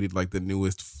retweeted like the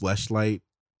newest Fleshlight.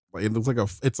 Like it looks like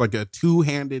it's like a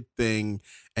two-handed thing,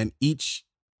 and each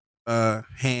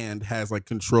hand has like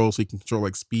control, so you can control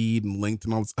like speed and length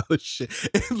and all this other shit.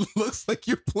 It looks like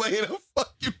you're playing a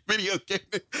fucking video game.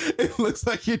 It looks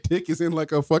like your dick is in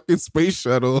like a fucking space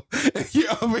shuttle. And you're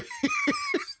over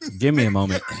here. Give me a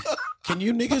moment. Can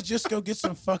you niggas just go get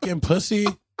some fucking pussy?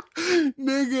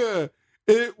 Nigga,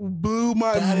 it blew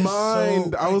my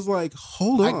mind. I was like,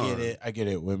 hold on. I get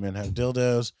it. Women have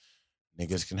dildos.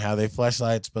 Niggas can have their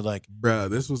fleshlights, but like, bruh,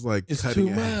 this was like it's too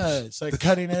much. It's like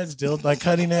cutting edge dildo, like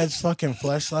cutting edge fucking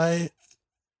fleshlight,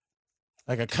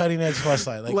 like a cutting edge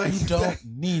fleshlight. Like you don't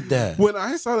need that. When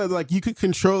I saw that, like you could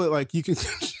control it, like you can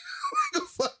control like a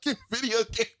fucking video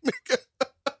game, nigga.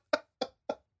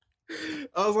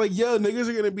 I was like, yo, niggas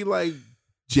are gonna be like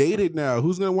jaded now.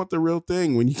 Who's gonna want the real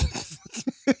thing when you?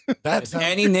 That's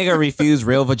any nigga refuse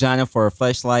real vagina for a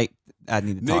fleshlight. I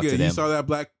need to talk to them. You saw that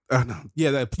black? No.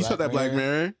 Yeah, you saw that Black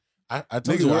Mirror. I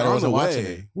told you we're I on wasn't the watching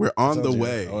way. it. We're on the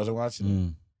way. I wasn't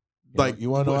watching it. Like you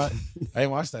want to know what? I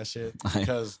didn't watch that shit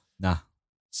because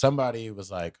somebody was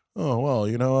like, "Oh well,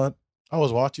 you know what? I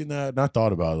was watching that and I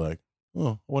thought about it, like,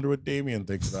 oh, I wonder what Damien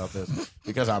thinks about this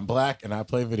because I'm black and I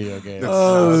play video games."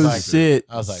 Shit!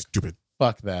 I was like, stupid.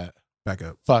 Fuck that. Back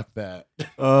up. Fuck that.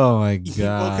 Oh my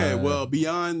god. Okay, well,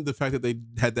 beyond the fact that they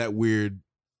had that weird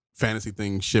fantasy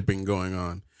thing shipping going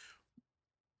on,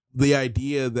 the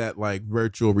idea that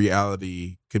virtual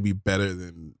reality could be better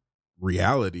than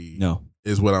reality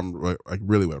is what I'm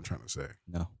really what I'm trying to say.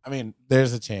 No. I mean,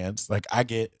 there's a chance. I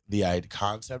get the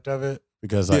concept of it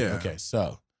because okay,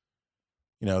 so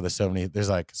there's so many there's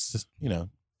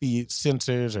the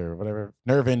sensors or whatever,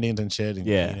 nerve endings and shit, and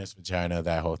penis, vagina,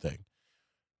 that whole thing.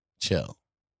 Chill.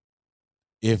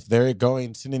 If they're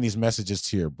sending these messages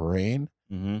to your brain,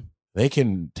 they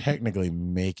can technically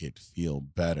make it feel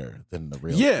better than the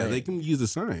real thing. They can use the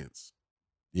science.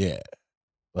 Yeah.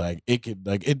 It could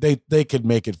they could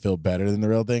make it feel better than the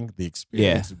real thing. The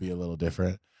experience would be a little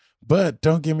different. But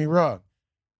don't get me wrong.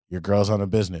 Your girl's on a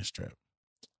business trip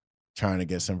trying to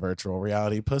get some virtual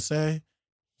reality pussy.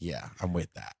 Yeah, I'm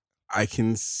with that. I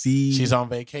can see she's on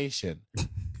vacation.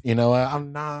 You know, I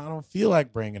don't feel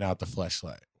like bringing out the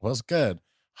fleshlight. What's good?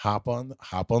 Hop on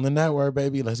the network,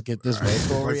 baby. Let's get this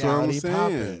virtual reality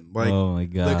popping. Oh my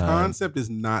god, the concept is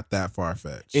not that far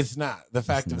fetched. It's not. The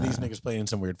fact of these niggas playing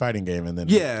some weird fighting game and then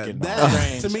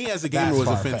that to me as a gamer was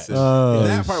offensive.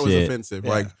 That part was offensive.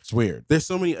 Yeah, it's weird. There's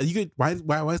so many. Why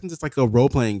isn't this like a role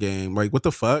playing game? Like what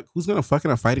the fuck? Who's gonna fuck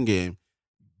in a fighting game?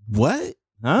 What?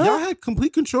 Huh? Y'all had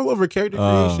complete control over character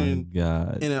creation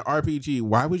God. in an RPG.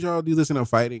 Why would y'all do this in a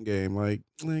fighting game? Like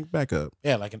back up.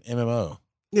 Yeah, like an MMO.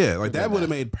 Yeah, that would have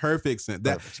made perfect sense.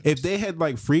 If they had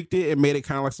freaked it and made it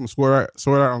kind of like some Sword Art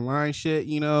Online shit,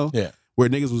 where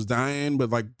niggas was dying, but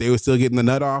they were still getting the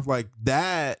nut off,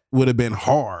 that would have been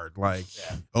hard.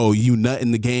 Oh, you nut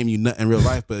in the game, you nut in real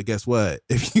life, but guess what?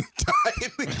 If you die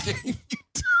in the game, you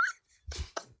die.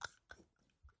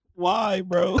 Why,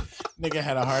 bro? Nigga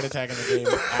had a heart attack in the game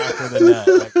after the nut.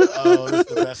 This is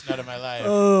the best nut of my life.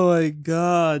 Oh my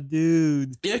god,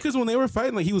 dude. Yeah, because when they were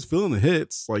fighting, he was feeling the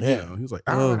hits. He was like,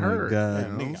 oh my hurt.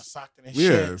 god. Nigga got socked in his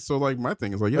shit. Yeah, so my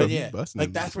thing is he's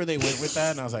busting. That's where they went with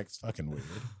that, and I was like, it's fucking weird.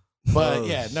 But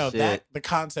that the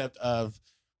concept of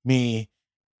me,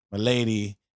 my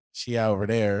lady, she out over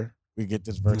there. We get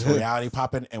this virtual reality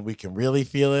popping and we can really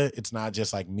feel it. It's not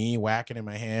just me whacking in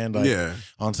my hand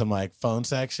on some phone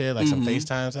sex shit, some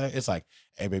FaceTime sex. It's like,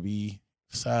 hey baby,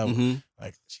 what's up?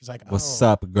 She's like, what's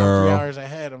up, girl? 3 hours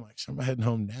ahead. I'm like, I'm heading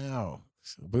home now.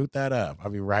 So boot that up. I'll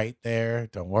be right there.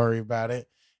 Don't worry about it.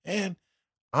 And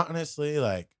honestly,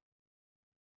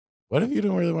 what if you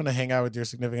don't really want to hang out with your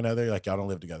significant other? Y'all don't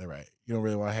live together, right? You don't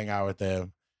really want to hang out with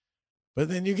them. But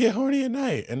then you get horny at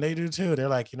night, and they do too. They're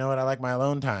like, you know what? I like my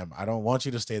alone time. I don't want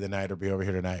you to stay the night or be over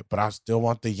here tonight, but I still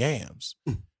want the yams.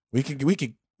 We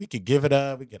could give it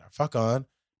up. We get our fuck on,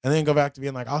 and then go back to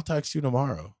being like, I'll text you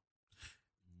tomorrow.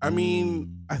 I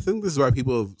mean, I think this is why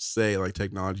people say like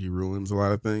technology ruins a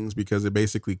lot of things because it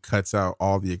basically cuts out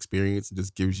all the experience and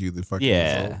just gives you the fucking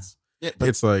results. Yeah, but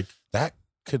It's like, that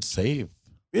could save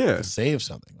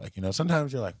something. Like, you know,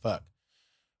 sometimes you're like, fuck,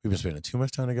 we've been spending too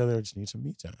much time together. I just need some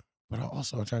me time. But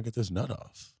I'm trying to get this nut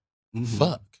off.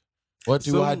 Fuck. What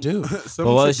do I do? But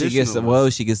what if she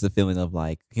gets the feeling of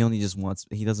like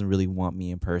he doesn't really want me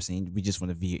in person. We just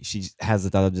want to be. She has the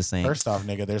thought of just saying. First off,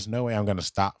 nigga, there's no way I'm gonna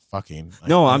stop fucking. Like,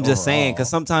 no, I'm just saying because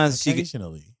sometimes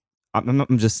occasionally.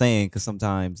 I'm just saying because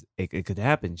sometimes it could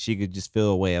happen. She could just feel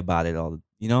a way about it all.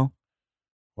 You know.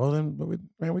 Well then,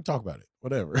 we talk about it.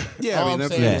 Whatever. Yeah, I mean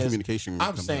that's where communication.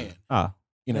 I'm saying.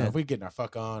 You know, if we getting our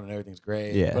fuck on and everything's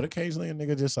great. Yeah. But occasionally a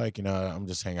nigga just like, you know, I'm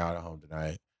just hanging out at home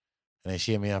tonight. And then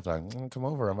she hit me up like, come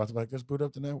over. I'm about to be like, just boot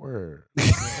up the network.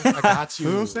 I got you.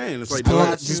 You know what I'm saying? It's like,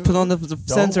 just put on the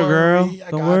sensor, girl.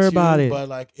 Don't worry about it. But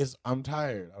like, I'm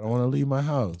tired. I don't want to leave my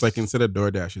house. It's like instead of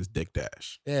DoorDash, it's Dick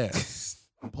Dash. Yeah.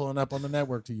 I'm pulling up on the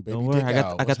network to you, baby. Don't worry. Dick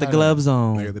I got the gloves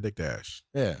on. I got the Dick Dash.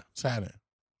 Yeah. What's happening?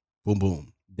 Boom,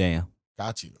 boom. Damn.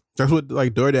 Got you. That's what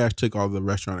like DoorDash took all the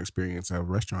restaurant experience out of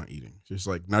restaurant eating. Just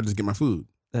like, not just get my food.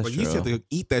 That's like true. you used to have to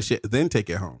eat that shit, then take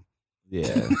it home.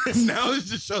 Yeah. Now it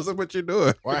just shows up what you're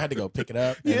doing. Or I had to go pick it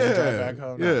up and then drive back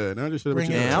home. Yeah. Now it just shows up what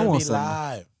Bring you're it doing. I to want me some-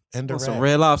 live and Want some direct.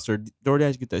 Red Lobster.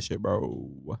 DoorDash, get that shit,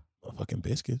 bro. Fucking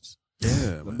biscuits. Yeah.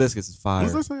 The man. biscuits is fire.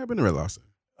 When's the last time I've been to Red Lobster?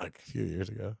 Like a few years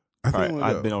ago. I think I Alright, wanna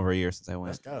I've go. been over a year since I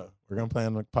Let's went. go. We're gonna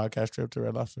plan a podcast trip to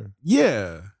Red Lobster.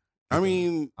 Yeah. I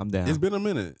mean, I'm down. it's been a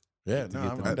minute. Yeah, To no,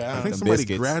 get I'm them- I down. think Them somebody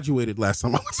biscuits. graduated last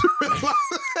time I went to Red Lobster.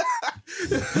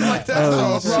 Like, that's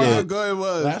Oh, how shit. good it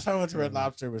was. Last time I went to Red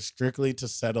Lobster was strictly to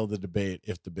settle the debate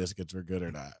if the biscuits were good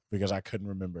or not because I couldn't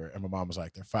remember. And my mom was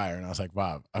like, they're fire. And I was like,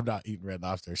 Bob, I'm not eating Red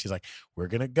Lobster. She's like, we're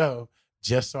going to go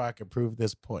just so I can prove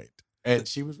this point. And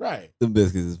she was right. The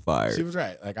biscuits is fire. She was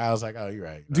right. Like, I was like, oh, you're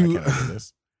right. Dude. I can't do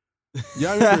this.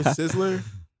 Y'all remember Sizzler?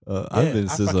 I've been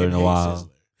I Sizzler fucking in a hate while.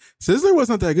 Sizzler. Sizzler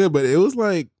wasn't that good, but it was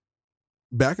like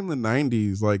back in the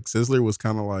 90s, like Sizzler was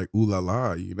kind of like ooh la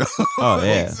la, you know? Oh,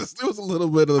 yeah. There was a little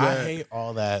bit of that. I hate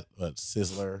all that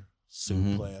Sizzler, Soup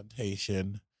Mhm.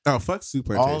 Plantation, Oh, fuck Soup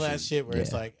Plantation. all that shit where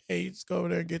it's Yeah. like, hey, you just go over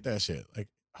there and get that shit. Like,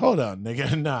 hold on,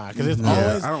 nigga. Nah, because it's Yeah,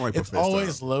 always I don't like it's buffet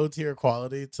always style. low tier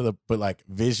quality but like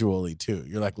visually too.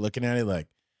 You're like looking at it like,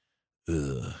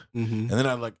 ugh. Mhm. And then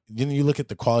I'm like, you look at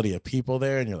the quality of people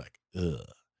there and you're like, ugh.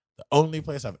 The only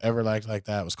place I've ever liked like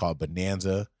that was called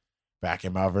Bonanza back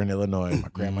in Malvern, Illinois. My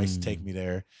grandma used to take me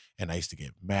there and I used to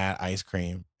get mad ice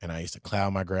cream and I used to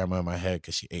clown my grandma in my head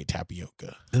because she ate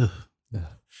tapioca. Ugh.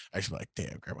 I used to be like,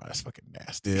 damn, grandma, that's fucking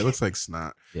nasty. Yeah, it looks like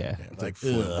snot. Yeah. Yeah, It's like,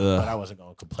 like ugh. fun. But I wasn't going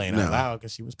to complain No. out loud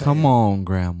because she was paying. Come on,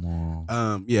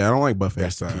 Grandma. Yeah, I don't like buffet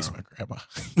Rest in style. peace, my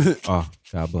grandma. Oh,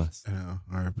 God bless.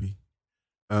 R.I.P.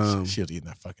 She was eating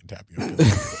that fucking tapioca.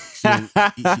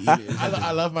 Oh,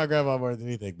 I love my grandma more than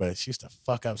anything, but she used to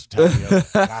fuck up some tapioca.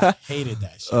 I hated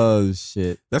that shit. Oh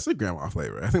shit. That's a grandma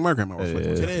flavor. I think my grandma was It flavor.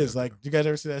 is. It is like, you guys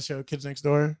ever see that show, Kids Next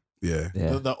Door? Yeah.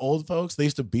 Yeah. The old folks, they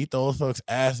used to beat the old folks'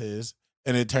 asses,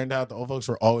 and it turned out the old folks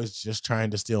were always just trying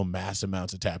to steal mass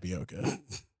amounts of tapioca.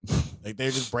 Like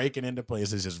they're just breaking into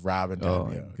places, just robbing Oh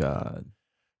tapioca. my God.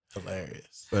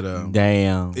 Hilarious. But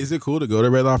Damn. is it cool to go to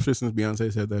Red Lobster since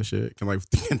Beyonce said that shit? Can like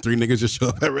three niggas just show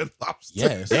up at Red Lobster?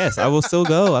 Yes. Yes, I will still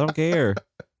go. I don't care.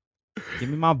 Give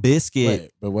me my biscuit.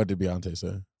 Wait, but what did Beyonce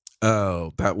say?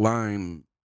 Oh, that line.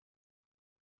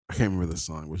 I can't remember the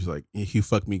song, which is like, if you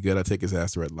fuck me good, I take his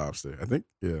ass to Red Lobster. I think,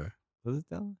 yeah. Was it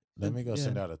that? Let me go Yeah.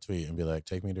 send out a tweet and be like,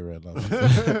 take me to Red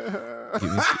Lobster.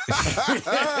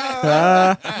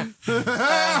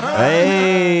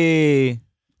 Hey.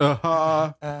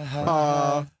 Ha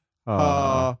Uh-huh.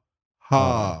 ha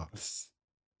ha.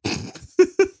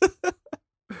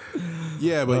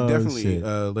 Yeah, but Oh, definitely shit.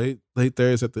 late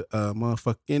Thursday at the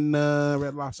motherfucking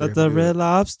Red Lobster. At the Red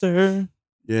Lobster.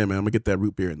 Yeah, man, I'm gonna get that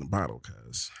root beer in the bottle,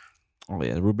 cuz Oh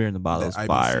yeah, the root beer in the bottle is that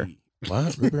fire. IBC.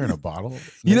 What? Root beer in a bottle?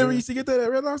 You never Nigga? used to get that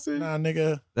at Red Lobster? Nah,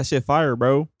 nigga. That shit fire,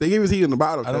 bro. They gave us heat in the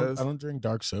bottle, I cuz. don't drink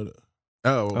dark soda.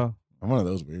 Oh. I'm one of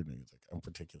those weird niggas. Like, I'm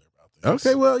particular about this.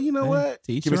 Okay, well, you know Hey, what?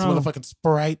 to each Give me your some own. motherfucking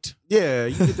Sprite. Yeah,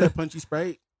 you get that punchy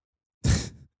Sprite.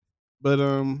 But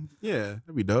yeah,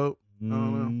 that'd be dope.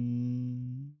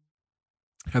 Mm.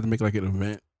 Have to make like an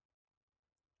event.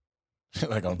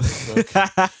 Like on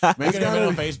Facebook. Make an gotta event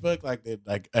on be- Facebook. Like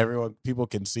people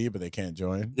can see, but they can't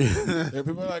join. There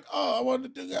people are like, oh, I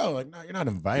wanted to go. Like, no, you're not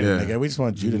invited, Yeah. nigga. We just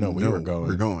want you to know we were going.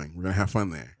 We're going. We're gonna have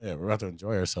fun there. Yeah, we're about to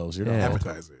enjoy ourselves. You're Yeah. not welcome.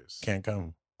 Appetizers. Can't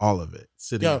come. All of it.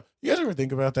 Sitting. Yo, you guys ever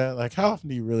think about that? Like, how often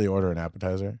do you really order an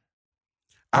appetizer?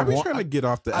 I've been want- trying to get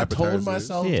off the I appetizers. told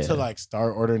myself Yeah. to like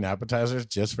start ordering appetizers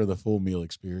just for the full meal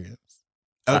experience.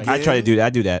 I try to do that. I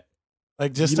do that.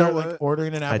 Like just You know start like what?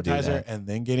 ordering an I do appetizer that. and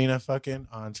then getting a fucking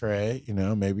entree,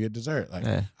 maybe a dessert. Like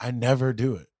Yeah. I never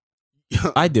do it.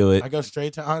 I do it. I go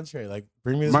straight to entree. Like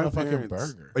bring me this My motherfucking parents,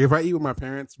 burger. like if I eat with my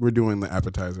parents, we're doing the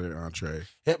appetizer entree.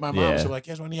 Hit my mom. Yeah. She's like,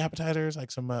 "You guys want any appetizers? Like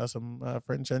some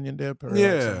French onion dip or like,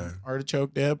 Yeah. some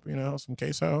artichoke dip? Some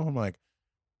queso." I'm like,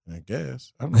 I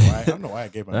guess. I don't know why. I don't know why I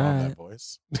gave my mom that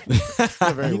voice. It's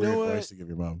a very You know weird what? voice to give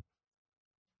your mom.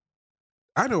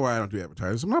 I know why I don't do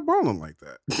appetizers. I'm not balling like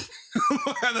that.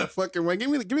 How the fucking way? Give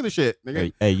me the shit,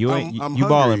 nigga. Hey, you I'm- ain't I'm you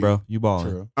balling, hungry. bro. You balling.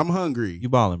 True. I'm hungry. You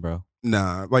balling, bro.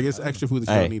 Nah, like it's extra food that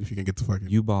you Hey. don't need if you can get the fucking.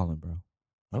 You balling, bro.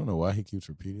 I don't know why he keeps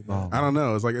repeating that. Oh. I don't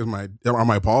know. It's like are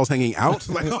my balls hanging out?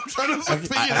 Like I'm trying to figure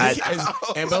it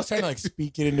out. And Bill's trying to like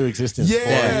speak it into existence.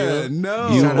 Yeah, for you. no,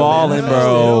 You balling,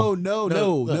 bro. No,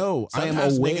 Look, I am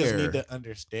sometimes aware. Niggas need to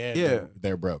understand. Yeah.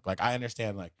 they're broke. Like I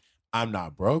understand. Like I'm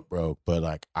not broke, but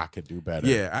like I could do better.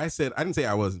 Yeah, I didn't say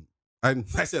I wasn't. I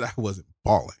said I wasn't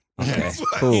balling. Okay, That's what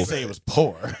I cool. He said. didn't say it was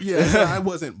poor. Yeah, I said I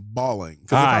wasn't balling.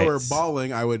 Because if I were Alright.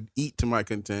 balling, I would eat to my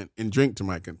content and drink to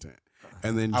my content,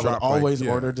 and then I would drop. always like,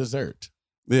 yeah. order dessert.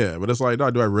 Yeah, but it's like,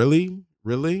 dog, do I really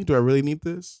need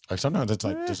this? Like sometimes it's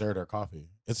like Eh. dessert or coffee.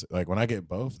 It's like when I get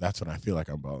both, that's when I feel like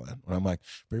I'm balling. When I'm like,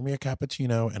 bring me a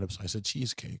cappuccino and a slice of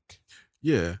cheesecake.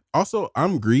 Yeah. Also,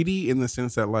 I'm greedy in the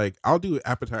sense that like I'll do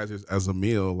appetizers as a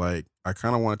meal. Like I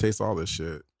kind of want to taste all this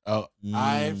shit. Oh,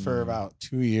 I for Mm. about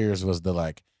 2 years was the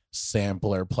like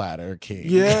sampler platter king.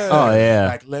 Yeah. Oh yeah.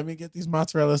 Like let me get these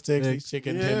mozzarella sticks, these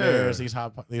chicken Yeah. tenders,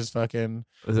 these fucking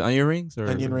Was it onion rings or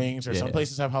onion rings, or some Yeah.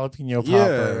 places have jalapeno poppers.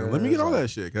 Yeah, let me get all that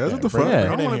shit. Cause Yeah, what the bring fuck? it I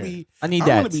don't in want to here. be. I need I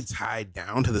that. want to be tied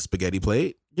down to the spaghetti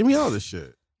plate. Give me all this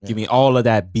shit. Give me all of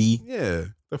that B. Yeah.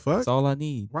 The fuck? That's all I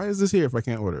need. Why is this here if I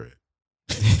can't order it?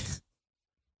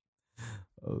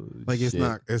 Oh, Like shit.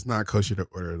 it's not kosher to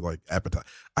order like appetizer.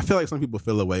 I feel like some people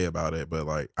feel away about it, but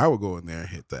like I would go in there and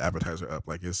hit the appetizer up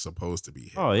like it's supposed to be.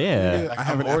 Hit. Oh yeah. Like, I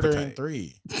have I'm an ordering appetite.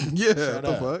 3. Yeah, Shut what the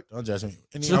up. fuck? Don't judge me.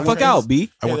 And Shut the I'm fuck like- out, B.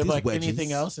 I want they're these like wedges.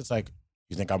 anything else, it's like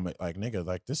you think I'm like nigga,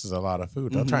 like this is a lot of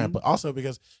food. Don't try Mm-hmm. and put. Also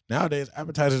because nowadays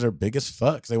appetizers are big as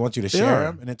fuck. 'Cause they want you to They share are.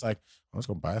 them, and it's like I'm just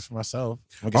gonna buy this for myself.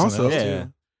 I'm gonna get Also, something else, yeah.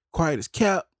 too. Quiet as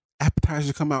kept.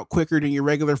 Appetizers come out quicker than your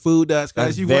regular food does. That's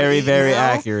Guys, you wanna very, eat very now?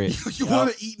 accurate. You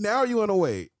want to eat now? Or you want to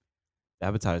wait?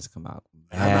 Appetizers come out.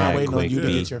 And I'm not mad waiting on you to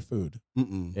quickly. get your food.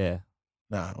 Mm-mm. Yeah.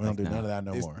 Nah, we don't do Nah. none of that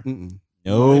no It's- more. mm-mm. The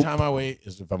only No. time I wait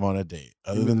is if I'm on a date.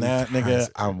 Other Give than me that, nigga,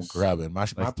 I'm appetizers. grubbing. My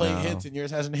Like, plate no. hits and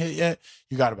yours hasn't hit yet.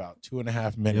 You got about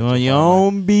 2.5 minutes. You on your before I'm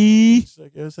like, own, B. It's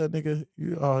like, what's that nigga?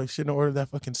 You shouldn't have ordered that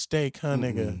fucking steak, huh,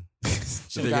 nigga?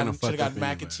 Should They're gonna have fuck got up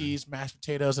mac and anyway. cheese, mashed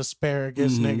potatoes,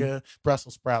 asparagus, Mhm. nigga,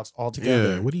 Brussels sprouts all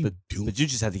together. Yeah. What are you But- doing? But you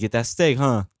just have to get that steak,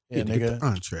 huh? Yeah, You need to get nigga. the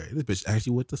entree. This bitch asked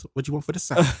you what you want for the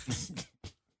side.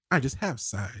 I just have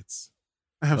sides.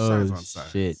 I have sides on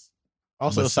sides. shit.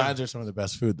 Also, But sides are some of the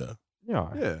best food though. Yeah.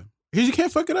 Yeah. Because you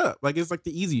can't fuck it up. Like it's like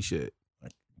the easy shit.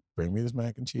 Bring me this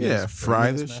mac and cheese. Yeah, Bring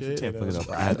fry me this mashed shit. Can't fuck it potatoes,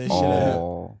 up fry at this shit up.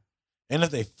 all. And if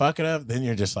they fuck it up, then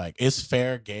you're just like, it's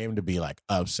fair game to be like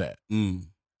upset. Mm.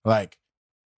 Like,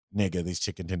 nigga, these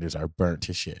chicken tenders are burnt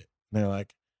to shit. And they're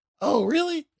like, oh,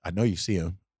 really? I know you see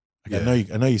them. Like,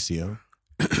 Yeah. I know you see them.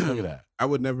 Look at that. I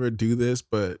would never do this,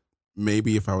 but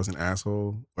maybe if I was an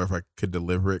asshole or if I could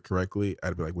deliver it correctly,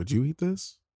 I'd be like, would you eat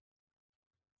this?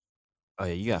 Oh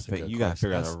yeah, you got That's a good you got to question.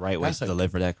 figure out the That's- right way that's to a-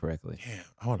 deliver that correctly. Damn,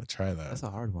 I want to try that. That's a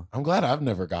hard one. I'm glad I've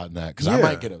never gotten that because I Yeah.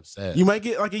 might get upset. You might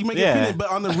get get Yeah. offended, but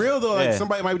on the real though, like Yeah.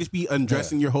 somebody might just be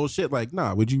undressing your whole shit. Like,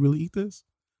 nah, would you really eat this?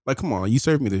 Like, come on, you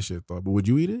served me this shit though, but would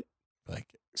you eat it? like,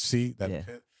 see that? Yeah.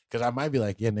 Because I might be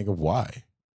like, yeah, nigga, why?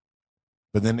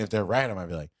 But then if they're right, I might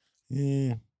be like,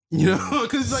 yeah. You know,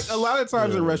 because like a lot of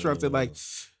times in restaurants they're like,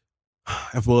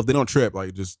 if they don't trip,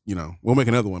 like just we'll make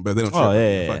another one, but if they don't trip, Oh, like,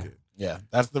 yeah, fuck it. Yeah,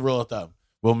 that's the rule of thumb.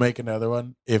 We'll make another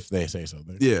one if they say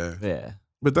something. Yeah, Yeah.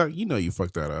 but that, you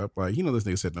fucked that up. Like this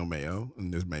nigga said no mayo,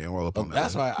 and there's mayo all up on that.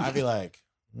 That's why I'd be like,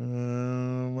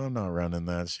 I'm not running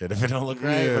that shit if it don't look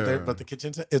right. Yeah. But the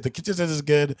kitchen, if the kitchen set is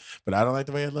good, but I don't like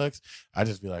the way it looks, I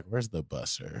just be like, where's the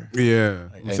busser? Yeah,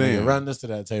 Like, I'm hey, saying, nigga, run this to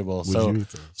that table. would So you eat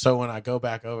this? so when I go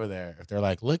back over there, if they're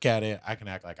like, look at it, I can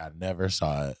act like I never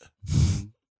saw it.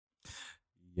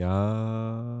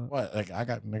 Yeah. What? Like I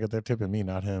got nigga, they're tipping me,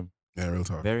 not him. Yeah, real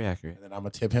talk. Very accurate. And then I'm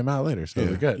gonna tip him out later. So Yeah,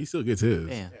 we're good. he still gets his.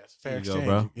 Damn. Yeah, it's fair There you go, exchange.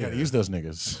 bro. You gotta Yeah. use those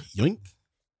niggas. Yoink.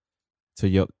 To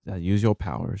your use your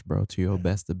powers, bro, to your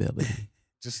best ability.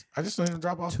 I just let him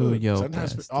drop off To food. your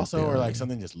Sometimes best also or like ability.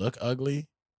 something just look ugly.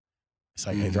 It's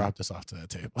like, hey, Mhm. drop this off to that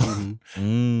table. Mhm.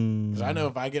 Mm. Because I know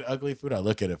if I get ugly food, I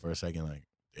look at it for a second like,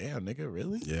 damn, nigga,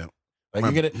 really? Yeah.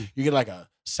 Like you get like a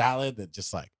salad that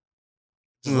just like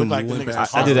look like the limp niggas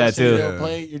ass I do that salad too. on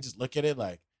plate. You just look at it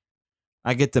like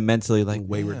I get the mentally like,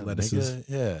 wayward damn, lettuces, nigga,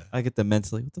 yeah. I get the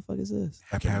mentally, what the fuck is this?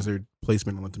 haphazard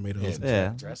placement on the tomatoes. Yeah,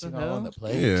 Yeah. dressing What the all on hell? the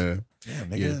plate. Yeah. Damn,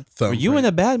 nigga. Yeah. Were you in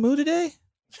a bad mood today?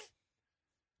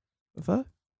 The fuck?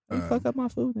 You Um, fuck up my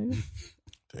food, nigga.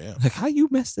 Damn. Like, how you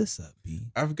mess this up, B?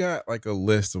 I've got like a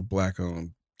list of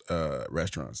black-owned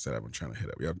restaurants that I've been trying to hit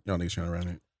up. Y'all niggas trying to run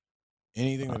it?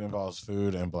 Anything that involves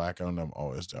food and black owned, I'm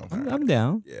always down for. I'm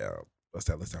down. Yeah, let's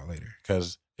that list out later.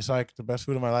 Because it's like the best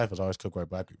food in my life is always cooked by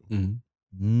black people. Mm-hmm.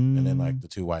 And then like the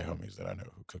 2 white homies that I know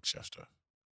who cook chef stuff.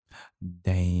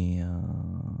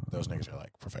 Damn. Those niggas are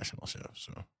like professional chefs.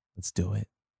 So Let's do it.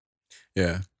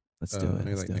 Yeah, Let's do it. maybe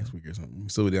Let's like do next it. week or something.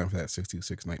 Still be down for that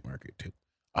 626 night market too.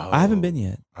 I haven't been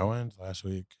yet. I went last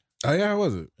week. Oh yeah, how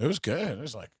was it? It was good.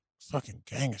 There's like fucking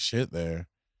gang of shit there.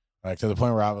 Like to the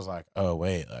point where I was like, oh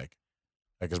wait, like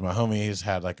because my homies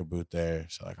had like a booth there.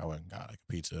 So like I went and got like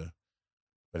a pizza.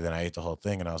 But then I ate the whole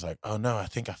thing and I was like, oh no, I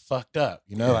think I fucked up.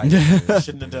 You know, like I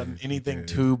shouldn't have done anything Yeah.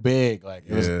 too big. Like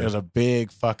it Yeah. was a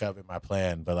big fuck up in my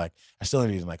plan. But like I still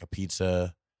needed like a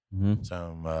pizza, Mhm.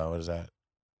 some what is that?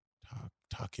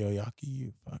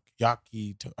 Takoyaki? Fuck.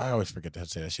 Yaki. I always forget to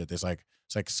say that shit. It's like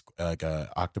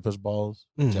octopus balls,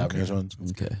 Japanese okay. ones.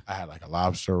 Okay. I had like a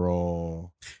lobster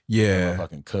roll, a Yeah,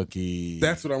 fucking cookie.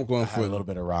 that's what I'm I going had for. a little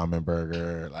bit of ramen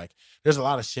burger. Like, there's a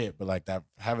lot of shit, but like that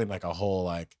having like a whole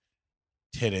like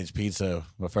 10-inch pizza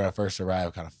before I first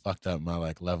arrived kind of fucked up my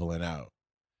like leveling out.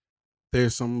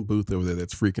 There's some booth over there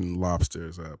that's freaking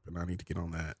lobsters up, and I need to get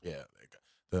on that. Yeah, like,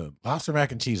 the lobster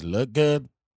mac and cheese looked good,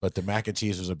 but the mac and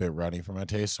cheese was a bit runny for my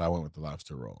taste, so I went with the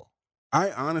lobster roll.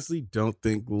 I honestly don't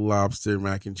think lobster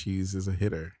mac and cheese is a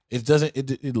hitter. It doesn't.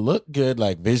 It looked good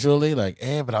like visually, like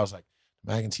but I was like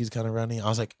mac and cheese kind of runny. I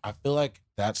was like, I feel like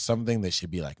that's something that should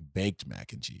be like baked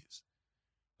mac and cheese,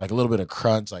 like a little bit of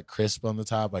crunch, like crisp on the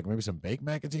top, like maybe some baked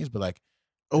mac and cheese, but like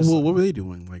Oh Just well, like- what were they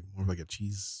doing? Like more like a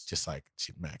cheese, just like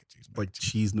mac and cheese, mac like and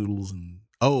cheese. cheese noodles and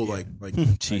Yeah. like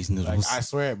Cheese Like, noodles. I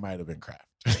swear it might have been Kraft.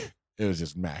 It was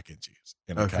just mac and cheese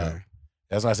in a cup. okay.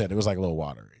 That's why I said it was like a little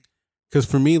watery. Because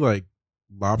for me, like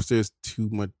lobster is too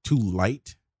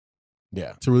light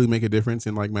Yeah, to really make a difference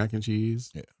in like mac and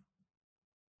cheese.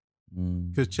 Mm.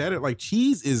 Because cheddar, like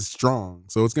cheese, is strong,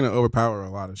 so it's gonna overpower a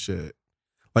lot of shit.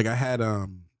 Like I had a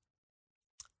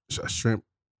shrimp.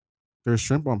 There's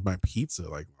shrimp on my pizza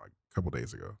like a couple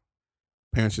days ago.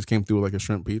 Parents just came through with like a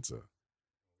shrimp pizza.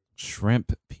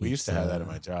 Shrimp pizza. we used to have that at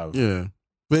my job. Yeah,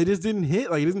 but it just didn't hit.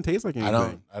 Like it doesn't taste like anything. I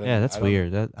don't. Yeah, that's I don't-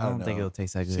 weird. That I I don't don't think know. it'll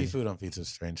taste that good. Seafood on pizza is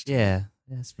strange. to me. Yeah,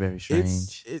 that's very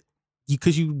strange.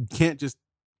 Because you can't just.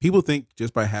 People think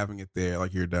just by having it there,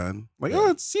 like you're done. Like, Yeah.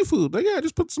 oh, it's seafood. Like, yeah,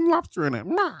 just put some lobster in it.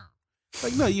 Mwah.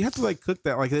 Like, no, you have to like cook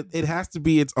that. Like, it has to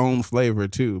be its own flavor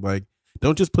too. Like,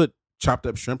 don't just put chopped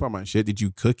up shrimp on my shit. Did you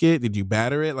cook it? Did you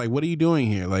batter it? Like, what are you doing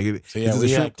here? Like, So yeah, does the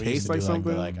we shrimp we used taste to like do,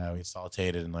 something? Like we sauteed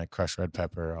it and like crushed red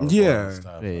pepper. Yeah.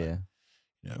 stuff, yeah, like, yeah.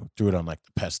 You know, threw it on like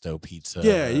the pesto pizza.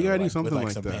 Yeah, you gotta do with, something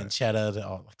like some that. pancetta to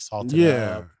all like salted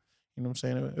Yeah. up. You know what I'm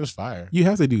saying? It was fire. You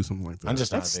have to do something like that. I'm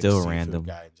just not That's a big still seafood random.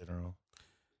 guy in general.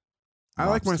 I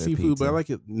like my Lobster seafood, but I pizza. like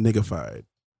it niggified.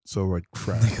 So like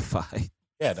fried. Niggified.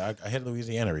 Yeah, dog, I hit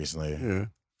Louisiana recently. Yeah. Fried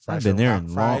I've been shrimp there com-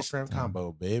 in fried long shrimp time.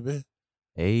 combo, baby.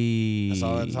 Hey.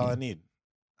 That's all I need.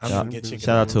 I'm Shout- gonna get chicken.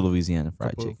 Shout out to everywhere. Louisiana fried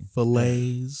Couple chicken.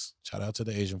 fillets. Shout out to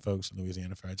the Asian folks in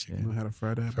Louisiana fried You chicken. know how to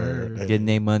fry that For- bird. Hey. Getting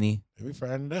their money. They be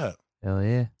frying it up. Hell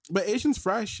yeah. But Asians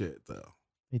fry shit though.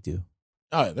 They do.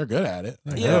 Oh, they're good at it.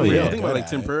 Like, Yeah, they're we real yeah. Think good about like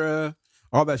at it. tempura,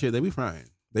 all that shit. They be frying.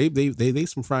 They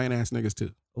some frying ass niggas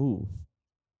too. Ooh.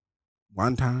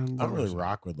 Wonton. I don't really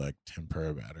rock with like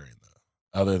tempura battering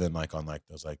though, other than like on like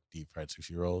those like deep fried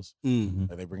sushi rolls. Mm.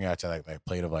 Like they bring out to like a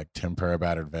plate of like tempura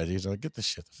battered veggies. I'm like, get this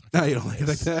shit the fuck. No, out you of don't like here.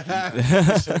 it like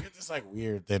that. Get this like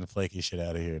weird thin flaky shit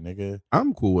out of here, nigga.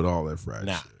 I'm cool with all that fried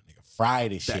Nah, shit. nigga, fry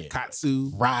this That shit.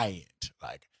 katsu, Fry it.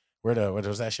 Like what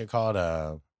was that shit called?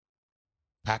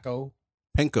 Paco,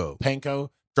 panko. panko.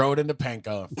 Throw it into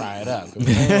panko and fry it up. Quit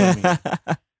playing with me.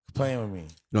 Quit playing with me. You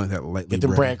don't like that lightly Get the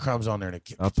breaded. breadcrumbs on there.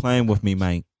 Stop playing with me,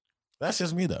 Mike. That's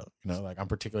just me though. You know, like I'm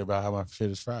particular about how my shit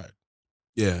is fried.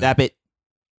 Yeah. Dap it.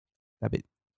 Dap it.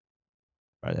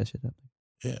 Fry that shit up.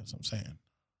 Yeah, that's what I'm saying.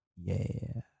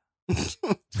 Yeah.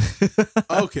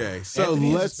 Okay, so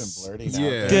Anthony's let's. just been blurting out Yeah.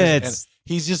 there. Good. And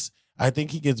he's just. I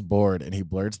think he gets bored and he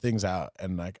blurts things out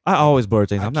and like I always blur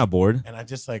things. I I'm not bored. and I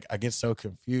just like I get so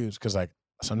confused because like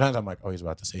sometimes I'm like, oh, he's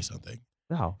about to say something,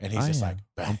 No. and he's I just am. like,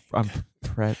 bang.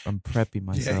 I'm prepping Yeah,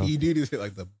 myself. you do just hit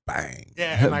like the bang.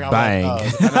 Yeah, and like, Bang. I'm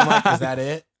like, oh. And I'm like, is that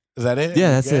it? Is that it? Yeah,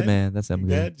 You that's good? it, man. That's it. You I'm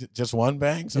good. good? Just one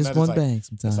bang. Just Sometimes one it's like, bang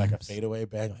sometimes. It's like a fadeaway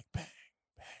bang, like bang,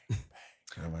 bang, bang.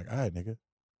 And I'm like, all right, nigga.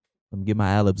 Let me get my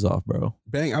ad-libs off, bro.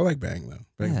 Bang. I like Bang though.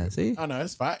 Bang's Yeah, good. see? Oh no,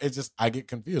 it's fine. It's just I get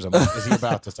confused. I'm like, is he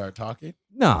about to start talking?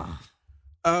 Nah.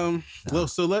 Well,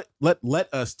 so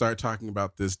let us start talking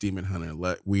about this Demon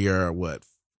Hunter. We are what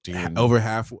Demon. over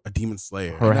half a Demon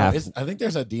Slayer. Or No, half- I think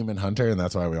there's a Demon Hunter, and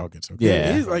that's why we all get so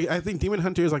Yeah. It is, like, I think Demon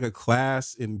Hunter is like a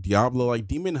class in Diablo. Like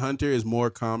Demon Hunter is more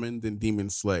common than Demon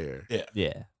Slayer.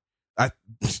 Yeah.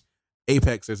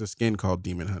 Apex, there's a skin called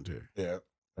Demon Hunter. Yeah.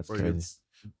 That's Or crazy. it's-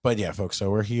 But yeah, folks. So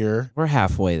we're here. We're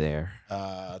halfway there.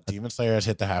 Demon Slayer has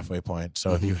hit the halfway point.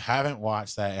 So if you haven't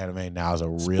watched that anime, now's a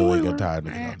really Spoiler. good time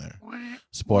to get on there.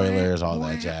 Spoilers, all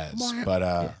that jazz.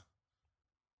 But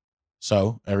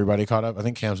so everybody caught up. I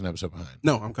think Cam's an episode behind.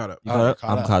 No, I'm caught up. You Oh, caught you're up? caught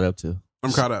I'm up. caught up too.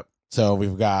 I'm caught up. So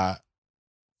we've got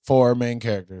 4 main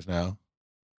characters now,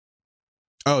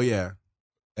 Oh yeah.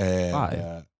 and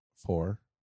 5. 4.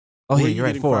 Oh, Where yeah, you you're right.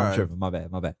 getting 4. 5? I'm tripping. My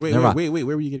bad. Wait, Never mind. wait. Where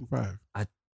were you getting 5? I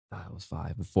thought it was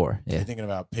 5 before. Are Yeah. you thinking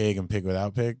about Pig and Pig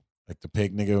Without Pig? Like the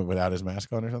pig nigga without his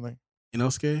mask on or something?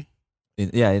 Inosuke?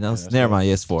 Yeah, you know, that's never right. mind.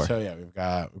 Yes, 4. So yeah, we've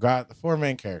got the 4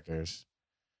 main characters,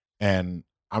 and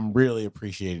I'm really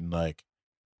appreciating like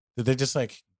that they're just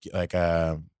like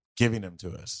giving them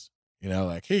to us. You know,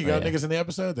 like here you go, Yeah. niggas in the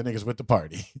episode, the niggas with the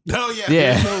party. No, yeah.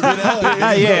 Yeah. There's no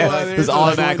good Yeah. there's It's no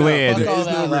automatically in. Fuck all There's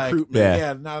that, no like, recruitment. Yeah.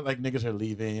 yeah, not like niggas are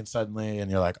leaving suddenly, and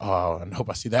you're like, oh, I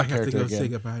hope I see that I have to character go say again.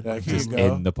 goodbye to Like, my just family.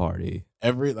 go. In the party.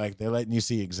 Every like they're letting you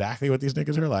see exactly what these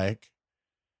niggas are like.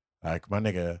 Like my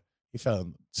nigga, he fell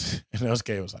in, and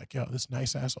Inosuke was like, yo, this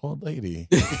nice ass old lady.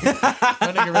 My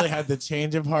nigga really had the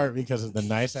change of heart because of the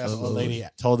nice ass old lady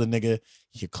told the nigga,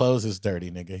 your clothes is dirty,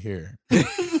 nigga. Here.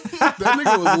 That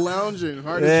nigga was lounging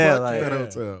hard Yeah, as fuck like- in that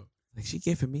hotel. Like, she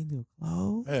giving me new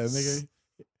clothes. Yeah, nigga.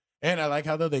 And I like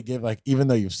how though they give like, even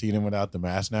though you've seen him without the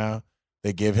mask now,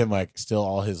 they give him like still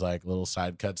all his like little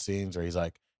side cut scenes where he's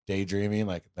like daydreaming,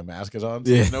 like the mask is on.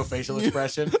 So Yeah. there's no facial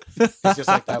expression. It's just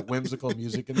like that whimsical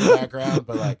music in the background,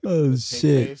 but like Oh, the pink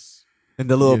shit. face. And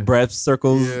the little Yeah. breath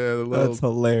circles. Yeah, the little That's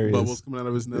hilarious. bubbles coming out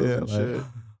of his nose Yeah, and like, shit.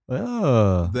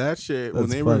 oh. That shit, when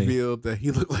That's they funny. revealed that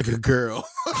he looked like a girl,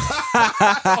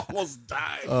 I almost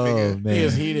died. Oh, nigga. man. He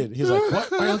is heated. He's like,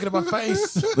 what? Why are you looking at my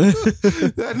face?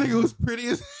 That nigga was pretty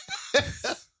as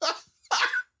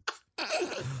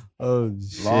Oh,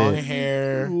 shit. Long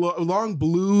hair, long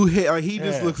blue hair. Like he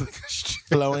just Yeah. looks like a straight-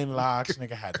 flowing locks.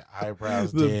 Nigga had the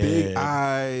eyebrows. the big did.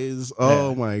 eyes. Oh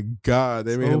Yeah. my god,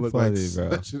 they made So him look like funny, bro.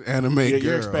 such an anime You're, girl.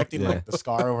 you're expecting Yeah. like the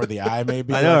scar over the eye,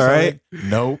 maybe. I know, or right? something.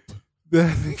 Nope.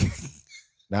 That nigga-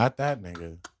 Not that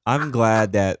nigga. I'm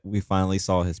glad that we finally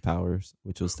saw his powers,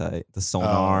 which was tight. The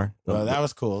sonar. Oh, well, the- that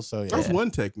was cool. So yeah. That was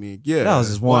one technique. Yeah, that was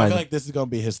just Well, I one. feel like this is gonna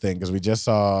be his thing because we just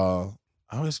saw.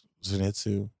 I always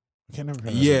Zenitsu. I can't remember.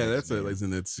 pronounce yeah. his That's name. it. Like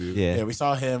Zenitsu. yeah. Yeah, we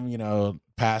saw him. You know,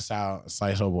 pass out,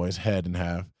 slice old boy's head in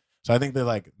half. So I think the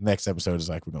like next episode is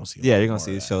like we're gonna see. a Yeah, little you're gonna more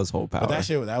see of the that. show's whole power. But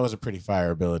that was a pretty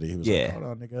fire ability. He was Yeah. like, hold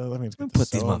on, nigga, let me just Let me get the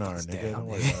put these sonar, motherfuckers nigga. down. Don't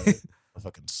worry about it. The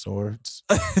fucking swords.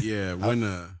 Yeah, when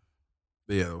yeah,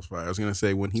 that was fire. I was gonna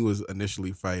say when he was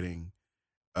initially fighting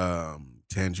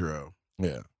Tanjiro,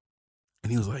 Yeah.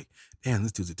 and he was like, "Damn,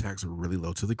 this dude's attacks are really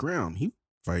low to the ground. He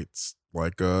fights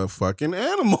like a fucking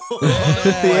animal."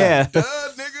 Yeah. Duh,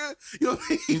 nigga. You know what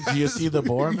I mean? Do you see the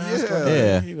boar mask? Yeah.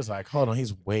 Yeah. He was like, hold on,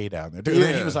 he's way down there. Dude, and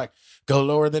then he Yeah. was like, go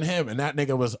lower than him. And that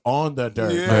nigga was on the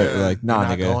dirt. Yeah. Right, like, nah, You're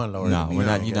not nigga. going lower Nah, than we're me,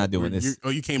 not. nigga. You're not doing this. Oh,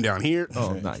 you came down here?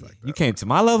 Oh, Yeah, nah, fuck you that. came to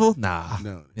my level? Nah,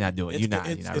 No. you're not doing. It's, You're not.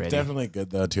 it's, You're not it's ready. definitely good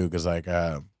though too, because like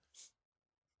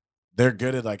they're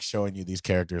good at like showing you these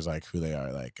characters like who they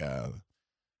are. Like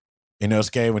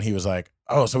Inosuke when he was like,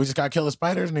 oh, so we just gotta kill the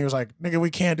spiders, and he was like, nigga, we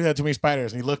can't do that to me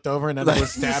spiders. And he looked over and then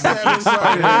was stabbing Stabbing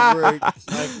spiders.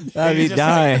 spiders, Like, I'd be it's just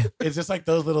dying. like, it's just like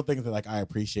those little things that like I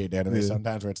appreciate anime Yeah.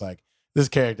 sometimes where it's like this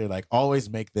character like always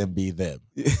make them be them.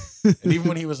 And even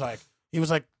when he was like, you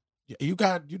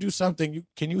do something.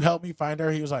 Can you help me find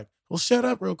her? He was like, well, shut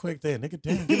up real quick then, nigga.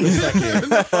 Damn, give me a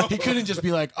second. He couldn't just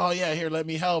be like, oh yeah, here, let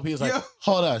me help. He was like, Yeah.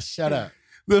 hold up, shut up.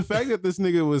 The fact that this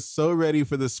nigga was so ready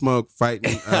for the smoke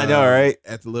fighting, I know, right?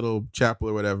 At the little chapel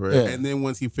or whatever, Yeah. and then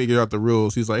once he figured out the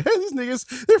rules, he's like, "Hey, these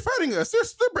niggas, they're fighting us.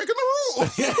 They're breaking the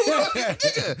rules." Yeah.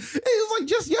 It was like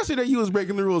just yesterday you was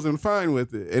breaking the rules and fine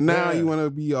with it, and now Yeah. you want to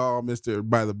be all Mr.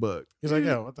 by the book. He's like,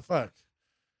 yo, what the fuck?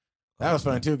 That was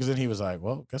funny too, because then he was like,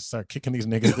 well, guess start kicking these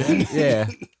niggas then. Yeah.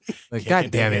 Like, Kicking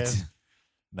God damn it. niggas.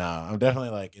 Nah, I'm definitely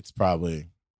like, it's probably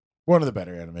one of the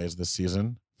better animes this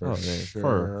season. For Oh, yeah, sure.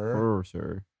 for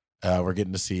sure. We're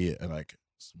getting to see like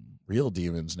some real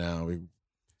demons now.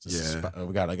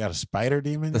 We got a spider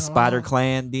demon. The y'all. Spider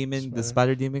Clan demon, the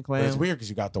Spider Demon But it's Clan. weird because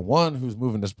you got the one who's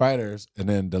moving the spiders, and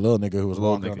then the little nigga who was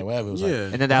Little walking on nigga. the web who was Yeah. like,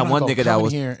 And then "I'm that not one gonna nigga that come in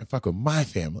was here and fuck with my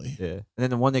family." yeah. And then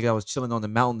the one nigga that was chilling on the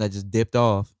mountain that just dipped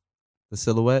off. The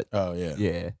silhouette. Oh yeah.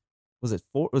 Yeah. Was it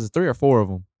 4? Was it 3 or 4 of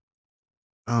them?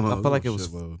 I don't know. I felt like it was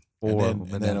shitload. 4 And of then,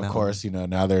 them. and then of course,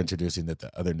 now they're introducing that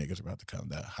the other niggas are about to come.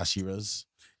 The Hashiras.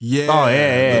 Yeah. Oh,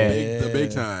 yeah. The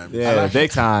big time. Yeah, I like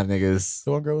big it. time niggas.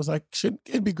 The one girl was like, "Shouldn't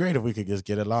it be great if we could just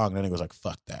get along?" And then it was like,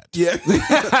 "Fuck that." Yeah.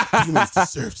 Demons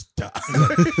deserve to die.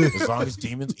 As long as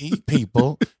demons eat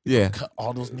people, Yeah. cut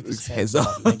all those niggas' Heads heads off.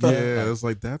 off. nigga. Yeah, Like, it's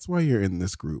like that's why you're in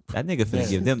this group. That nigga finna Yeah.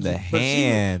 give them the But she-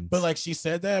 hand. But like she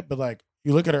said that, but like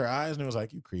you look at her eyes and it was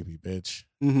like, "You creepy bitch."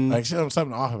 Mhm. Like she had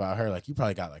something off about her. Like you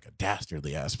probably got like a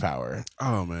dastardly ass power.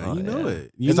 Oh man, Oh, you know yeah.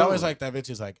 it. You It's know always it. like that bitch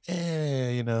is like,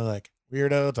 like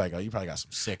weirdo. It's like, oh, you probably got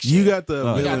some sick shit. You got the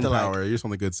Oh, you villain got the, like- power. You're just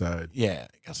on the good side. yeah,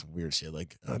 got some weird shit.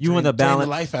 Like You want to drain the balance-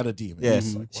 life out of demons. yeah.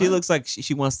 It's like, She what? looks like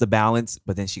she wants the balance,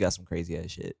 but then she got some crazy ass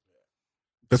shit. It's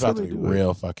That's how about to they be do it.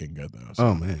 real fucking good though. So-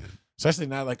 Oh man. especially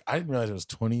now. Like I didn't realize it was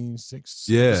 26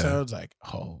 Yeah. episodes. Like,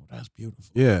 oh, that's beautiful.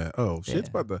 Yeah. Oh, shit's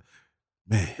Yeah. about to.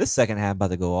 Man. This second half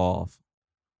about to go off.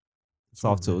 It's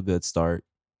off to a good start.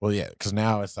 Well, yeah, because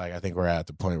now it's like I think we're at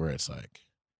the point where it's like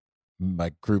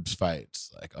groups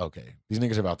fights. Like, okay, these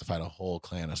niggas are about to fight a whole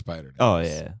clan of spider. Oh niggas.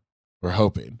 yeah, We're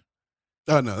hoping.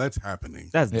 Oh no, that's happening.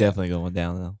 that's Yeah. definitely going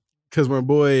down though. Because my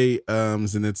boy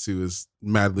Zenitsu is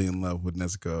madly in love with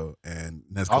Nezuko, and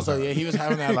Nezuko. Also, yeah, he was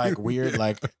having that like weird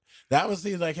like. That was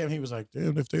the like him. He was like,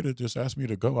 "Damn, if they'd have just asked me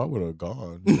to go, I would have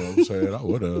gone." You know what I'm saying? I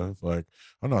would have. Like,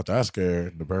 I'm not that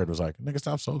scared. And the bird was like, "Nigga,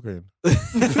 stop sulking."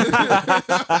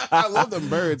 I love them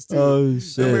birds too. Oh Them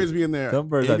shit! birds be in there. Them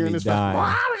birds ignorant be as fuck. dying.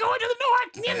 Why are we going to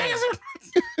the north? You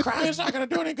niggas are crying's not gonna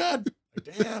do any good.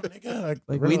 Like, damn, nigga.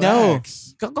 Like we know.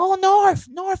 relax. Go north,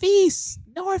 northeast.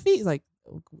 Like,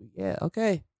 yeah,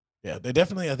 okay. Yeah, they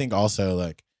definitely. I think also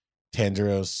like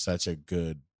Tanjiro's such a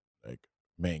good like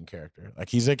main character. Like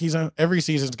he's on every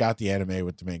season's got the anime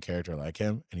with the main character like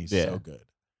him, and he's Yeah. so good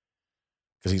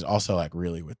because he's also like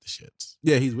really with the shits.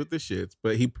 Yeah, he's with the shits,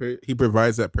 but he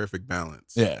provides that perfect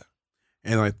balance. Yeah,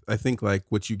 And I think like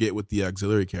what you get with the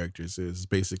auxiliary characters is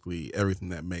basically everything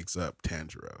that makes up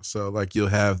Tanjiro. So like you'll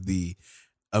have the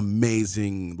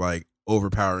amazing like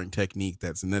overpowering technique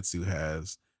that Zenitsu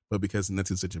has, but because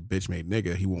Zenitsu's such a bitch made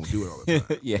nigga, he won't do it all the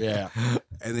time. yeah. yeah.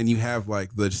 And then you have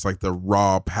like the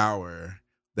raw power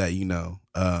that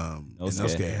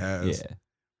Inosuke has. Yeah.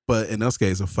 But Inosuke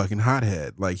is a fucking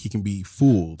hothead. Like he can be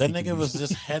fooled. That He can nigga be- was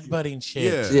just headbutting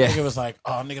shit. Yeah. Yeah. Nigga was like,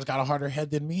 "Oh, niggas got a harder head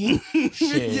than me." Yeah,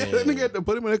 Shit. that nigga had to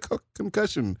put him in a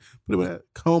concussion, put him in a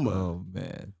coma. Oh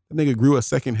man. That nigga grew a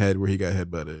second head where he got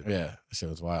headbutted. Yeah, that shit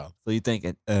was wild. So you think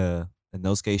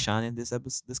Inosuke shining this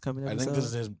coming I episode? think this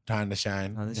is his time to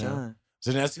shine. Time to you know? shine.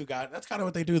 So that's who got. That's kind of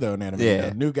what they do though in anime. Yeah.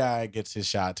 The new guy gets his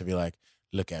shot to be like,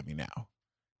 "Look at me now,"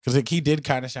 because like, he did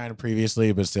kind of shine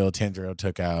previously, but still Tanjiro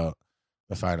took out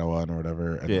the final one or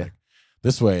whatever. And Yeah. like,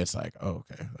 this way, it's like, oh,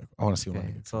 okay, like, I want to see what Okay.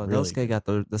 nigga So can really Inosuke do. got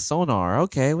the sonar.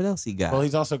 Okay, what else he got? Well,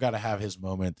 he's also got to have his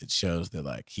moment that shows that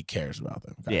like he cares about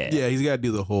them. Yeah. Yeah, he's got to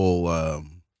do the whole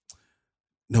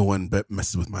no one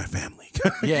messes with my family.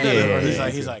 yeah. Yeah, Or he's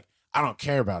yeah, like, I don't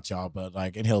care about y'all, but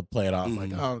like, and he'll play it off like,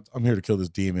 Mhm. oh, I'm here to kill this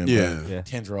demon. Yeah. But Yeah.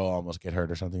 Tanjiro will almost get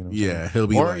hurt or something. You know what I'm Yeah, saying? he'll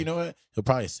be Or like, you know what? He'll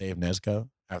probably save Nezuko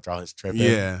after all his tripping.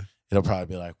 yeah, He'll probably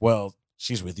be like, well,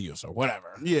 she's with you, so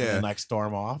whatever. Yeah. And then, like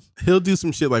storm off. he'll do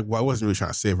some shit like, well, I wasn't really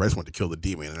trying to save her. I just wanted to kill the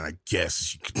demon, and I guess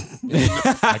she.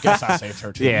 I guess I saved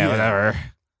her too. Yeah, whatever.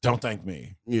 Don't thank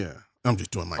me. Yeah, I'm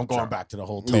just doing my. I'm going job. back to the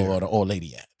hotel Yeah. where the old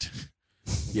lady at.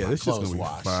 Yeah, My this shit's clothes gonna be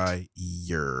washed. fire.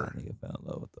 That nigga fell in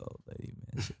love with the old lady,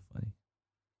 man. Shit funny.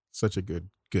 Such a good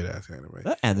ass anime.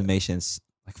 That animation's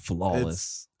like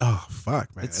flawless. Oh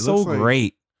fuck, man! It's It so looks like-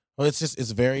 great. Well, it's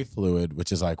very fluid,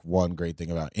 which is like one great thing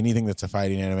about anything that's a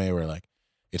fighting anime where like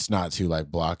it's not too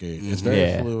like blocky. It's very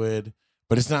Yeah. fluid,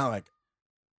 but it's not like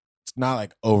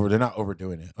over. They're not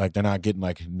overdoing it. Like they're not getting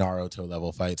like Naruto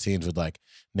level fight scenes with like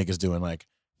niggas doing like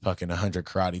fucking 100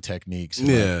 karate techniques. and,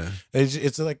 like, Yeah,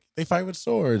 it's like they fight with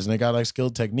swords and they got like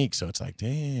skilled techniques. So it's like,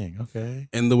 dang, okay.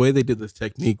 and the way they did this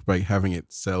technique by having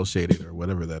it cell shaded or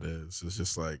whatever that is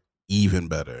just like even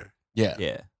better. Yeah.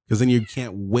 Yeah. Because then you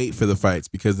can't wait for the fights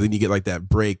because then you get like that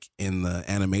break in the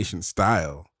animation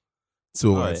style.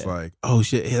 So Oh, it's yeah. like, oh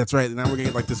shit, yeah, that's right. Now we're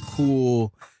getting like this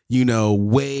cool,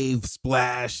 wave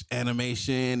splash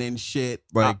animation and shit.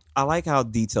 Like, I like how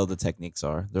detailed the techniques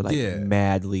are. They're like Yeah.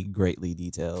 madly, greatly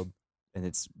detailed, and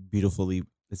it's beautifully.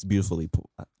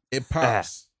 it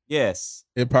pops. Yes,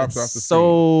 It pops It's off the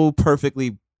so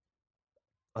perfectly.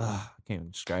 I can't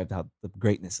even describe how the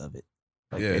greatness of it.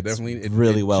 Like, yeah, it's definitely.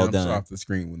 really well jumps done. off the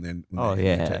screen when they're Oh, hitting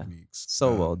their yeah. techniques.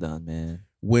 So well done, man.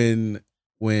 When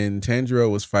Tanjiro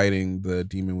was fighting the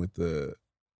demon with the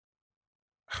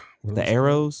what The was it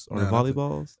arrows or No, the not the-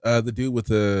 volleyballs? the dude with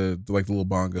the like the little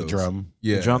bongos, The drum.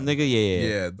 yeah, The drum nigga? Yeah.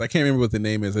 yeah. I can't remember what the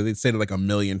name is. They said it like a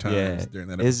million times Yeah. during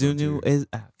that episode. Izunu too. is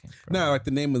I can't remember. No, like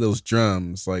the name of those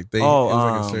drums, like they Oh, it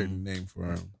was like a certain name for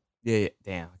them. Yeah.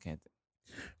 Damn, I can't.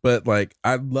 But like,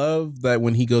 I love that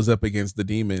when he goes up against the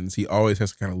demons, he always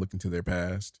has to kind of look into their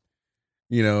past,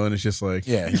 you know, and it's just like,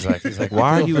 Yeah, he's like, Why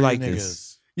I are feel you for like niggas.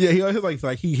 this? yeah, he always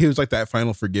like he was like that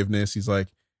final forgiveness. He's like,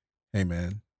 hey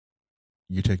man,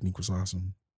 your technique was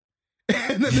awesome,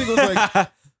 and then nigga was like,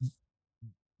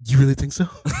 you really think so?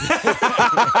 And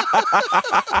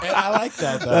I like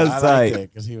that though. That's I like tight.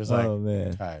 it because he was like, Oh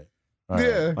man, tight.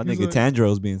 Yeah, my he's nigga like-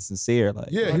 Tanjiro's being sincere. Like,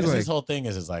 Yeah, Well, he's 'cause like- his whole thing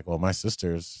is like, well, my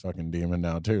sister's fucking demon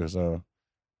now too, so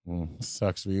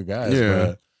sucks for you guys. Yeah.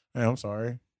 But hey, I'm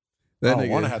sorry. That I don't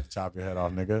want to nigga, have to chop your head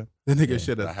off, nigga. that nigga Yeah,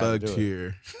 should but have I had to thugged do it.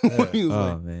 here. Yeah. When he was oh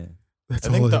like, man, that's I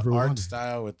all think I the ever art wanted.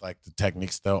 style with like the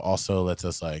techniques though also lets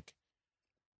us like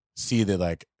see that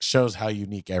like shows how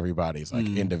unique everybody's like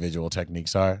Mm. individual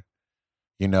techniques are.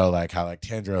 You know, like how like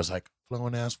Tanjiro's like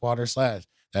flowing ass water slash.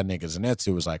 That nigga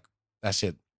Zenitsu was like that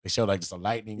shit. They showed like just a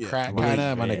lightning Yeah, crack blink, kind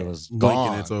of. My yeah. nigga was Blink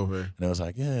gone. and it's over. And it was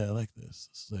like, yeah, I like this.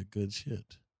 This is like good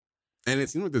shit. And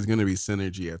it seems like there's gonna be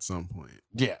synergy at some point.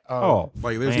 Yeah. oh,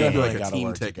 Like there's Man. gonna be like Gotta a team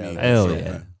work technique. together. Hell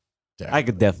Yeah. yeah. I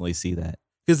could definitely see that.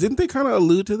 Because didn't they kind of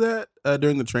allude to that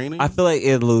during the training? I feel like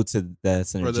it alludes to that or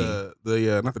synergy.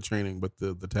 the not the training, but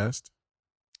the test.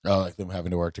 Oh, like them having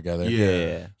to work together.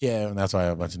 Yeah. Yeah, and that's why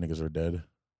a bunch of niggas were dead.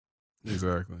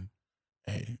 Exactly.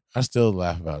 Hey, I still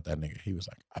laugh about that nigga. He was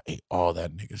like, I ate all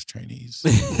that nigga's trainees.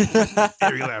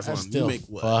 Every last That's one. You still make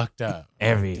what? fucked up.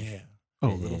 Every- Damn. Oh,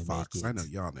 Yeah, little make fox. it. I know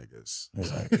y'all niggas.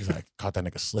 He's like, caught that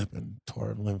nigga slipping, tore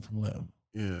him limb from limb.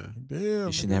 Yeah. Damn.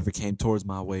 You should nigga. never came towards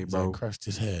my way, He's bro. like, crushed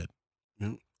his head.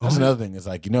 Yeah. That's Oh, another thing. Is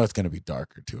like, you know, it's gonna be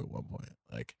darker too at one point.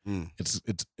 Like, Mm. it's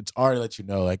already let you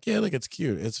know, like, yeah, look, it's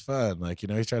cute, it's fun. Like, you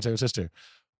know, he's trying to save his sister,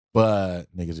 but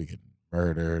niggas are getting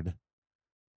murdered.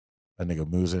 That nigga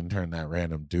Muzin turned that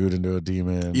random dude into a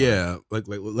demon. Yeah, like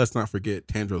let's not forget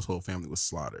Tanjiro's whole family was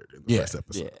slaughtered in the Yeah, first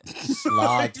episode.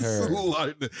 Slaughtered.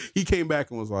 Slaughtered. He came back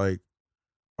and was like,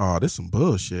 "Oh, this some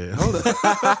bullshit. Hold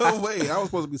up, wait, I was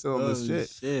supposed to be selling this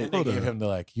shit." And they Hold gave up. him the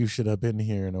like, you should have been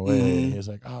here in a way. Mhm. He was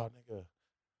like, oh nigga,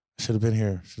 I should have been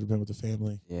here. Should have been with the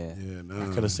family. Yeah. Yeah, no.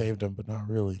 I could have saved him, but not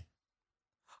really.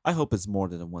 I hope it's more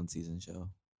than a one season show.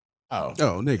 Oh,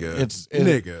 Oh, nigga,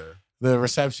 nigga. The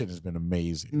reception has been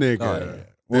amazing. nigga. Oh, yeah.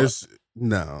 Well, There's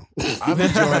no. I'm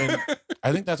enjoying.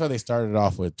 I think that's why they started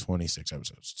off with 26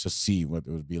 episodes to see what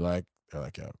it would be like. They're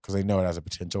like, yo, because they know it has a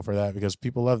potential for that. Because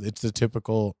people love it's the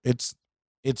typical. It's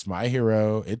My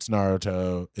Hero. It's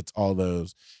Naruto. It's all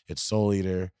those. It's Soul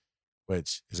Eater,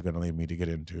 which is going to lead me to get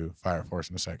into Fire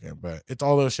Force in a second. But it's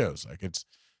all those shows. Like it's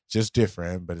just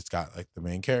different, but it's got like the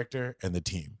main character and the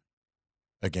team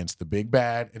against the big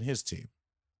bad and his team,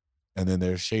 and then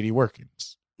there's shady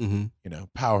workings. Mm-hmm. You know,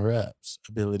 power ups,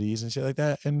 abilities, and shit like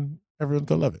that, and everyone's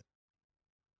gonna love it.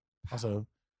 Also,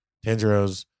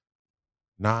 Tanjiro's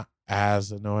not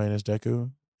as annoying as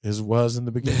Deku was in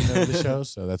the beginning of the show,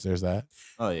 so there's that.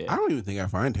 Oh yeah. I don't even think I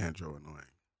find Tanjiro annoying.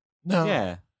 No,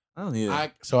 Yeah. I don't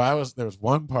either. there was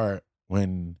one part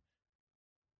when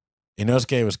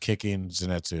Inosuke was kicking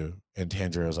Zenitsu and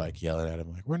Tanjiro was like yelling at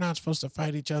him, like, we're not supposed to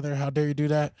fight each other. How dare you do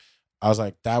that? I was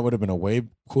like, that would have been a way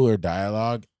cooler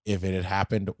dialogue if it had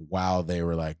happened while they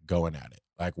were like going at it.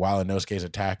 Like while Inosuke's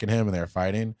attacking him and they're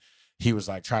fighting, he was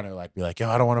like trying to like be like, yo,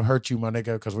 I don't want to hurt you, my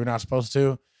nigga, because we're not supposed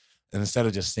to. And instead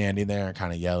of just standing there and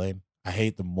kind of yelling, I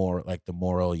hate the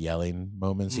moral yelling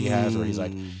moments he has where he's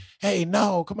like, Mm. hey,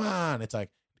 no, come on. It's like,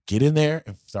 get in there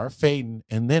and start fading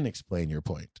and then explain your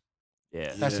point.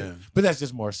 yeah. That's Yeah. it. But that's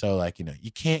just more so like, you know,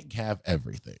 you can't have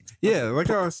everything. Yeah, like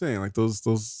I was saying, like those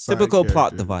side Typical plot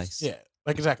characters. device. Yeah,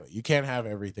 like exactly. You can't have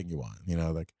everything you want, you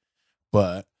know, like,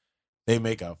 but they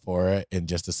make up for it in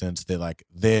just a sense that like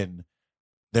then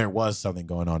there was something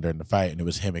going on during the fight and it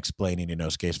was him explaining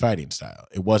Inosuke's fighting style.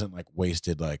 It wasn't like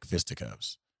wasted like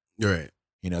fisticuffs. You're right.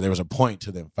 You know, there was a point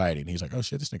to them fighting. He's like, oh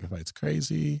shit, this nigga fights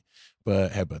crazy,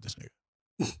 but headbutt this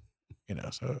nigga. You know,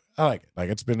 so I like it. Like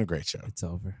it's been a great show. It's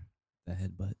over. That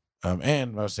headbutt.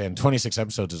 And I was saying 26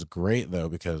 episodes is great though,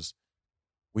 because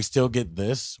we still get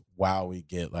this while we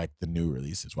get like the new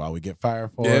releases, while we get Fire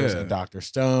Force Yeah. and Dr.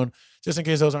 Stone. Just in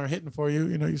case those aren't hitting for you,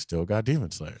 you know, you still got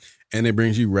Demon Slayer. And it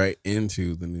brings you right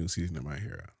into the new season of My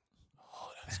Hero. Oh,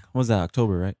 that's What was that?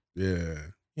 October, right? Yeah.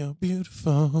 you're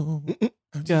beautiful.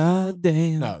 God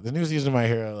damn. No, the new season of My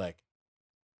Hero, like,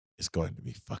 is going to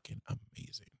be fucking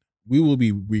amazing. We will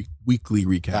be weekly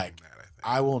recapping Like, that. I think.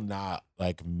 I will not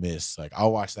like miss. Like,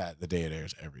 I'll watch that the day it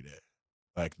airs every day.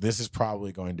 Like, this is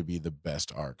probably going to be the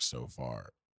best arc so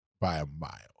far by a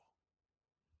mile.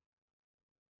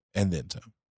 And then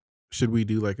some. Should we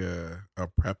do like a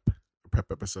prep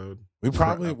episode? We Pre-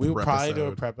 probably a we would probably do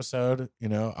a prep-isode. prep episode. You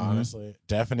know, Mm-hmm. honestly,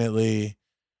 definitely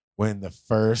within the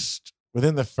first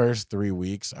 3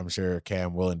 weeks, I'm sure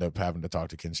Cam will end up having to talk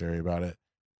to Ken Sherry about it.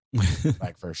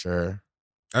 Like, for sure.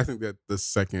 I think that the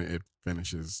second it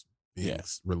finishes being Yeah.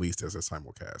 released as a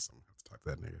simulcast, I'm gonna have to talk to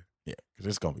that nigga. Yeah, because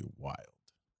it's gonna be wild.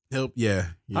 Help,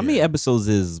 yeah. How many episodes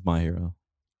is My Hero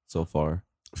so far?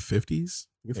 50s?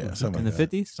 Yeah, something In like the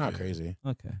that. 50s? It's not Yeah. crazy.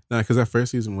 Okay. No, because that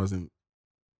first season wasn't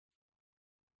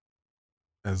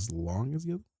as long as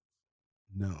the other.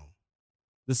 No,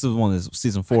 This is one is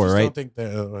season I 4, just right? don't think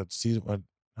that season.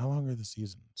 How long are the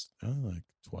seasons? Like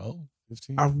 12,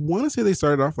 15? I want to say they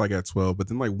started off like at 12, but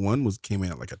then like one came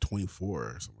in at like a 24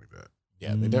 or something like that.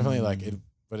 Yeah, they definitely like it,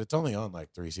 but it's only on like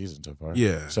 3 seasons so far.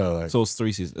 Yeah. So like, So it's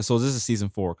 3 seasons. So this is season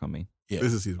 4 coming. yeah,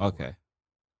 This is season. 4. Okay.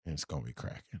 it's gonna be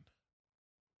cracking.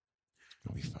 It's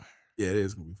gonna be fire. Yeah, it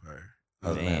is gonna be fire. I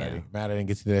was Damn. mad I didn't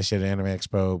get to that shit at Anime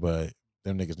Expo, but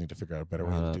them niggas need to figure out a better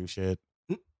way to do shit.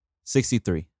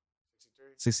 63.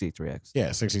 63X.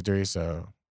 Yeah, 63.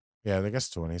 So yeah, I guess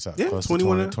 20. So Yeah, close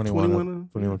 21, to 20, 21, 21,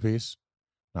 21 piece.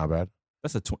 Not bad.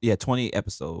 That's 20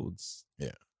 episodes.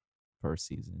 Yeah. Per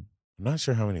season. I'm not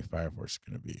sure how many Fire Force is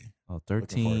gonna be. Oh, Looking forward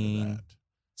to 13. that.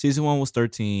 Season 1 was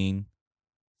 13.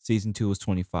 Season 2 was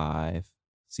 25.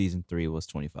 Season 3 was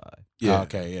 25. Yeah. Oh,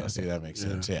 okay. Yeah. See, that makes Yeah.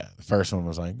 sense. Yeah. The first one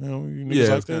was like, no, you niggas Yeah,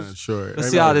 like it's kind of this. short. Let's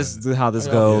see how Everybody- this How y'all-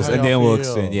 goes, how and y'all then we'll feel?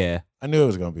 extend. Yeah. I knew it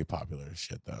was gonna be popular as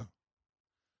shit though,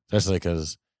 especially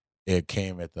because it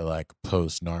came at the like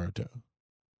post Naruto,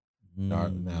 now,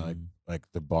 like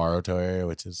the Boruto area,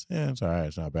 which is it's all right,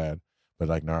 it's not bad, but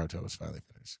like Naruto was finally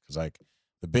finished because like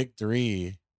the big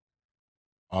three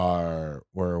were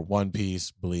One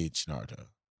Piece, Bleach, Naruto.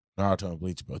 Naruto and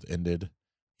Bleach both ended.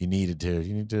 You need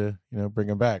to bring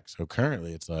them back. So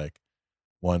currently it's like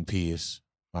One Piece,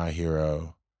 My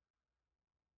Hero,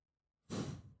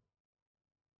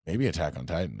 maybe Attack on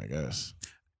Titan, I guess.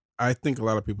 I think a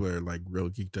lot of people are like real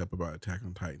geeked up about Attack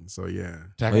on Titan. So yeah,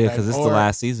 Attack Oh, on yeah, Titan, because it's the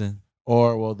last season.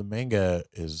 Or well, the manga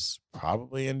is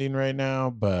probably ending right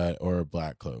now, or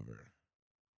Black Clover,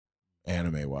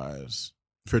 anime wise,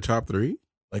 for top 3.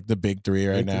 like the big three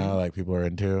right Big now, three? like people are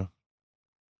into.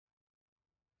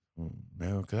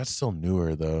 No, because that's still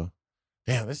newer though.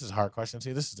 Damn, this is a hard question.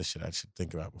 See, this is the shit I should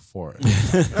think about before.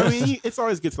 I mean, it's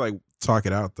always good to like talk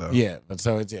it out though. yeah, but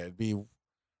so it'd be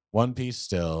One Piece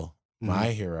still, Mhm. My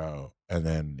Hero, and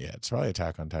then it's probably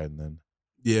Attack on Titan. Then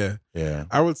Yeah, yeah.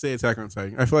 I would say Attack on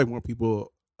Titan. I feel like more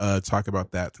people talk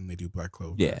about that than they do Black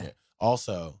Clover. Yeah.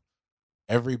 Also,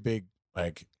 every big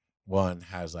like one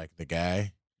has like the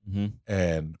guy. hmm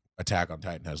And Attack on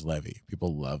Titan has Levy.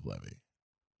 People love Levy.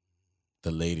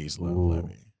 The ladies love Ooh.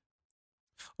 Levy.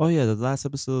 Oh, yeah. The last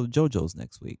episode of JoJo's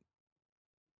next week.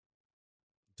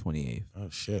 28th. Oh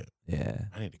shit! Yeah.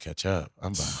 I need to catch up.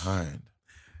 I'm behind.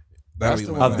 That'd That's be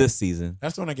the lit. one Of this season.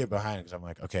 That's the one I get behind because I'm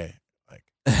like, okay, like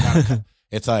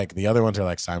it's like the other ones are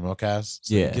like simulcasts.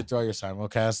 So Yeah. you get through all your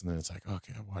simulcasts, and then it's like,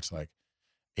 okay, I watch like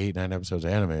 8-9 episodes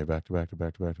of anime back to back to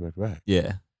back to back to back to back.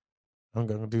 Yeah. I'm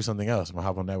gonna do something else. I'm gonna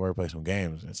hop on network, play some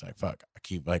games, and it's like, fuck. I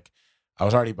keep like, I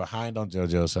was already behind on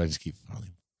JoJo, so I just keep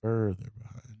falling further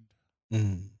behind.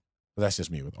 Mm. But that's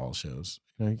just me with all shows.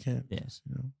 You know, you can't. Yeah.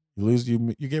 You lose. You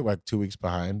get like 2 weeks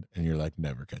behind, and you're like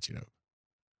never catching up.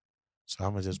 So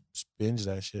I'm gonna just binge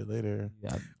that shit later.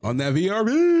 Yeah. On that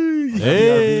VRB.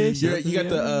 Hey, You got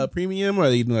the premium, or are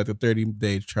you doing like the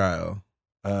 30-day trial?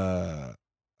 I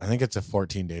think it's a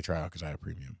 14-day trial because I have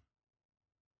premium.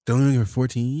 Don't even give it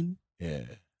 14. Yeah,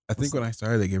 I think when I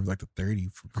started, they gave like the 30.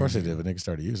 For of course they did. premium. But niggas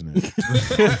started using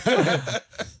it.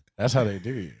 That's how they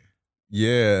do you.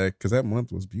 Yeah, because that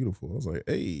month was beautiful. I was like,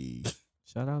 hey,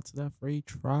 Shout out to that free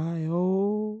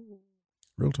trial.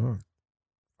 real talk.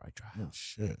 Free trial. Oh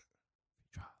shit!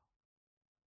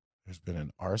 There's been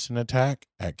an arson attack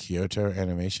at Kyoto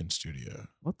Animation Studio.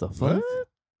 What the fuck? What?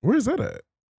 Where is that at?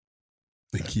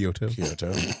 In Kyoto.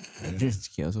 Kyoto. Yeah.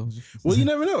 Kyoto. Well, you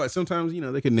never know. Like, sometimes,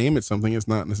 they could name it something. It's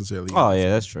not necessarily. Oh, yeah,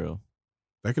 that's true.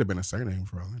 That could have been a surname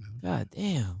for all I know. God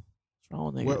damn. What's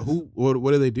wrong with niggas?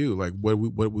 What do they do? Like, what have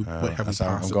we I'm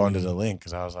possibly? going to the link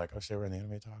because I was like, oh shit, we're in the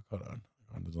anime talk. Hold on.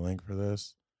 Going to the link for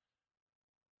this.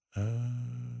 Dang.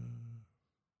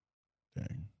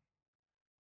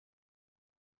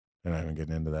 They're not even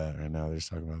getting into that right now. They're just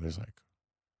talking about there's like,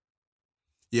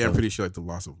 Yeah, I'm pretty sure like the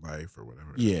loss of life or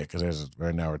whatever. yeah, because there's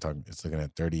right now we're talking, it's looking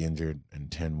at 30 injured and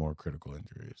 10 more critical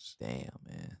injuries. Damn,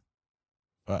 man.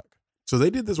 fuck. So they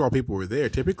did this while people were there.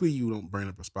 Typically, you don't burn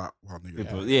up a spot while niggas.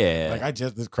 People, there. yeah. Like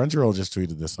this Crunchyroll just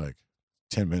tweeted this like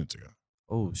 10 minutes ago.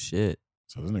 Oh shit.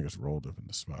 So those niggas rolled up in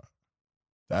the spot.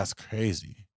 That's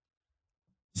crazy.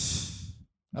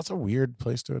 That's a weird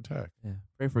place to attack. Yeah.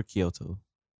 Pray for Kyoto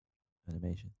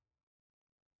animation.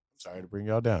 Sorry to bring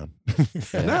y'all down.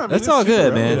 Yeah. No, I mean, That's it's all super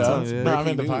good, relevant. man. It's No, all it's- good. no, I'm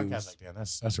in the Breaking podcast news. like, damn,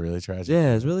 that's really tragic.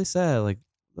 Yeah, it's really sad. Like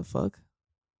the fuck.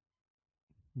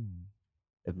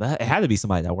 It had to be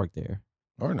somebody that worked there.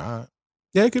 Or not.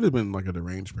 Yeah, it could have been like a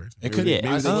deranged person. It could- Maybe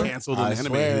yeah, they I canceled I an anime.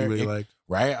 swear Anyway, it- like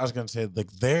Right? I was gonna say,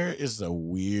 like, there is a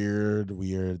weird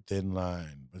thin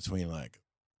line between like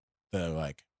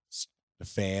the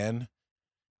fan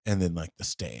and then like the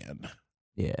stan.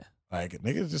 Yeah. Like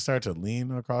niggas just start to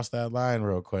lean across that line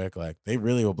real quick. Like they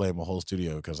really will blame a whole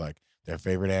studio because like their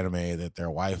favorite anime, that their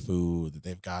waifu, that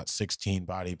they've got 16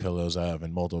 body pillows of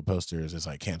and multiple posters is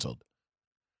like canceled.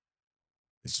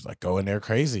 It's just like going there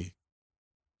crazy.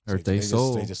 Hurt They they just-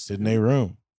 soul. They just sit in their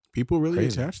room. people really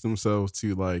Crazy. attach themselves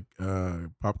to like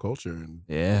pop culture and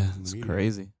Yeah, in the it's media.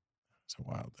 crazy. It's a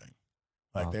wild thing.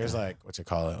 Like Wild there's thing. like what you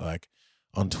call it, like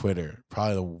on Twitter,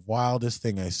 probably the wildest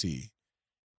thing I see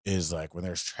is like when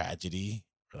there's tragedy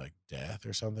or like death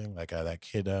or something. Like that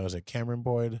kid was it Cameron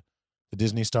Boyd, the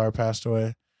Disney star, passed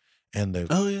away, and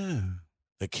Oh yeah.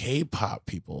 the K-pop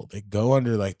people, they go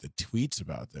under like the tweets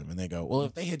about them and they go, well,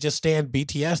 if they had just stand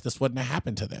BTS, this wouldn't have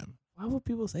happened to them. Why would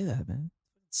people say that, man?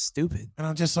 It's stupid. And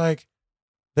I'm just like,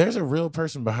 there's a real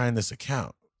person behind this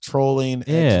account, trolling,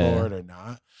 Yeah. edgelord or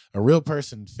not. A real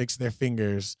person fixed their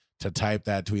fingers to type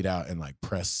that tweet out and like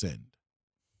press send.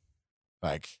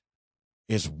 Like,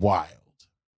 it's wild.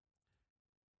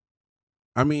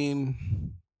 I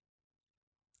mean,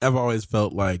 I've always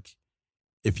felt like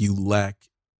if you lack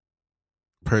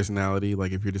personality,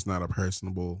 like if you're just not a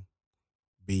personable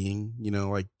being, you know,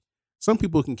 like some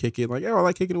people can kick it, like, oh, I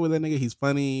like kicking it with that nigga. He's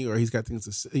funny, or he's got things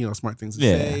to say, you know, smart things to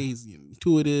Yeah. say. He's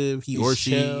intuitive. He He's or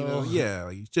she, you know, chill. yeah,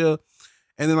 like he's chill.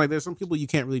 And then like there's some people you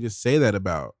can't really just say that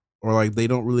about, or like they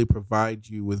don't really provide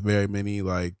you with very many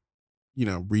like, you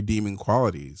know, redeeming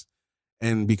qualities,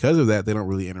 and because of that, they don't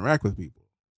really interact with people.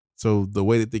 So the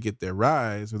way that they get their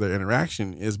rise or their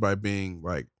interaction is by being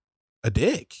like a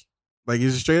dick. Like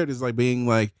it's straight up just like being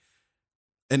like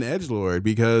an edgelord,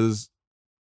 because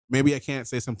maybe I can't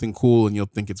say something cool and you'll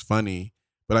think it's funny,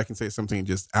 but I can say something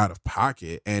just out of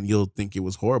pocket and you'll think it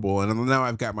was horrible. And now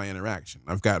I've got my interaction.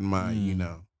 I've gotten my, you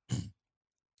know,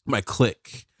 my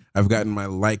click. I've gotten my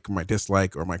like, my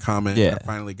dislike, or my comment. Yeah. I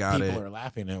finally got People it. are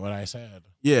laughing at what I said.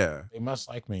 Yeah. They must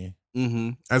like me.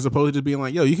 Mm-hmm. As opposed to just being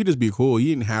like, yo, you could just be cool. You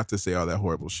didn't have to say all that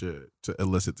horrible shit to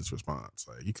elicit this response.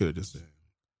 Like you could have just said,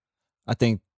 I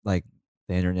think like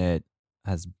the internet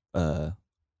has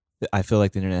I feel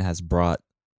like the internet has brought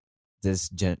this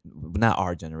not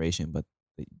our generation, but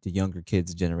the younger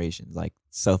kids' generations, like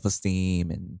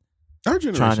self-esteem, and our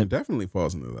Trying generation to- definitely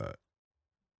falls into that.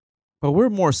 but we're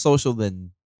more social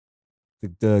than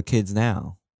the kids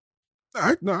now.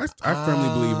 I firmly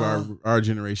believe our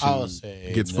generation I'll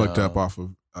say gets fucked up no. off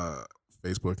of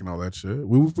Facebook and all that shit.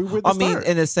 We were the I mean, start.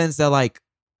 in the sense that like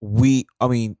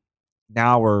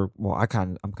now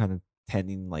I'm kind of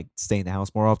tending like stay in the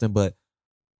house more often, but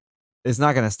it's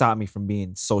not gonna stop me from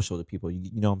being social to people. You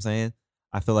know what I'm saying?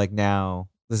 I feel like now,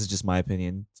 this is just my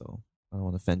opinion, so I don't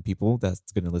want to offend people that's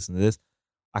gonna listen to this.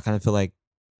 I kind of feel like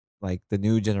the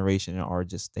new generation are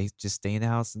they just stay in the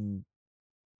house and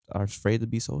are afraid to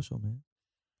be social, man.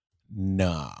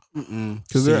 Nah.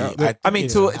 Because See, they're I mean,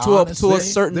 it's to a honestly-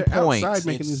 certain they're point. outside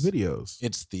making these It's- videos.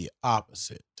 It's the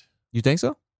opposite. You think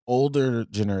so? Older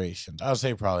generations, I would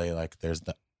say probably like there's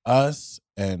the us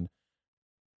and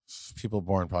people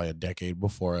born probably a decade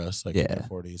before us, like in Yeah. their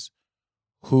 40s,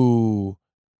 who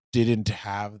didn't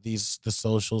have the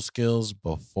social skills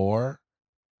before,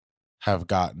 have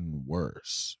gotten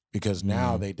worse because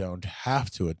now they don't have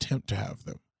to attempt to have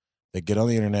them. They get on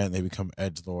the internet and they become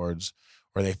edgelords,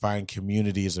 or they find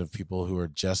communities of people who are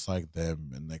just like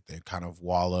them, and like they kind of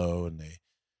wallow and they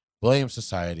blame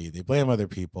society, they blame other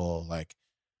people. Like,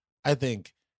 I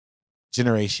think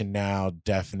generation now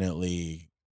definitely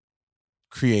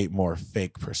create more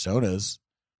fake personas.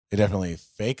 They definitely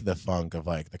fake the funk of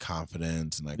like the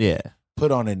confidence and like Yeah.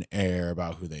 put on an air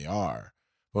about who they are.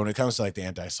 But when it comes to like the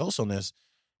antisocialness,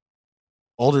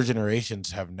 older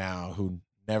generations have now who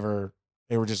never,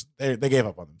 they gave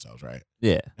up on themselves, right?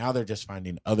 Yeah. Now they're just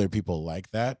finding other people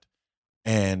like that.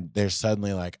 And they're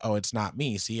suddenly like, oh, it's not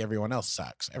me. See, everyone else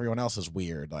sucks. Everyone else is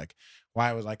weird. Like,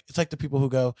 why was like, it's like the people who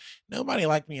go, nobody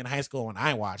liked me in high school when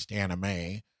I watched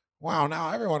anime. Wow, now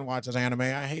everyone watches anime.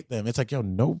 I hate them. It's like, yo,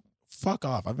 no fuck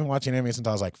off. I've been watching anime since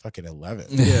I was like fucking 11.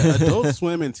 Yeah, Adult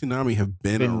Swim and Toonami have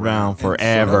been around and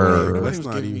forever. Nobody Let's was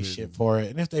not giving me even- shit for it.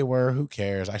 And if they were, who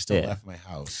cares? I still Yeah. left my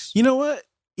house. You know what?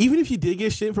 Even if you did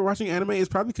get shit for watching anime, it's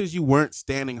probably because you weren't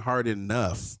standing hard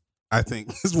enough. I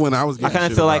think is when I was. I Getting kind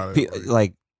of shit feel about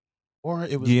like it. Or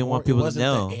it was You didn't want more- people it to wasn't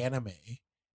know. the anime.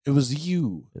 It was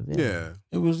you. Yeah.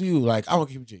 It was you. Like, I won't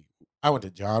keep it. I went to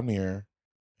John Muir.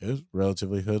 It was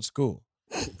relatively hood school.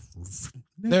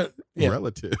 There, yeah,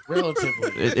 Relative.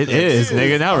 relatively. It is,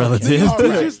 nigga. Not relative. All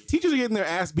right. Teachers are getting their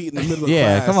ass beat in the middle of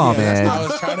Yeah, class. come on, that's man. not- I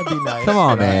was trying to be nice. Come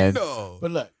on, right? man. No.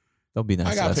 But look, Don't be nice.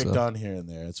 I got to us, picked though. on here and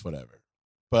there. It's whatever.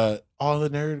 But all the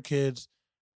nerd kids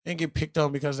didn't get picked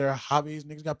on because they're hobbies.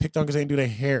 Niggas got picked on because they didn't do their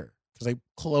hair. Because they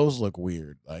clothes look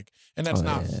weird. Like, and that's Oh,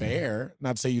 not yeah. fair.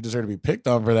 Not to say you deserve to be picked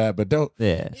on for that, but don't.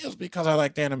 Yeah. It was because I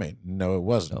liked anime. No, it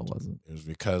wasn't. No, it wasn't. It was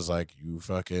because like you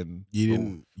fucking You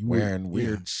didn't. You were- wearing yeah.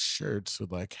 weird shirts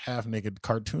with like half naked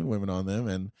cartoon women on them,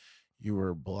 and you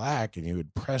were black and you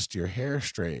had pressed your hair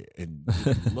straight and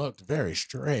you looked very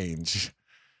strange.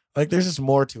 Like there's just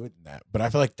more to it than that. But I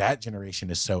feel like that generation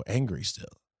is so angry still.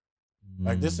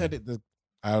 Like this said,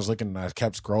 I was looking and I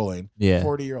kept scrolling. Yeah.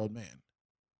 40-year-old man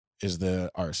is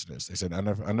the arsonist. They said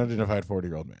unidentified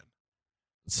 40-year-old man.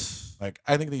 Like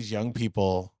I think these young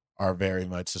people are very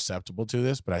much susceptible to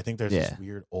this, but I think there's Yeah. this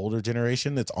weird older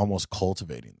generation that's almost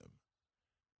cultivating them.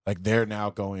 Like they're now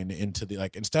going into the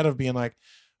like instead of being like,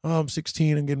 oh, I'm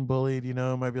 16 and getting bullied, you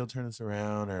know, I might be able to turn this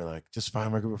around or like just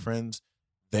find my group of friends.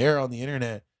 They're on the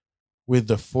internet with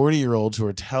the 40-year-olds who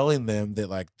are telling them that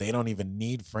like they don't even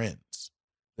need friends.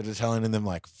 They're telling them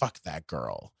like, fuck that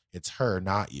girl. It's her,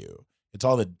 not you. It's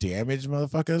all the damaged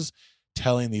motherfuckers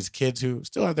telling these kids who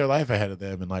still have their life ahead of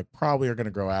them and like probably are going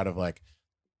to grow out of like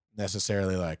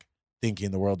necessarily like thinking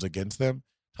the world's against them,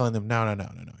 telling them, no,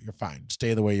 you're fine.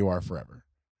 Stay the way you are forever.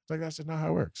 It's like, that's just not how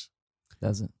it works.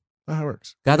 Doesn't. Not how it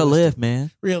works. Gotta live,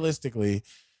 man. Realistically,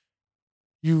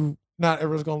 not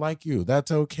everyone's gonna like you.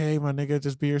 That's okay, my nigga.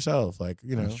 Just be yourself. Like,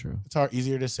 you know, That's true. it's hard,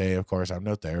 easier to say, of course. I'm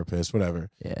no therapist, whatever.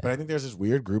 Yeah. But I think there's this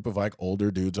weird group of like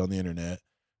older dudes on the internet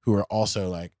who are also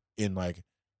like in like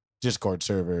Discord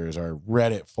servers or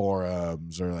Reddit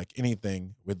forums or like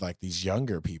anything with like these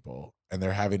younger people, and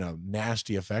they're having a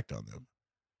nasty effect on them.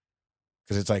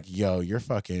 Cause it's like, yo, you're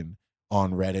fucking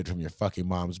on Reddit from your fucking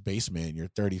mom's basement. You're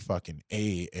 30 fucking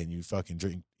 8 and you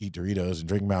fucking eat Doritos and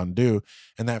drink Mountain Dew.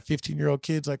 And that 15-year-old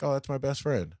kid's like, oh, that's my best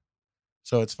friend.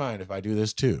 So it's fine if I do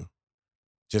this too.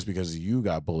 Just because you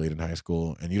got bullied in high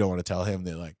school and you don't want to tell him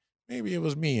that like, maybe it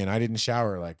was me and I didn't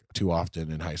shower like too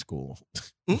often in high school.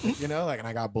 You know, like, and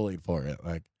I got bullied for it.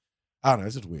 Like, I don't know.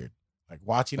 It's just weird. Like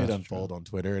watching it That's unfold on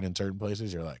Twitter and in certain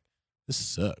places, you're like, this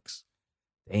sucks.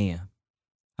 Damn.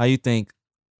 How you think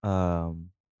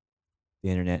the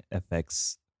internet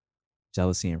affects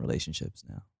jealousy in relationships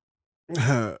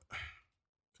now?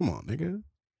 Come on, nigga.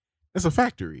 It's a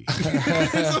factory.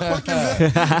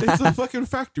 it's a fucking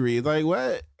factory. Like,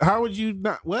 what? How would you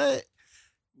not? What?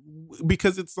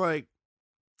 Because it's like,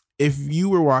 if you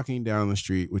were walking down the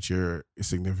street with your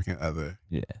significant other,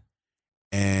 Yeah.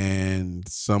 and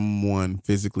someone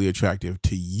physically attractive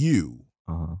to you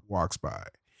Uh-huh. walks by,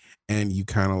 and you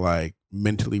kind of like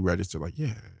mentally register, like,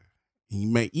 yeah, you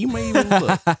may even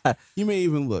look. You may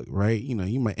even look, right? You know,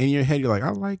 you might in your head, you're like,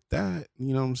 I like that.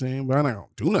 You know what I'm saying? But I'm not gonna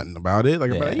do nothing about it.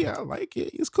 Like, Yeah. yeah, I like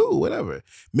it. It's cool, whatever.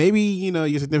 Maybe, you know,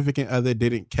 your significant other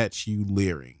didn't catch you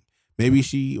leering. Maybe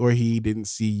she or he didn't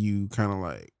see you kind of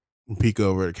like peek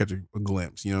over to catch a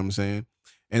glimpse. You know what I'm saying?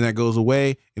 And that goes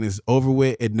away and it's over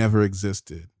with. It never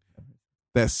existed.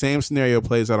 That same scenario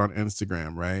plays out on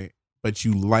Instagram, right? But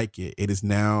you like it. It is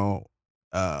now,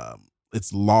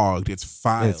 it's logged. It's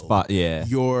filed. Yeah.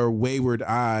 Your wayward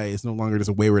eye is no longer just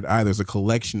a wayward eye. There's a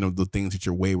collection of the things that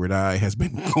your wayward eye has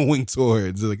been going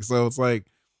towards. Like, so it's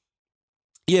like,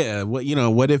 yeah,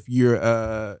 what if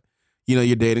you're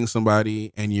you're dating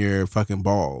somebody and you're fucking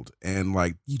bald and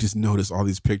like you just notice all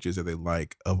these pictures that they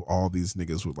like of all these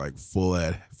niggas with like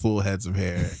full heads of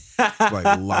hair,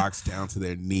 like locks down to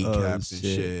their kneecaps and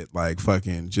shit. Like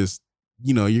fucking just,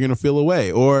 you're gonna feel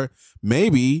away. Or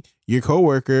maybe your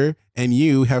coworker and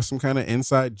you have some kind of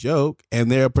inside joke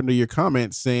and they're up under your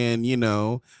comments saying,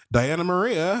 Diana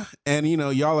Maria, and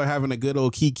y'all are having a good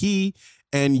old kiki,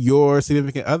 and your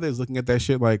significant other is looking at that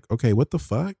shit like, okay, what the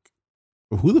fuck?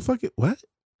 Who the fuck? What?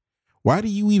 Why do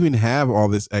you even have all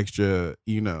this extra,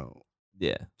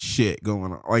 Yeah. shit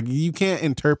going on? Like, you can't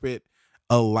interpret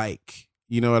a like.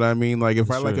 You know what I mean? Like,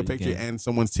 if I like Sure, a you picture can. and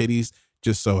someone's titties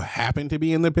just so happen to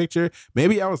be in the picture,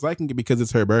 maybe I was liking it because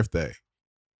it's her birthday.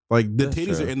 Like, the That's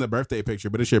titties true. are in the birthday picture,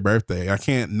 but it's your birthday. I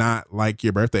can't not like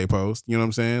your birthday post. You know what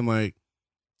I'm saying? Like,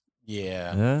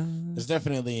 Yeah. There's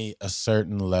definitely a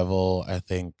certain level, I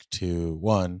think, to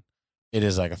one, it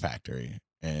is like a factory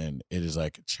and it is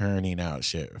like churning out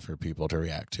shit for people to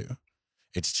react to.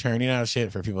 It's churning out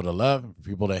shit for people to love and for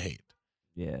people to hate.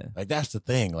 Yeah. Like, that's the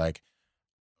thing. Like,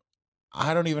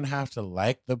 I don't even have to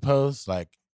like the post. Like,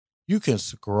 you can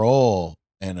scroll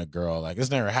and a girl, like, it's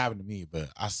never happened to me, but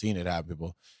I've seen it happen to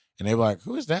people. And they were like,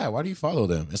 who is that? Why do you follow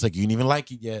them? It's like, you didn't even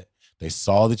like it yet. They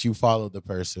saw that you followed the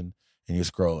person and you're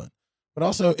scrolling. But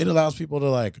also, it allows people to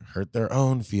like hurt their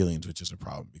own feelings, which is a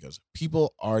problem because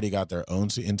people already got their own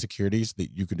insecurities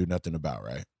that you can do nothing about,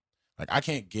 right? Like,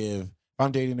 if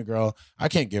I'm dating a girl, I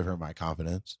can't give her my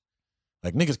confidence.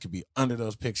 Like, niggas could be under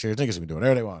those pictures. Niggas can be doing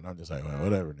whatever they want. I'm just like, well,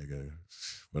 whatever, nigga.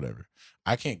 Whatever.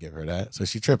 I can't give her that. So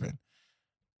she tripping.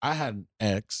 I had an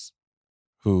ex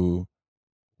who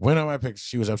went on my picture.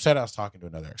 She was upset I was talking to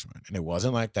another ex of mine. And it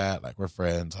wasn't like that. Like, we're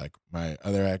friends. Like, my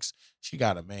other ex, she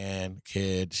got a man,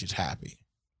 kid. She's happy.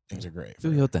 Things are great.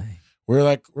 Do your thing.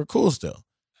 We're cool still.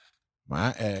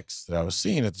 My ex that I was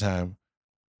seeing at the time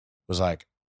was like,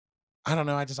 I don't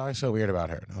know. I just always feel weird about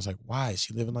her. And I was like, why?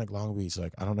 She live in like Long Beach.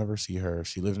 Like, I don't ever see her.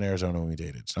 She lives in Arizona when we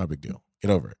dated. It's not a big deal.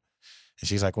 Get over it. And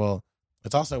she's like, well,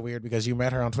 it's also weird because you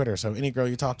met her on Twitter. So any girl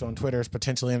you talk to on Twitter is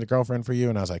potentially a girlfriend for you.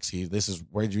 And I was like, see, this is,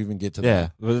 where'd you even get to Yeah.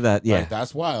 that? Yeah. Like,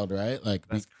 that's wild, right? Like,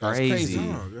 That's that's crazy.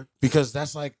 Oh, Because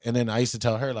that's like, and then I used to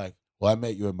tell her like, well, I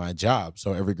met you at my job.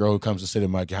 So every girl who comes to sit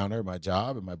in my counter, my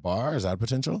job, in my bar, is that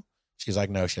potential? She's like,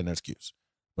 no, she had no excuse.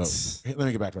 But let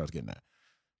me get back to what I was getting at.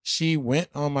 She went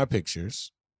on my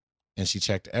pictures and she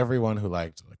checked everyone who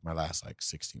liked like my last like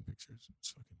 16 pictures. It's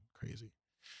fucking crazy.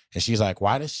 And she's like,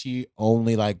 why does she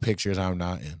only like pictures I'm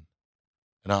not in?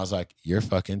 And I was like, you're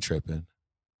fucking tripping.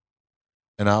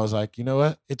 And I was like, you know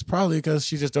what? It's probably because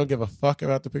she just don't give a fuck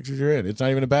about the pictures you're in. It's not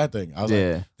even a bad thing. I was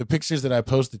like, the pictures that I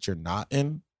post that you're not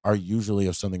in are usually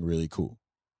of something really cool.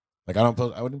 Like, I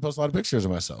wouldn't post a lot of pictures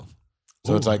of myself.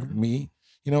 So it's like me,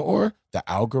 or the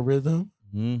algorithm.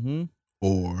 Mm-hmm.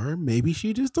 Or maybe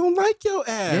she just don't like your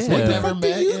ass. Yeah. What the Never fuck do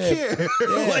met, you yeah. care?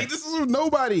 Yeah. Like, this is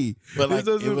nobody. But like,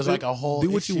 This it was like a whole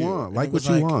do what you issue. want. And Like it what was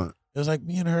you like, want. It was like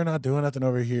me and her not doing nothing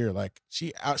over here. Like,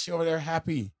 she over there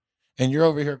happy. And you're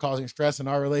over here causing stress in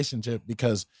our relationship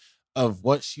because of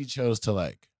what she chose to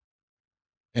like.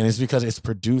 And it's because it's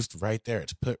produced right there.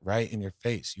 It's put right in your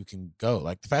face. You can go.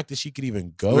 Like, the fact that she could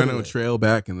even go We're to gonna it, trail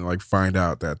back and like find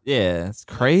out that Yeah. It's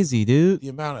crazy, dude. the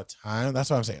amount of time, that's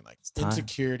what I'm saying. Like, time.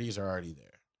 insecurities are already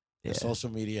there. Yeah. And social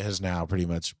media has now pretty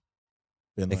much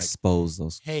been like, Expose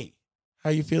those. hey, how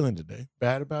you feeling today?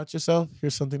 Bad about yourself?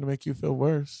 Here's something to make you feel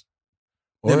worse.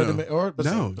 No, Or,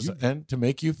 no. and to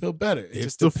make you feel better. It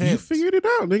it's just the you depends. figured it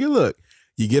out, nigga. Look,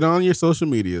 you get on your social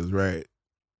medias, right?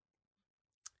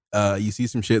 You see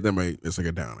some shit that it's like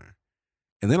a downer,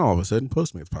 and then all of a sudden,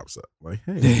 Postmates pops up like,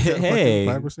 "Hey, Hey,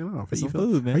 5% off." Some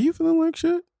food, man. Are you feeling like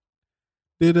shit?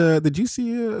 Did you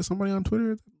see somebody on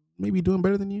Twitter maybe doing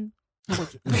better than you?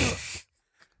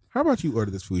 How about you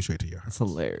order this food straight to your house? That's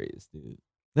hilarious, dude.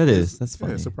 That's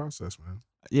funny. Yeah, it's a process, man.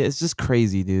 Yeah, it's just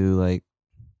crazy, dude. Like,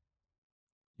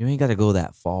 you ain't got to go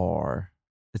that far.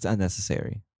 It's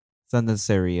unnecessary. It's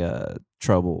unnecessary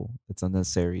trouble. It's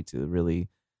unnecessary to really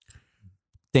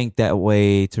think that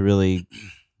way, to really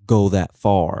go that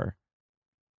far.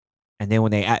 And then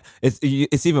when they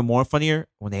it's even more funnier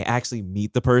when they actually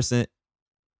meet the person,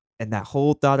 and that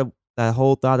whole thought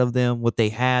of them, what they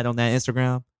had on that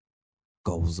Instagram,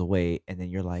 goes away, and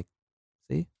then you're like,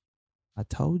 see, I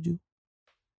told you.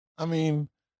 I mean,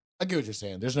 I get what you're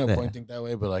saying. There's no Yeah. point to think that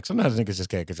way, but like, sometimes niggas just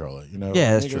can't control it, Yeah,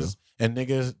 that's niggas, true. And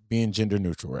niggas being gender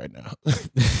neutral right now.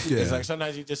 It's like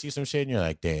sometimes you just see some shit and you're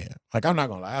like, damn. Like, I'm not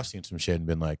gonna lie, I've seen some shit and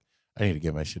been like, I need to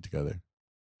get my shit together.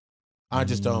 I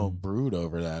just don't brood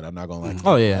over that. I'm not gonna like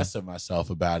Oh, yeah. mess at myself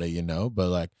about it, But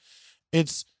like,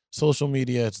 it's social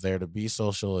media. It's there to be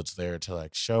social. It's there to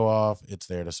like show off. It's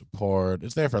there to support.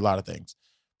 It's there for a lot of things.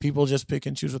 People just pick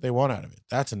and choose what they want out of it.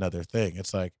 That's another thing.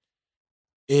 It's like,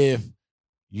 if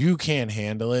you can't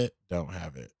handle it, don't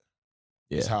have it.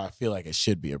 It's how I feel like it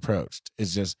should be approached.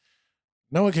 It's just,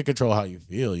 no one can control how you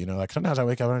feel, Like, sometimes I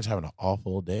wake up and I'm just having an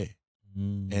awful day.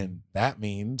 And that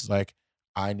means like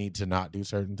I need to not do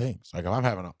certain things. Like, if I'm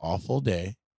having an awful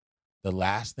day, the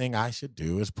last thing I should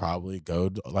do is probably go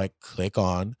to, like, click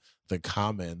on the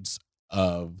comments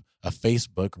of a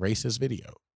Facebook racist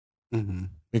video, Mm-hmm.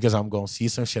 because I'm going to see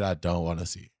some shit I don't want to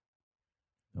see.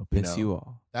 It'll piss you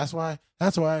off. That's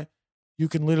why you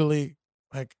can literally,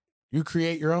 like, you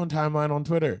create your own timeline on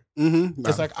Twitter. Mm-hmm.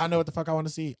 It's like, I know what the fuck I want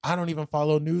to see. I don't even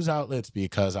follow news outlets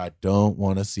because I don't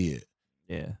want to see it.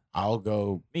 Yeah. I'll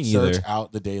go Me search either.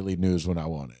 out the daily news when I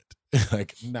want it.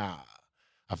 Like, nah.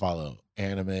 I follow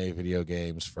anime, video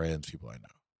games, friends, people I know.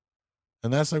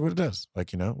 And that's like what it does.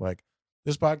 Like, like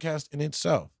this podcast in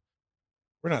itself.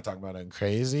 We're not talking about anything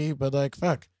crazy, but like,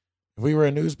 fuck. If we were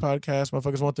a news podcast,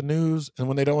 motherfuckers want the news. And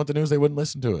when they don't want the news, they wouldn't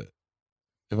listen to it.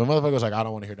 If a motherfucker was like, I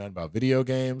don't want to hear nothing about video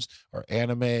games or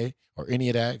anime or any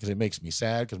of that because it makes me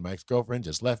sad because my ex-girlfriend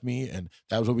just left me and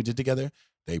that was what we did together,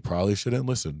 they probably shouldn't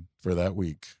listen for that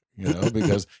week,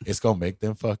 because it's going to make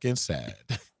them fucking sad.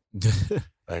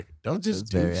 Like, don't just That's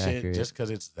do very shit accurate. just because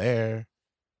it's there.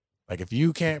 Like, if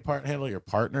you can't handle your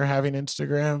partner having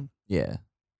Instagram, Yeah.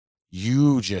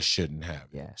 you just shouldn't have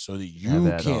it. Yeah. So that Have you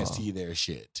it at can't all. see their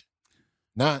shit.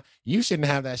 You shouldn't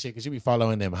have that shit because you be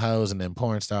following them hoes and them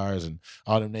porn stars and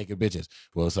all them naked bitches.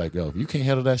 Well, it's like, yo, if you can't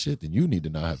handle that shit, then you need to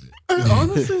not have it.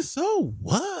 Honestly, so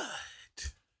what?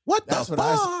 What That's the what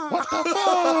I fuck? said. What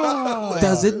the fuck?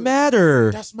 Does it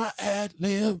matter? That's my ad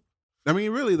lib. I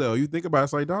mean, really though, you think about it,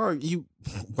 it's like, dog, you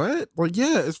what? Well,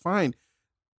 yeah, it's fine.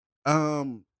 I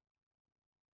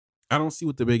don't see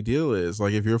what the big deal is.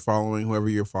 Like, if you're following whoever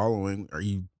you're following, are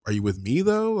you with me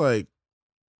though? Like,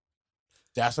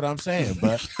 That's what I'm saying.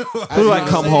 But Who As do I I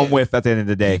come said, home with at the end of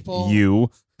the day? people-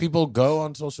 You. people go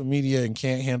on social media and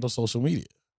can't handle social media.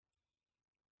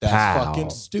 That's How?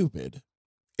 fucking stupid.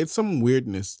 it's some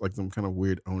weirdness, like some kind of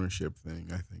weird ownership thing.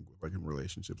 I think, like in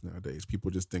relationships nowadays,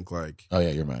 people just think like, Oh, yeah,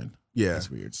 you're mine. yeah,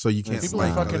 That's weird. so you can't People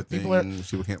like are other fucking- people are- things.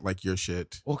 People can't like your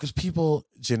shit. Well, because people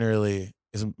generally,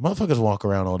 motherfuckers walk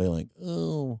around all day like,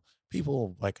 oh,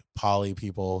 people like poly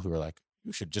people who are like,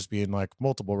 you should just be in like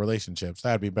multiple relationships.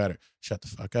 That'd be better. Shut the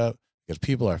fuck up. Because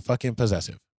people are fucking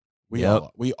possessive. We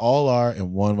all are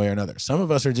in one way or another. Some of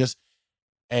us are just,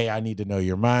 hey, I need to know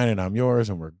you're mine and I'm yours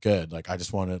and we're good. Like, I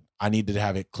need to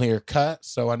have it clear cut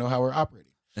so I know how we're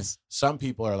operating. Yes. Some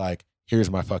people are like, here's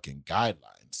my fucking guidelines.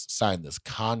 Sign this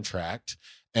contract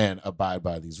and abide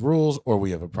by these rules or we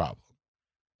have a problem.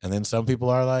 And then some people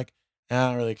are like, I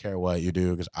don't really care what you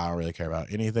do because I don't really care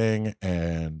about anything.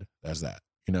 And that's that.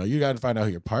 You got to find out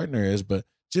who your partner is, but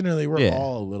generally we're Yeah.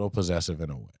 all a little possessive in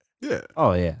a way. Yeah,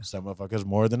 Oh yeah. Some motherfuckers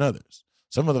more than others.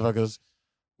 Some motherfuckers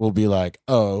will be like,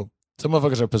 oh, some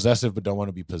motherfuckers are possessive but don't want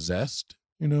to be possessed.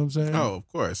 You know what I'm saying? oh, of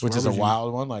course, Which Why is a would you-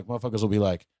 wild one. Like motherfuckers will be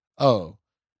like, oh,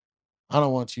 I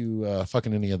don't want you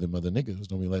fucking any of them other niggas.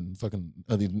 Don't be letting fucking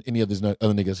any of these other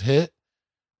niggas hit.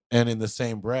 And in the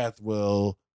same breath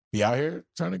will be out here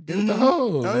trying to get at the Mhm.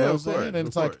 hoes. Oh, You know yeah, what I'm of saying? course, And of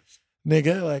it's like, course.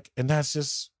 nigga, like, and that's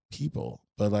just people.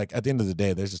 But like at the end of the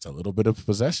day, there's just a little bit of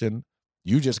possession.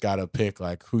 You just gotta pick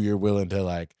like who you're willing to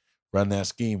like run that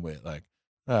scheme with. Like,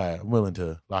 all right, I'm willing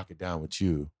to lock it down with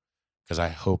you because I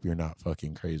hope you're not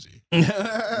fucking crazy.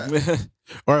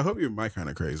 Or I hope you're my kind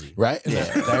of crazy. Right? Yeah.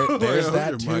 There's I hope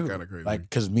that you're my too. kinda crazy. Like,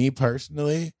 because me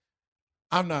personally,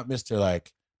 I'm not Mr.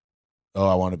 like, oh,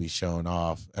 I want to be shown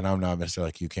off. And I'm not Mr.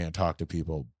 like, you can't talk to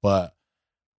people. But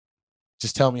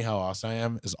just tell me how awesome I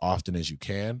am as often as you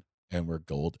can. And we're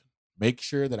golden. Make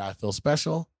sure that I feel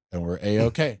special and we're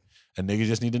A-okay. And niggas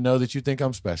just need to know that you think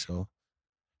I'm special.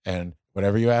 And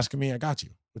whatever you asking me, I got you.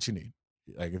 What you need?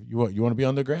 Like if you want to be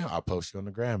on the gram, I'll post you on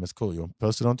the gram. It's cool. You want to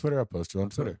post it on Twitter? I'll post you on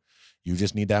Twitter. You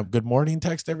just need that good morning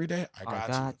text every day. I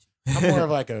got you. I'm more of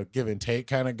like a give and take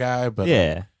kind of guy, but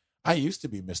yeah. I used to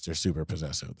be Mr. Super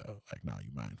Possessive though. Like, no,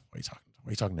 you mind? What are you talking? What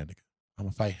are you talking to that nigga? I'm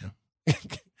gonna fight him.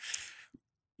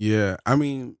 Yeah, I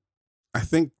mean, I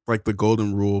think like the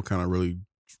golden rule kind of really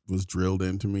was drilled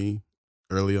into me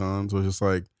early on. So it's just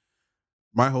like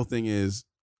my whole thing is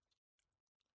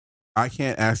I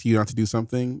can't ask you not to do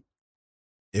something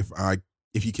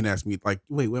if you can ask me. Like,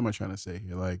 wait, what am I trying to say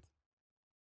here? Like,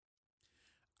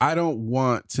 I don't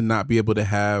want to not be able to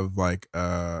have like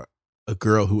a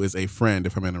girl who is a friend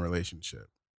if I'm in a relationship.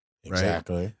 Right.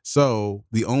 Exactly. So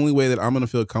the only way that I'm gonna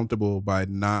feel comfortable by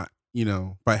not,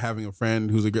 by having a friend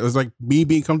who's a girl, it's like me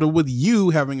being comfortable with you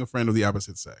having a friend of the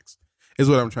opposite sex, is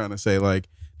what I'm trying to say. Like,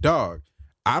 dog,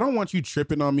 I don't want you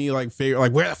tripping on me like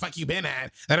where the fuck you been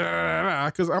at?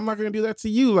 Because I'm not gonna do that to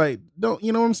you. Like, don't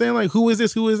you know what I'm saying? Like, who is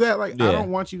this? Who is that? Like, Yeah. I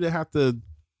don't want you to have to.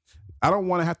 I don't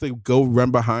want to have to go run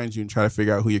behind you and try to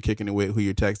figure out who you're kicking it with, who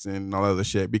you're texting, and all that other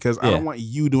shit. Because I Yeah. don't want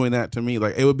you doing that to me.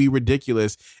 Like, it would be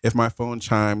ridiculous if my phone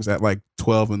chimes at like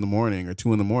 12 in the morning or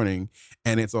 2 in the morning,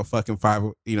 and it's a fucking a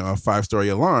 5-story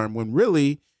alarm when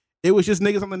really it was just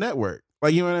niggas on the network.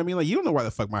 Like, you know what I mean? Like, you don't know why the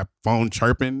fuck my phone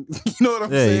chirping. You know what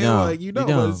I'm Yeah, you saying? don't. Like, You but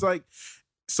don't. it's like,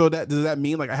 so does that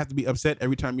mean like I have to be upset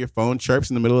every time your phone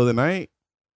chirps in the middle of the night?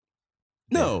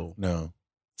 No. No.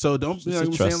 So don't, It's you know a what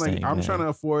I'm saying? trust Like, thing, I'm man. trying to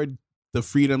afford the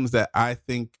freedoms that I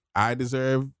think I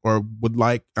deserve or would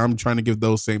like. I'm trying to give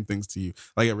those same things to you,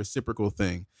 like a reciprocal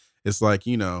thing. It's like,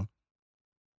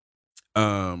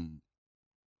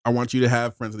 I want you to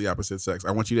have friends of the opposite sex. I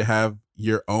want you to have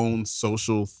your own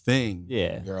social thing.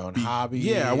 Yeah. Your own hobby.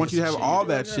 Yeah, I want you to have all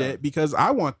that shit because I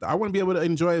want to be able to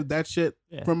enjoy that shit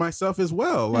for myself as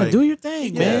well. Yeah, Like, do your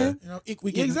thing, man. You know,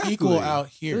 we get Exactly. equal out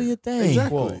here. Do your thing.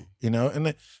 Equal, you know,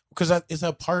 and because it's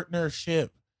a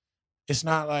partnership. It's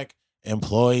not like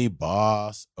employee,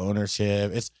 boss,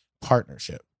 ownership. It's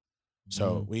partnership.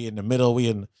 So we in the middle.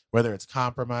 Whether it's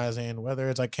compromising, whether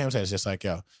it's like Cam said, it's just like,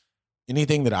 yo,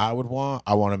 anything that I would want,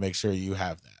 I want to make sure you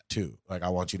have that too. Like, I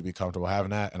want you to be comfortable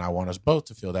having that, and I want us both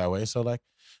to feel that way. So, like,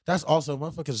 that's also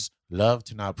motherfuckers love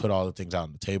to not put all the things out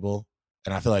on the table,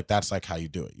 and I feel like that's like how you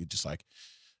do it. You just like,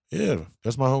 yeah,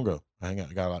 that's my homegirl. I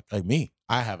got like me.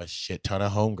 I have a shit ton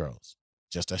of homegirls,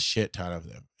 just a shit ton of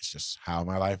them. It's just how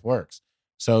my life works.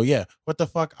 So yeah, what the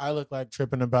fuck I look like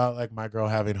tripping about like my girl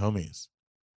having homies?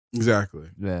 exactly.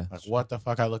 Yeah. Like, what the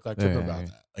fuck I look like tripping about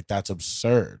that? Like, that's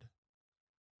absurd.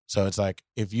 So it's like,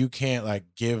 if you can't like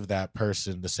give that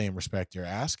person the same respect you're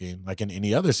asking, like in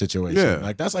any other situation,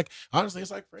 like that's like, honestly,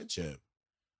 it's like friendship.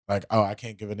 Like, oh, I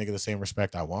can't give a nigga the same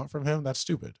respect I want from him. That's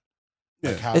stupid.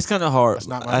 Like, how, It's kind of hard. That's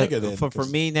not my nigga then, For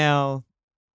me now,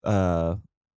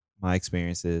 my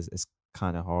experience is it's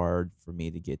kind of hard for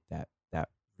me to get that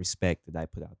respect that I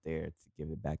put out there to give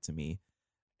it back to me.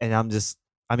 And I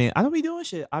don't be doing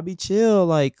shit. I be chill.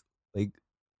 Like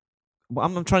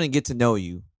I'm trying to get to know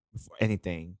you before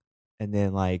anything. And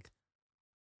then like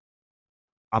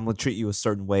I'm gonna treat you a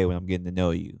certain way when I'm getting to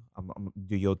know you. I'm gonna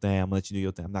do your thing. I'm gonna let you do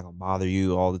your thing. I'm not gonna bother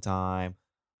you all the time.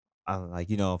 I'm like,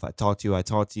 if I talk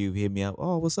to you, hit me up.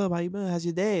 Oh, what's up? How you been? How's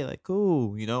your day? Like, cool.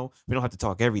 We don't have to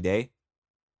talk every day,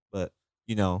 but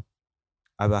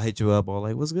I'll hit you up or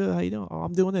like, what's good? How you doing? Oh,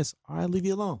 I'm doing this. All right, leave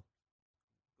you alone.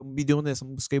 I'm gonna be doing this.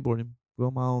 I'm skateboarding,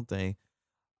 doing my own thing.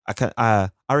 I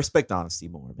respect honesty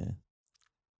more, man.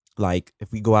 Like,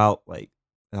 if we go out, like,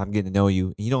 and I'm getting to know you,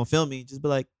 and you don't feel me, just be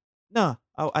like, nah,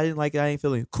 I didn't like it. I ain't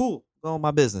feeling it. Cool, go on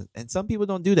my business. And some people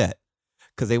don't do that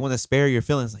because they want to spare your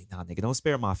feelings. Like, nah, nigga, don't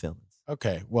spare my feelings.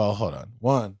 Okay, well, hold on.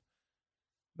 One,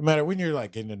 no matter when you're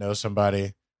like getting to know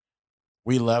somebody,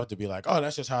 we love to be like, oh,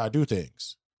 that's just how I do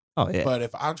things. Oh yeah. But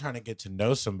if I'm trying to get to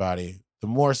know somebody, the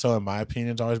more so, in my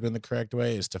opinion, it's always been the correct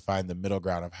way is to find the middle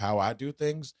ground of how I do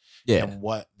things and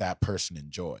what that person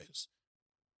enjoys.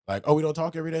 Like, oh, we don't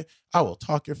talk every day? I will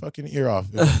talk your fucking ear off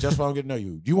just while I'm getting to know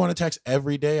you. You want to text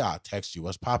every day? I'll text you.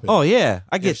 What's popping? Oh, yeah.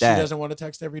 I get if that. She doesn't want to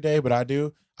text every day, but I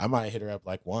do. I might hit her up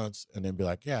like once and then be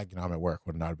like, yeah, I'm at work.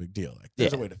 Well, not a big deal. Like,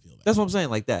 there's a way to feel that. That's what I'm saying,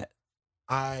 like that.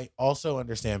 I also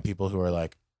understand people who are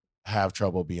like, have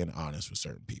trouble being honest with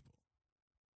certain people.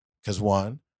 Because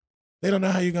one, they don't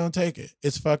know how you're going to take it.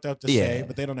 It's fucked up to say,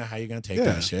 but they don't know how you're going to take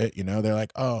that shit. They're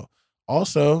like, oh,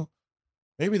 also,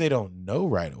 maybe they don't know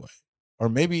right away. Or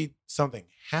maybe something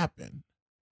happened.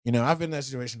 I've been in that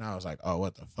situation. I was like, oh,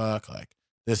 what the fuck? Like,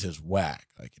 this is whack.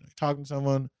 Like, you're talking to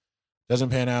someone, doesn't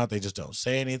pan out. They just don't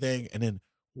say anything. And then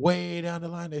way down the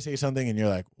line, they say something and you're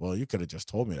like, well, you could have just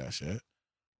told me that shit.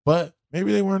 But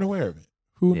maybe they weren't aware of it.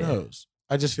 Who knows?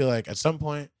 I just feel like at some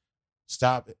point,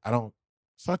 stop it.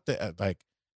 Fuck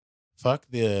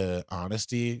the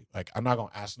honesty. Like, I'm not going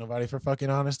to ask nobody for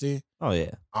fucking honesty. Oh,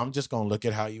 yeah. I'm just going to look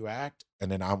at how you act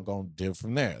and then I'm going to dip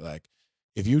from there. Like,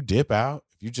 if you dip out,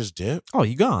 if you just dip. Oh,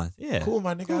 you gone. Yeah. Cool,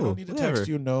 my nigga. Cool. I don't need to text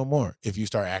you no more. If you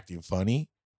start acting funny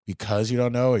because you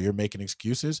don't know or you're making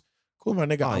excuses, cool, my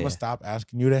nigga. I'm going to stop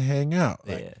asking you to hang out.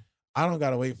 Like, I don't got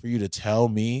to wait for you to tell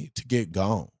me to get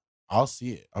gone. I'll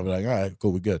see it. I'll be like, all right,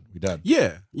 cool, we good. We done.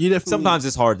 Yeah. You definitely. Sometimes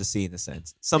it's hard to see in a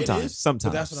sense. Sometimes.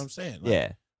 But that's what I'm saying.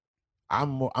 Like,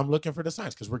 I'm looking for the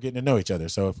signs because we're getting to know each other.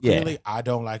 So if clearly I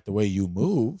don't like the way you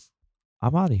move,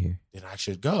 I'm out of here. Then I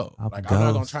should go. I'm not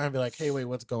gonna try and be like, hey, wait,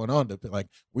 what's going on? Like,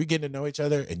 we getting to know each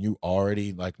other and you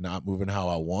already like not moving how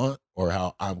I want or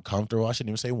how I'm comfortable. I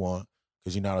shouldn't even say want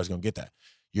because you're not always gonna get that.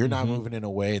 You're not moving in a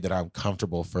way that I'm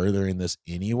comfortable furthering this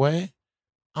anyway.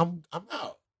 I'm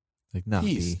out. Like, nah,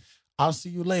 peace. I'll see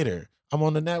you later. I'm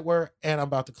on the network and I'm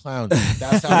about to clown you.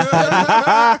 That sounds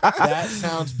petty. That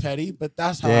sounds petty, but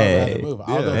that's how I'd rather move.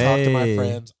 I'll go talk to my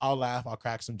friends. I'll laugh. I'll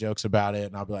crack some jokes about it.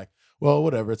 And I'll be like, well,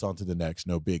 whatever. It's on to the next.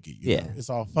 No biggie. You know? It's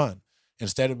all fun.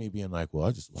 Instead of me being like,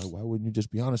 well, why wouldn't you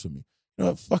just be honest with me? You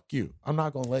know what? Fuck you. I'm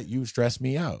not going to let you stress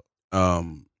me out.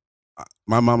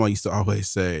 My mama used to always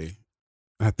say,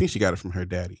 I think she got it from her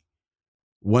daddy,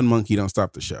 one monkey don't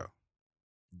stop the show.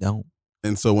 Don't.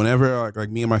 And so whenever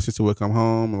like me and my sister would come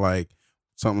home, like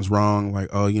something's wrong, like,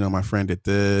 oh, my friend did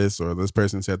this or this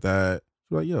person said that.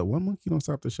 She's like, yo, one monkey don't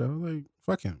stop the show. Like,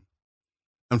 fuck him.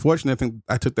 Unfortunately, I think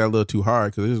I took that a little too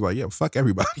hard because it was like, yeah, fuck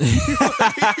everybody.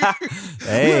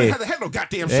 Hey. We don't have no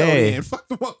goddamn show in. Fuck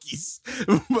the monkeys.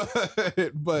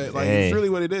 but like, it's really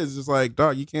what it is. It's like,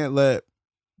 dog, you can't let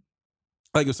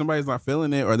Like if somebody's not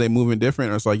feeling it or they moving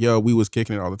different, or it's like, yo, we was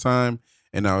kicking it all the time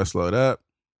and now it's slowed up.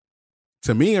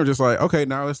 To me, I'm just like, okay,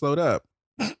 now it's slowed up.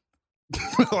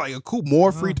 Like a cool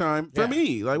more free time for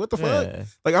me. Like what the fuck?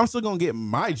 Like I'm still gonna get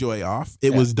my joy off.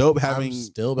 It was dope having. I'm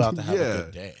still about to have a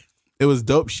good day. It was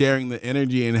dope sharing the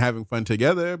energy and having fun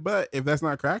together. But if that's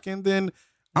not cracking, then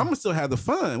I'm gonna still have the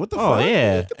fun. What the fuck? Oh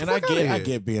yeah. And I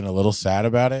get being a little sad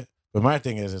about it. But my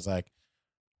thing is, it's like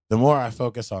the more I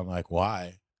focus on like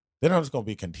why, then I'm just gonna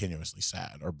be continuously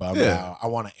sad or bummed out. I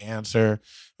want to answer,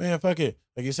 man, fuck it.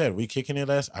 Like you said, we kicking it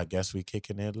less. I guess we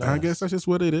kicking it less. I guess that's just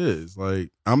what it is.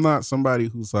 Like I'm not somebody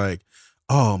who's like,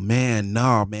 oh man,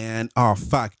 no man, oh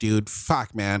fuck, dude,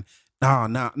 fuck man,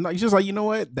 no. It's just like, you know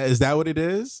what? Is that what it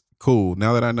is? Cool.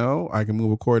 Now that I know, I can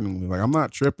move accordingly. Like I'm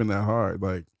not tripping that hard.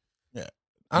 Like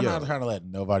I'm not trying to let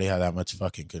nobody have that much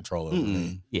fucking control over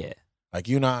me. Yeah. Like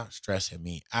you not stressing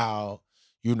me out.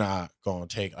 You not gonna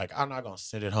take, like, I'm not gonna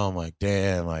sit at home like,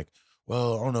 damn, like,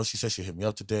 well, I don't know. She said she hit me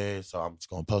up today, so I'm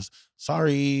just gonna post.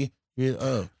 Sorry.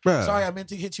 Sorry, I meant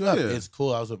to hit you up. Yeah. It's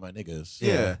cool. I was with my niggas.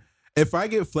 Yeah. If I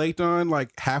get flaked on,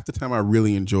 like half the time I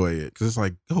really enjoy it because it's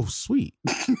like, oh, sweet.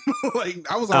 Like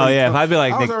I was. Already, if I'd be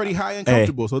like, I was already high and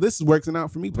comfortable, so this is working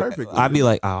out for me perfectly. I'd be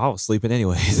like, I was sleeping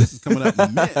anyways. This is coming up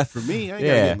mint for me. I ain't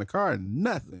gotta get in the car.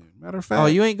 Nothing. Matter of fact. Oh,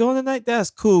 you ain't going tonight? That's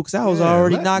cool because I was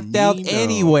already knocked out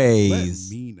anyways.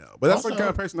 Let me know. But that's the kind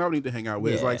of person I would need to hang out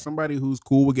with. It's like somebody who's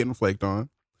cool with getting flaked on.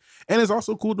 And it's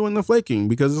also cool doing the flaking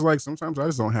because it's like sometimes I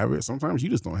just don't have it. Sometimes you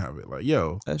just don't have it. Like,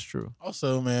 yo. That's true.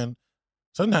 Also, man,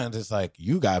 sometimes it's like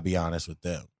you gotta be honest with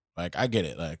them. Like, I get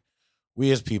it. Like,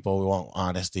 we as people, we want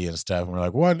honesty and stuff. And we're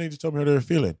like, why didn't you tell me how they're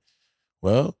feeling?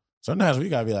 Well, sometimes we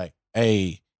gotta be like,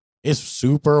 hey, it's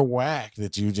super whack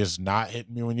that you just not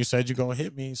hitting me when you said you're gonna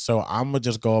hit me. So I'm gonna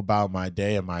just go about my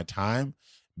day and my time.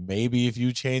 Maybe if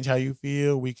you change how you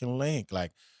feel, we can link.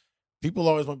 Like, people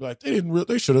always want to be like,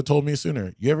 they should have told me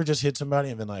sooner. You ever just hit somebody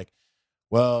and been like,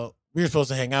 well, we were supposed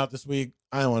to hang out this week.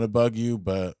 I don't want to bug you,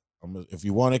 but if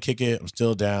you want to kick it, I'm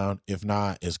still down. If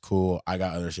not, it's cool. I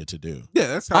got other shit to do. Yeah,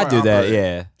 that's how I do that. operate.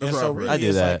 Yeah. And so really, I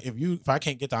do that. Like, if I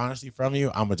can't get the honesty from you,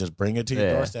 I'm gonna just bring it to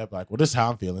your doorstep. Like, well, this is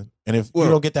how I'm feeling. And if you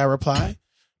don't get that reply,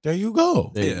 there you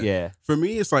go. Yeah. For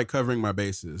me, it's like covering my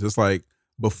bases. It's like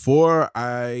before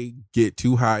I get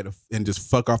too high and just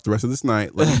fuck off the rest of this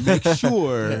night, let me make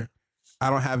sure I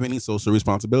don't have any social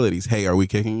responsibilities. Hey, are we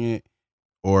kicking it?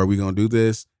 Or are we gonna do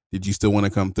this? Did you still want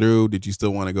to come through? Did you still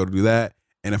want to go to do that?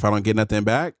 And if I don't get nothing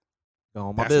back,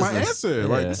 that's my answer.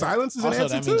 Like silence is an answer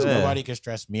that means too. nobody can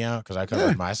stress me out because I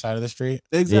covered my side of the street.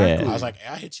 Exactly. I was like,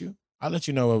 hey, I hit you. I'll let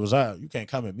you know what was up. You can't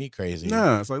come at me crazy.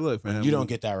 No, it's like, look, man. You don't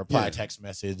get that reply text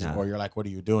message, or you're like, what are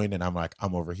you doing? And I'm like,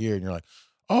 I'm over here. And you're like,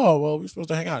 oh, well, we're supposed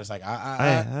to hang out. It's like,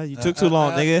 you took too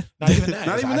long, nigga. Not even that.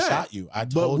 Not even I that. shot you. I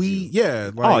told you.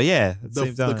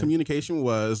 The communication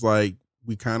was like,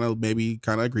 we kind of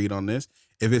agreed on this.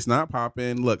 If it's not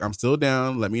popping, look, I'm still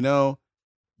down. Let me know.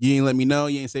 You ain't let me know.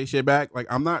 You ain't say shit back. Like,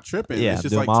 I'm not tripping. Yeah, it's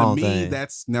just like, to me,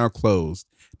 that's now closed.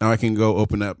 Now I can go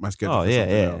open up my schedule for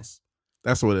something else.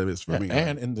 That's what it is for me.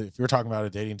 And if you're talking about a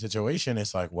dating situation,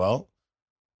 it's like, well,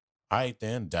 all right,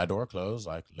 then that door closed.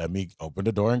 Like, let me open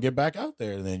the door and get back out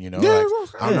there. And then,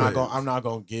 I'm not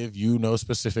gonna give you no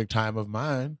specific time of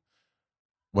mine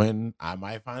when I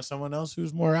might find someone else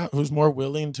who's more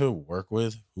willing to work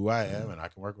with who I am, and I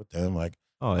can work with them. Like,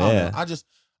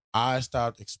 I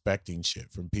stopped expecting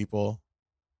shit from people.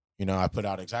 I put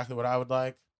out exactly what I would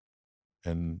like,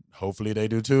 and hopefully they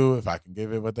do too. If I can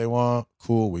give it what they want,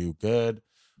 cool, we good.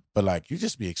 But like, you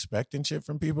just be expecting shit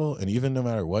from people, and even no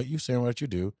matter what you say and what you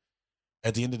do,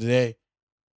 at the end of the day,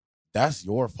 that's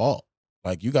your fault.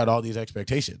 Like, you got all these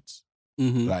expectations.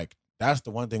 Mm-hmm. Like, that's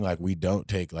the one thing like we don't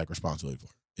take like responsibility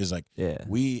for. Is like,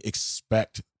 we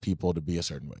expect people to be a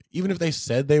certain way, even if they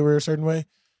said they were a certain way.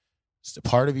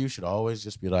 Part of you should always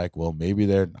just be like, well, maybe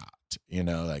they're not.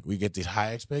 Like, we get these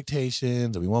high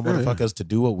expectations, and we want motherfuckers to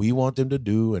do what we want them to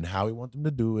do and how we want them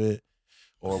to do it,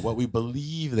 or what we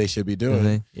believe they should be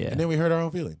doing. And then we hurt our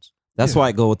own feelings. That's why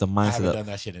I go with the mindset. I haven't done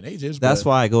that shit in ages. That's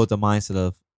why I go with the mindset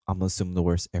of, I'm assuming the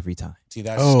worst every time. See,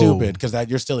 that's stupid, because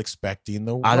you're still expecting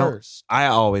the worst. I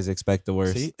always expect the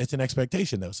worst. See, it's an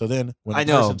expectation though. So then when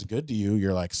the person's good to you,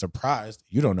 you're like surprised.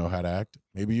 You don't know how to act.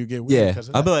 Maybe you get weird because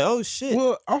of that. I'll be like, oh shit.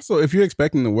 Well, also, if you're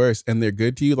expecting the worst and they're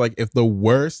good to you, like if the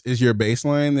worst is your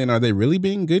baseline, then are they really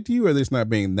being good to you, or are they just not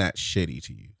being that shitty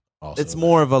to you? Also, it's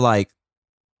more of a like,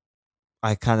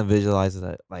 I kind of visualize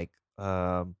it like,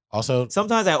 also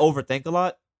sometimes I overthink a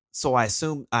lot. So I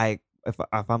assume if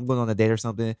I'm going on a date or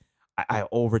something, I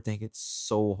overthink it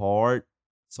so hard.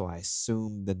 So I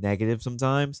assume the negative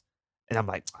sometimes. And I'm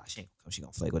like, she ain't gonna come, she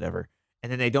gonna flake, whatever.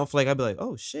 And then they don't flake, I'd be like,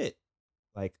 oh shit.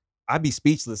 Like, I'd be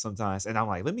speechless sometimes, and I'm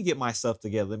like, let me get myself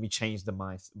together. Let me change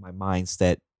my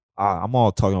mindset. I'm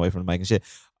all talking away from the mic and shit.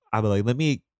 I'd be like, let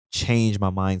me change my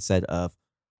mindset of,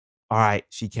 all right,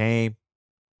 she came,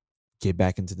 get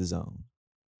back into the zone,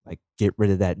 like get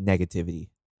rid of that negativity.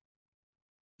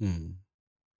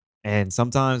 And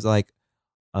sometimes like,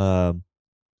 I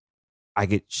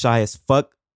get shy as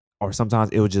fuck, or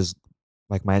sometimes it would just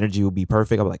like my energy would be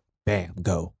perfect. I'm like, bam,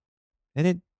 go, and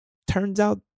it turns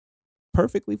out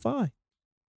perfectly fine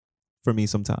for me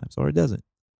sometimes, or it doesn't.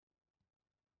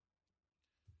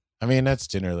 I mean, that's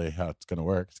generally how it's gonna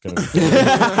work. It's gonna be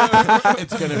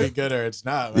it's gonna be good or it's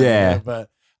not. Yeah. But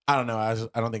I don't know.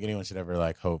 I don't think anyone should ever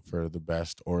like hope for the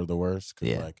best or the worst. 'Cause,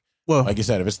 Yeah. like, Well, like you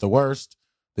said, if it's the worst,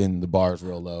 then the bar is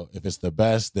real low. If it's the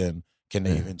best, then can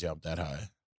they Yeah. even jump that high?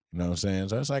 You know what I'm saying?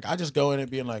 So it's like I just go in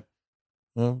it being like,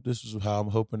 well, this is how I'm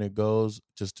hoping it goes,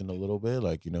 just in a little bit.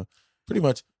 Like, you know, pretty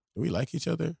much, do we like each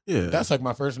other? yeah. That's like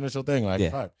my first initial thing. Like,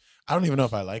 Yeah. fuck, I don't even know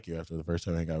if I like you after the first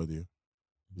time I hang out with you.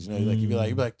 You know, like you'd be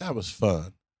like, that was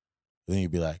fun. But then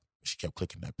you'd be like, she kept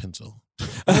clicking that pencil.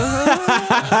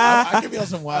 I could be on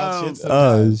some wild shit. Oh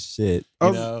Sometimes, shit!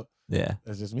 you know, Yeah.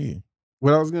 that's just me.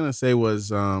 What I was gonna say was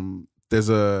there's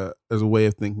a way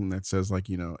of thinking that says like,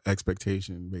 you know,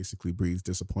 expectation basically breeds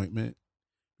disappointment,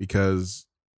 because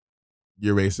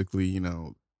you're basically, you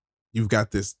know, you've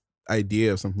got this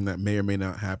idea of something that may or may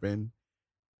not happen,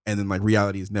 and then like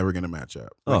reality is never gonna match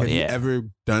up. Like, Oh, have you yeah. ever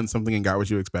done something and got what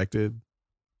you expected?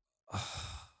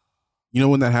 You know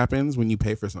when that happens? When you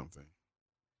pay for something.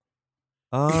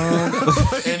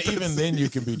 And even then, you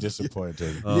can be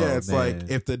disappointed. Oh, yeah, it's like man.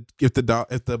 if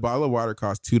the bottle of water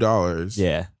costs $2,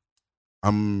 Yeah.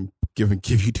 I'm give you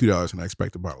 $2 and I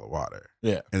expect a bottle of water.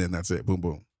 Yeah. And then that's it. Boom,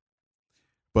 boom.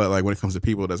 But like when it comes to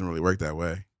people, it doesn't really work that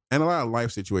way. And a lot of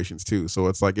life situations too. So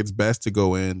it's like it's best to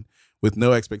go in with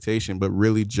no expectation, but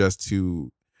really just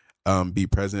to be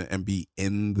present and be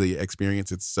in the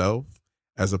experience itself,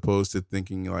 as opposed to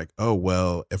thinking like, oh,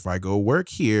 well, if I go work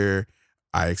here,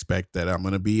 I expect that I'm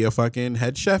gonna be a fucking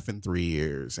head chef in 3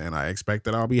 years, and I expect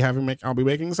that I'll be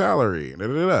making salary. Da,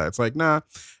 da, da, da. It's like, nah.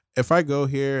 If I go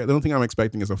here, the only thing I'm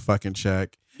expecting is a fucking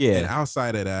check. And Yeah.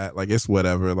 outside of that, like it's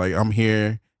whatever. Like I'm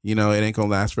here, you know, it ain't gonna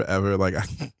last forever. Like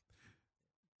I'm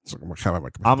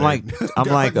like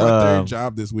my third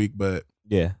job this week, but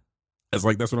Yeah. it's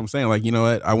like that's what I'm saying. Like, you know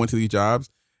what? I went to these jobs.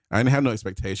 I didn't have no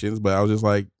expectations, but I was just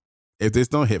like, if this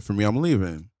don't hit for me, I'm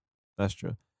leaving. That's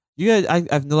true. You guys,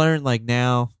 I've learned like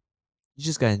now, you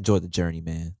just gotta enjoy the journey,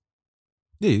 man.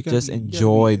 Yeah, you Just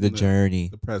enjoy the journey.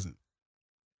 the present.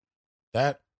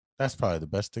 That's probably the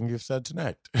best thing you've said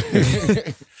tonight.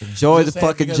 Enjoy the Just saying,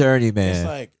 fucking because journey,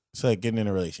 man. It's like getting in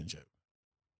a relationship.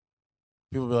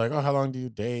 People be like, oh, how long do you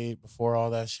date before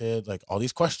all that shit? Like all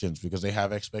these questions because they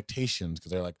have expectations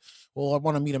because they're like, well, I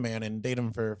want to meet a man and date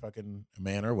him for fucking a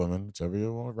man or woman, whichever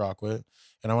you want to rock with.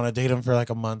 And I want to date him for like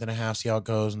a month and a half, see how it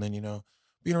goes. And then, you know,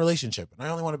 be in a relationship. And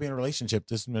I only want to be in a relationship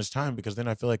this much time because then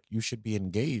I feel like you should be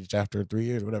engaged after 3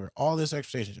 years or whatever. All this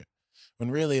expectation shit.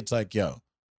 When really it's like, yo,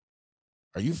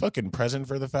 are you fucking present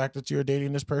for the fact that you're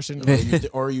dating this person?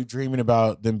 Or are you dreaming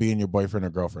about them being your boyfriend or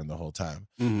girlfriend the whole time?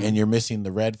 And you're missing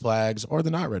the red flags or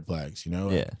the not red flags, you know?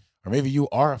 Yeah. Or maybe you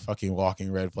are a fucking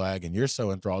walking red flag and you're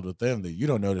so enthralled with them that you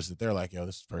don't notice that they're like, yo,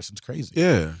 this person's crazy.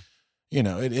 Yeah. You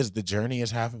know, it is the journey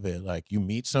is half of it. Like you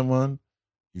meet someone,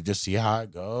 you just see how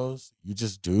it goes. You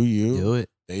just do you. Do it.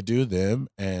 They do them.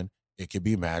 And it could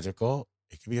be magical.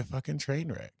 It could be a fucking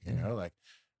train wreck, you know? Like,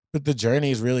 but the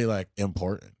journey is really like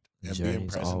important. And journey being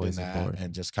is present in always that important.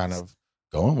 and just kind of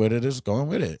going with it is going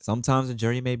with it. Sometimes the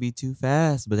journey may be too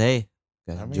fast, but hey,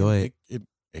 gotta enjoy it.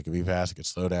 It could be fast. It could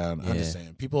slow down. I'm just Yeah.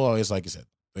 saying. People always, like you said,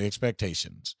 the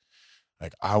expectations.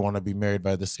 Like, I want to be married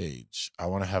by this age. I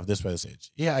want to have this by this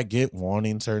age. Yeah, I get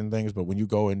wanting certain things, but when you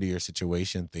go into your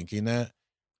situation thinking that,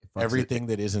 It fucks everything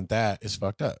that isn't that is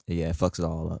fucked up. Yeah, it fucks it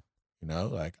all up. You know,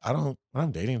 like when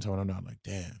I'm dating someone, I'm not like,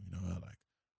 damn, you know, like,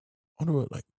 I wonder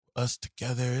what, like, us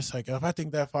together. It's like, if I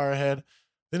think that far ahead,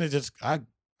 then it just, I'm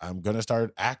going to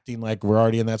start acting like we're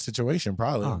already in that situation,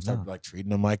 probably. Oh, I'm start no. like treating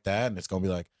them like that. And it's going to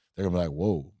be like, they're going to be like,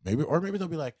 whoa, maybe they'll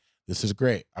be like, this is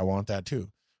great. I want that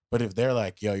too. But if they're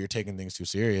like, yo, you're taking things too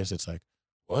serious, it's like,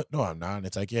 what? No, I'm not. And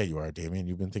it's like, yeah, you are, Damien.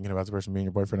 You've been thinking about the person being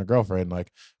your boyfriend or girlfriend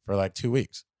like for like 2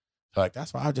 weeks. So like,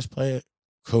 that's why I just play it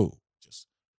cool. Just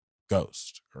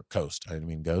ghost or coast. I didn't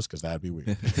mean ghost because that'd be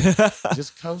weird.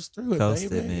 Just coast through it, Coast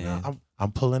baby. it, You know, man.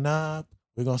 I'm pulling up.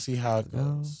 We're gonna see how it Go.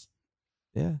 goes.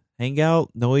 Yeah. Hang out,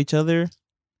 know each other.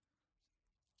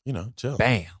 You know, chill.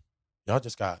 Bam. Y'all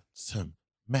just got some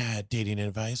mad dating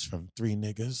advice from 3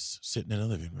 niggas sitting in a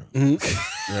living room.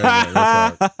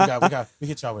 We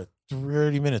get y'all with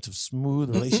 30 minutes of smooth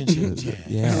relationships.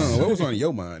 Yeah. What was on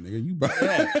your mind, nigga? You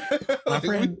My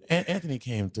friend Anthony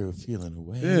came through feeling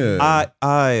away. Yeah.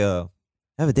 I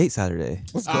have a date Saturday.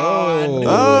 Let's go. I knew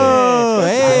Oh, it.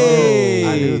 hey.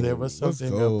 I knew there was Let's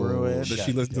something go. brewing. Does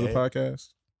she listen to the podcast?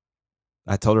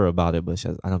 I told her about it, but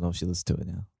I don't know if she listens to it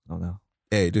now. I don't know.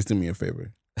 Hey, just do me a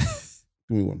favor.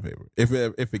 Do me one favor. If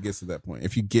it gets to that point,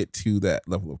 if you get to that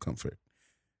level of comfort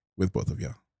with both of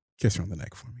y'all, kiss her on the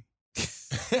neck for me.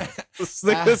 This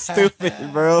nigga's stupid,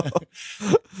 bro.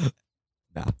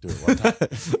 Nah. Do it one time.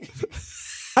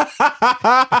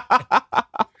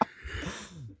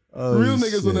 Real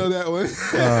niggas will know that one.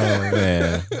 Oh,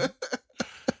 man.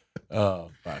 Oh,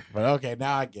 fuck. But okay,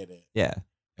 now I get it. Yeah.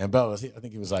 And Bell I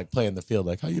think he was like playing the field,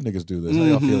 like, how you niggas do this? How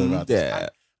y'all feeling about this? Yeah.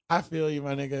 I feel you,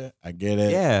 my nigga. I get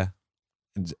it. Yeah.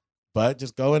 But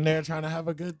just go in there trying to have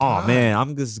a good time. Oh man,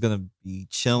 I'm just gonna be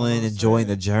chilling, I'm enjoying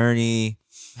the saying. journey.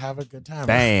 Have a good time.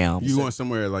 Bam. You going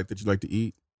somewhere like that you like to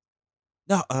eat?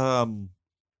 No, go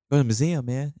to the museum,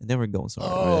 man, and then we're going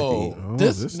somewhere. Oh. to eat.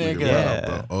 This nigga-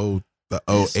 brought out the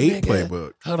This 08 nigga-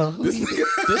 playbook. Hold on. This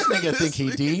This nigga- nigga think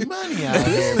he D money out This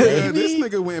here, nigga, this baby.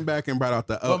 nigga went back and brought out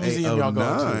the What museum y'all going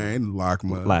to? 0809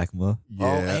 Lockma. Blackma. Yeah,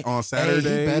 Oh, hey, on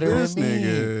Saturday. he better This than me.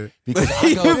 nigga. Because I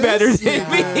You go better this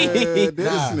than me. guy.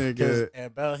 This nigga.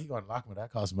 And Bella, he going to lock me. That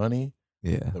costs money.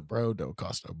 Yeah. The bro don't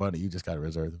cost no money. You just got to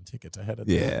reserve them tickets ahead of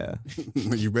time. Yeah.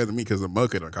 You better than me because the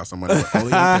mocha don't cost some money. But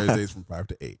only on Thursdays from 5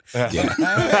 to 8.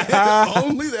 Yeah.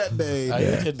 Only that day. Oh,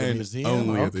 you did the And museum?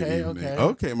 only at the Okay, evening. okay.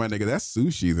 Okay, my nigga, that's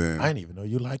sushi then. I didn't even know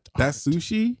you liked art. That's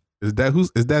sushi? Is that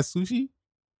sushi?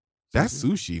 That's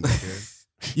sushi, nigga.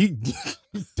 You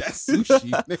that's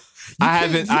sushi.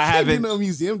 Nigga. You can't do no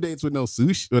museum dates with no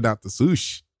sushi without the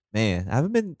sushi. Man, I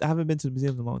haven't been to the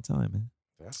museum in a long time, man.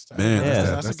 That's, Man, Yeah.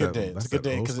 that's a good day. It's a good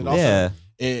day because it also Yeah.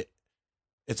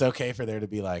 it's okay for there to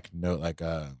be like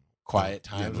quiet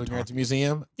times no when you're at talking. the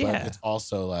museum. But Yeah. it's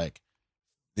also like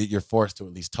that you're forced to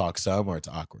at least talk some, or it's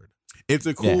awkward. It's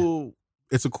a cool,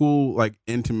 like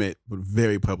intimate but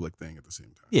very public thing at the same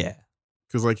time. Yeah.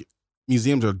 Because like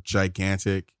museums are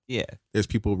gigantic. Yeah. There's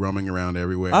people roaming around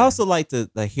everywhere. I also like to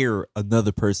hear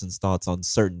another person's thoughts on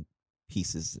certain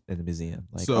pieces in the museum.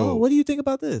 Like, So- what do you think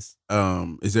about this?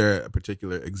 Is there a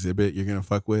particular exhibit you're gonna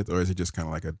fuck with, or is it just kind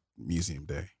of like a museum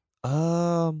day?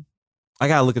 I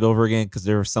gotta look it over again because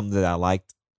there were some that I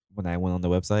liked when I went on the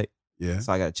website. Yeah.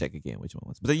 So I gotta check again which one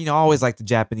was. But then, I always like the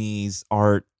Japanese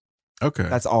art. Okay.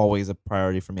 That's always a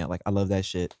priority for me. I love that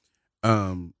shit.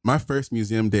 My first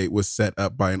museum date was set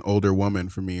up by an older woman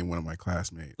for me and one of my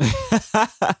classmates.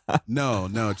 No,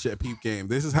 peep game.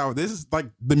 This is like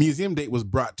the museum date was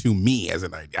brought to me as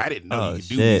an idea. I didn't know Oh, you could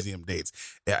do shit. museum dates.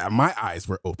 Yeah, my eyes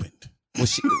were opened.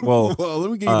 well, Well,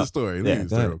 let me give you the story. Let me yeah, give you the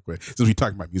go story ahead. real quick. Since we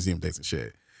talking about museum dates and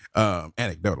shit.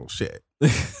 Anecdotal shit.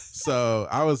 So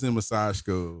I was in massage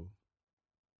school.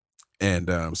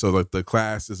 And so like the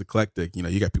class is eclectic.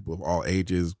 You got people of all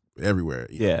ages, everywhere,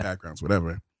 Yeah. backgrounds,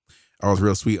 whatever. I was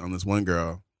real sweet on this one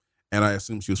girl, and I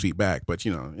assumed she was sweet back, but I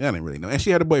didn't really know. And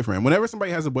she had a boyfriend. Whenever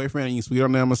somebody has a boyfriend and you sweet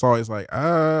on them, it's always like,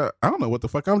 I don't know what the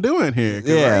fuck I'm doing here. 'Cause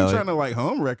I Yeah, ain't like- trying to like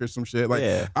home wreck or some shit. Like,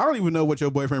 yeah. I don't even know what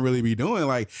your boyfriend really be doing.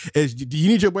 Like, do you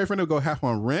need your boyfriend to go half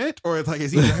on rent, or it's like,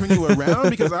 is he driving you around?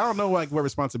 Because I don't know like what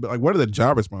responsibility, like what are the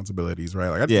job responsibilities, right?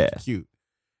 Like, I think it's cute.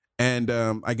 And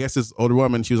I guess this older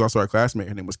woman, she was also our classmate.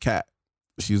 Her name was Kat.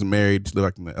 She was married. She lived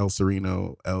like in the El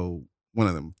Sereno, one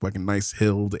of them fucking nice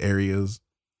hilled areas.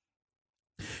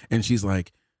 And she's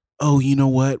like, oh, you know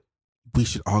what? We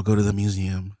should all go to the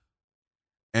museum.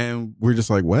 And we're just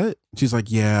like, what? She's like,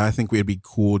 yeah, I think it'd be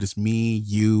cool. Just me,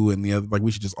 you, and the other. Like,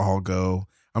 we should just all go.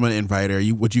 I'm gonna invite her.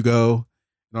 Would you go?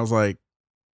 And I was like,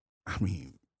 I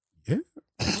mean, yeah.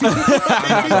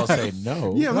 I'm not gonna say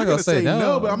no. Yeah, I'm not gonna say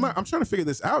no, but I'm trying to figure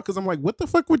this out because I'm like, what the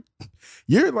fuck would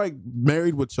you're like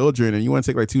married with children and you want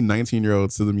to take like two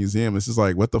 19-year-olds to the museum? It's just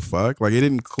like, what the fuck? Like, it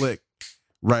didn't click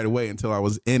right away until I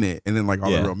was in it, and then like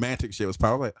all the romantic shit was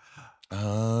probably like,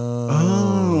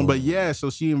 but yeah. So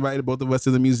she invited both of us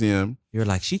to the museum. You're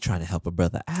like, she trying to help a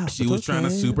brother out. She but was trying to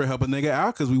okay. super help a nigga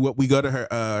out because we go to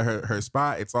her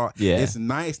spot. It's all it's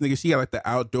nice, nigga. She got like the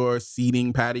outdoor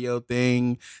seating patio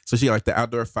thing. So she got like the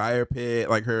outdoor fire pit.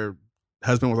 Like her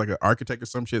husband was like an architect or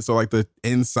some shit. So like the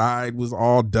inside was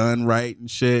all done right and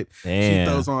shit. Damn.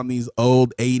 She throws on these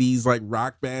old 80s like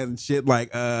rock bands and shit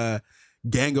like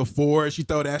Gang of Four. She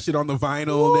throw that shit on the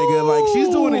vinyl, nigga. Like she's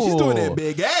doing it. She's doing it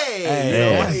big.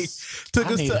 Hey, Yeah. like, took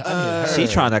us to. She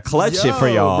trying to clutch it for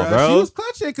y'all, bro. She was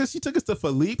clutching because she took us to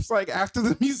Philippe's like after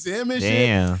the museum and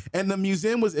Damn. shit. And the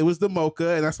museum was the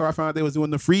Mocha, and that's how I found out they was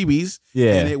doing the freebies.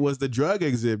 Yeah. And it was the drug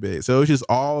exhibit. So it was just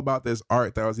all about this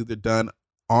art that was either done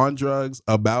on drugs,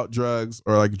 about drugs,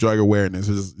 or like drug awareness.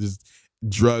 It was just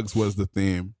drugs was the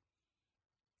theme.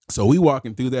 So we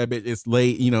walking through that bit. It's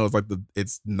late, it's like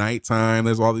it's nighttime.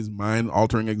 There's all these mind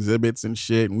altering exhibits and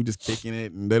shit, and we just kicking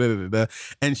it and da da da da.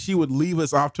 And she would leave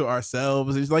us off to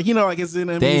ourselves. It's like like it's in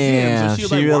a museum. So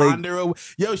she would like wander away.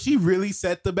 Yo, she really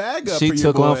set the bag up. She for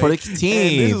took your one boy. for the And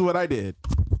team. this is what I did.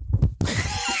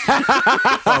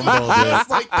 Fumble, dude. Just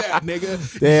like that,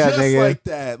 nigga. Damn, Just nigga. like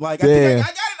that. Like Damn. I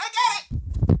got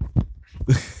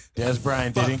it. Des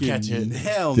Bryant didn't Fucking catch it.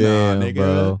 Hell Damn, no, nigga.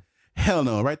 bro. Hell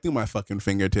no, right through my fucking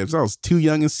fingertips. I was too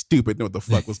young and stupid to know what the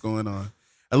fuck was going on.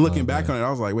 And looking back on it, I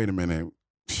was like, wait a minute.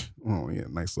 Oh yeah,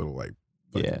 nice little like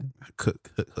Yeah.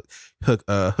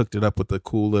 hooked it up with the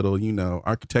cool little,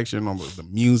 architecture and all the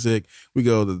music. We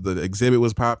go, the exhibit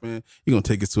was popping. You're gonna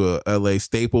take us to a LA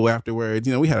staple afterwards.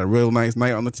 We had a real nice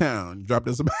night on the town. You dropped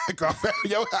us back off at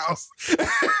your house.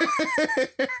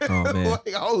 Oh, man.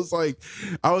 Like,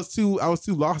 I was too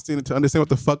lost in it to understand what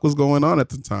the fuck was going on at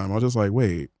the time. I was just like,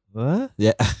 wait, What?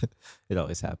 Yeah. It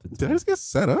always happens. did I just get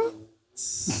set up?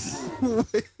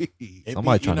 Somebody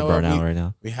trying to burn out right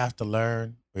now. We have to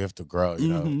learn. We have to grow.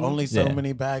 Mhm. Only so Yeah.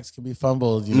 many bags can be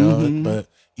fumbled. Mhm. But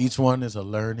each one is a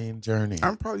learning journey.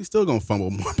 I'm probably still gonna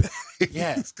fumble more bags.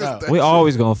 Yeah, 'Cause no. that We shit-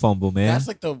 always gonna fumble, man. That's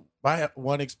like my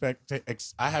one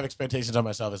I have expectations on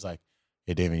myself. It's like,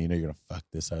 hey, Damon, you're gonna fuck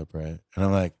this up, right? And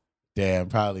I'm like, damn,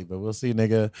 probably, but we'll see,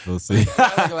 nigga. We'll see.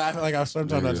 I like laughing like I was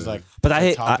sometimes I'm just like, But I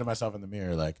hate. talking to myself in the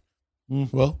mirror, like,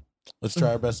 well, let's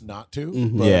try our best not to.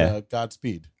 Mhm. But, Yeah.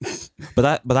 Godspeed.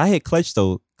 But I hit clutch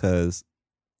though, because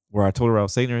where I told her I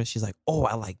was saying to her, she's like, "Oh,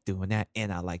 I like doing that,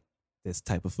 and I like this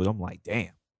type of food." I'm like,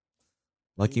 "Damn,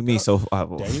 lucky you me go. so far."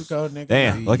 There you go, nigga.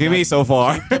 Damn, You lucky me gotta so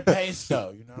far. Keep the pace, though.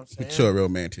 You know what I'm saying? Get your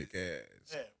romantic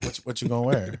ass. Yeah. What you gonna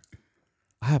wear?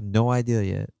 I have no idea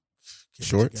yet. Get it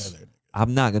Shorts? together, nigga.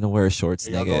 I'm not gonna wear shorts,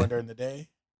 Are y'all going nigga. during the day?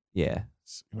 Yeah,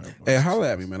 Hey,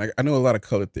 holla at me, man. I know a lot of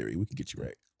color theory. We can get you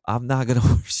right. I'm not gonna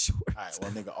wear shorts. All right,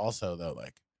 well, nigga. Also, though,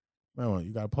 like, man,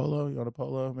 you got a polo? You want a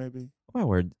polo? Maybe. I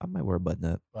might wear a button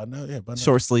up, I know, yeah, but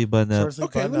short sleeve button up. Short sleeve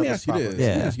Okay, button let me up ask is you this. probably-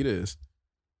 Let me Yeah. ask you this.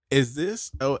 Is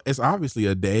this? Oh, it's obviously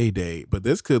a day date, but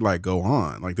this could like go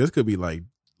on. Like this could be like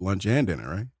lunch and dinner,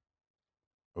 right?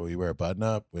 Or you wear a button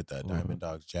up with that Mhm. Diamond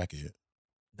Dogs jacket.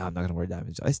 No, I'm not gonna wear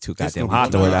diamond. It's too It's goddamn gonna be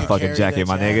hot to one wear of that those- fucking Carry jacket, that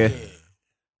my nigga. jacket.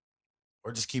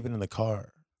 Or just keep it in the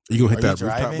car. Are you gonna hit Are you that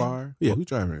rooftop driving? bar? Yeah, who's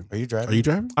driving? Are you driving? Are you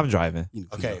driving? I'm driving. You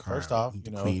need to clean Okay, your car first out. off, You need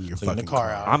to you know, clean your clean the fucking car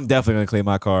out. I'm definitely gonna clean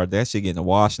my car. That shit getting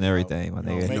washed and everything, my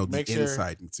No, nigga. make- You know, make the sure-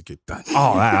 inside needs to get done.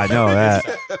 Oh, I know that.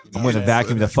 You know I'm what gonna saying?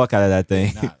 vacuum the fuck out of that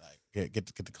thing. Not like get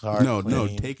the car. No,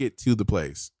 clean. take it to the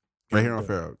place right here on Do it.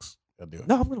 Fair Oaks. Go do it.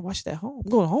 No, I'm gonna wash it at home.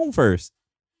 I'm going home first.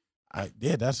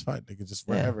 Yeah, that's fine. Nigga, just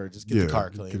Yeah. wherever. Just get Yeah, the car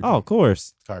get clean. it- Oh, of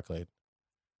course. Car clean.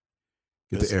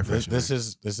 Get the air freshener.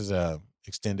 This is a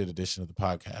extended edition of the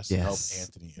podcast to help Yes.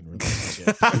 Anthony in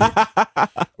relationships.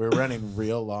 We're running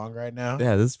real long right now.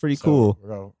 Yeah, this is pretty So cool. We're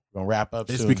gonna wrap up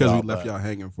It's soon. because we y'all, left but- y'all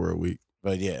hanging for a week.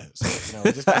 But yeah, so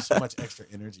we just got so much extra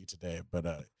energy today. But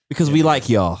Because yeah, we nigga. like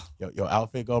y'all. your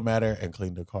outfit gonna matter and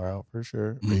clean the car out for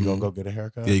sure. Are you Mhm. gonna go get a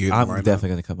haircut? Yeah, you get I'm lined up. definitely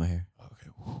gonna cut my hair. Okay.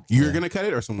 Whew. You're Yeah. gonna cut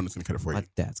it, or someone is gonna cut it for My you?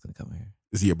 dad's gonna cut my hair.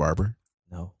 Is he a barber?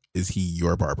 No, Is he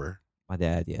your barber? my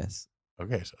dad. Yes.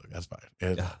 Okay, so that's fine.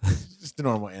 Yeah, Yeah. just the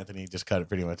normal Anthony. Just cut it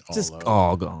pretty much all Just low.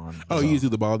 all gone. Oh, you do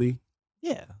the baldy?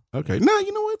 Yeah. Okay. No,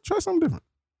 you know what? Try something different.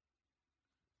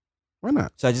 Why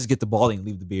not? Should I just get the balding and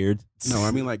leave the beard? No,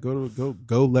 I mean like go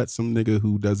let some nigga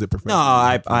who does it No,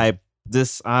 professionally.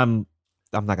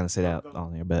 I'm not gonna say that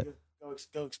on there, but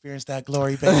Go experience that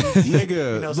glory, baby.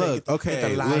 Nigga, You know, so look, get the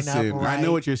okay, line up listen. right.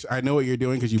 I know what you're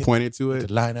doing because you Get- pointed to The it.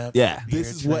 lineup. yeah. This beard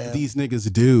is what trim. these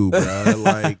niggas do, bro.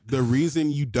 Like the reason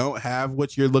you don't have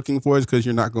what you're looking for is because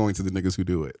you're not going to the niggas who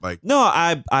do it. Like, No,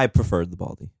 I preferred the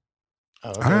baldy.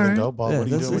 Oh, okay, All then right. go ball. Yeah, What are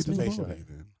you that's doing with the just facial ball. hair?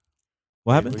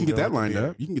 What Yeah, happened? you you can get that doing with lined the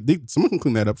up. You can get someone can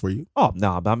clean that up for you. Oh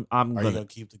no, but I'm Are you gonna gonna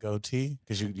keep the goatee?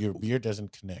 Because your beard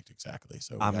doesn't connect exactly.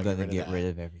 So we I'm gotta gonna get that. rid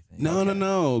of everything. No, Okay.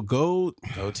 no. Go.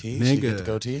 Goatee? Should you get the Nigga.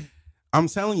 goatee? I'm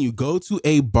telling you, go to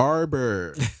a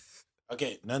barber.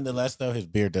 Okay, nonetheless though, his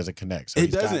beard doesn't connect. So It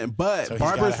he's got- doesn't, but so he's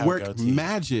gotta barbers have work goatee.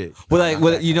 magic. What Not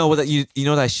what that you know kind what you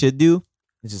know what I should do?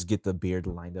 Is just get the beard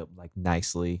lined up like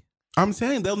nicely. I'm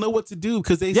saying they'll know what to do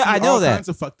because they Yeah, see I know all that. kinds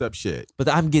of fucked up shit. But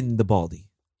I'm getting the baldy.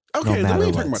 Okay, then matter we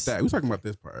ain't talking what. about that. We're talking about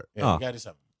this part. Yeah, Oh. you gotta do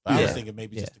something. But I was Yeah. thinking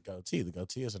maybe Yeah. just the goatee. The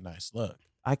goatee is a nice look.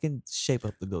 I can shape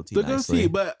up the goatee. The nicely. goatee,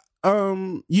 but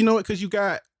you know what? Because you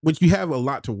have a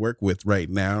lot to work with right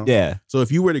now. Yeah. So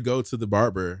if you were to go to the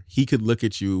barber, he could look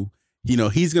at you. You know,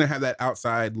 he's gonna have that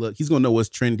outside look. He's gonna know what's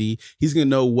trendy. He's gonna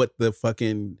know what the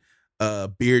fucking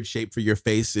beard shape for your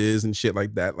face is and shit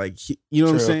like that. Like, you know what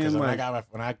I'm True, 'cause saying? when Like,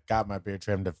 I got my beard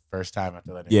trimmed the first time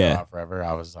after letting it Yeah. go out forever,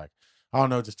 I was like, I don't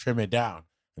know, just trim it down.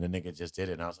 And the nigga just did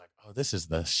it, and I was like, oh, this is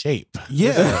the shape.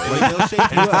 yeah, like they'll shape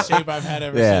And you it's the up. shape I've had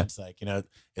ever Yeah. since. Like, you know,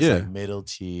 it's Yeah. like middle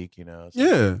cheek, you know. It's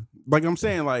Yeah, like I'm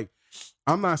saying, like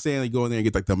I'm not saying like go in there and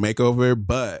get like the makeover,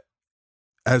 but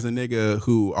as a nigga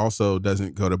who also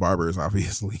doesn't go to barbers,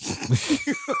 obviously,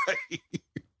 like,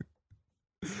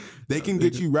 they can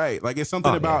get you right. Like it's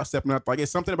something Oh, about yeah. stepping up. Like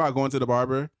it's something about going to the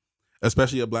barber,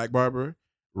 especially a black barber,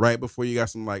 right before you got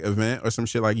some like event or some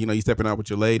shit. Like, you know, you stepping out with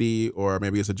your lady, or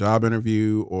maybe it's a job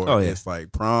interview, or Oh, yeah. it's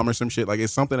like prom or some shit. Like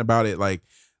it's something about it. Like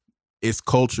it's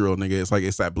cultural, nigga. It's like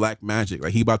it's that black magic.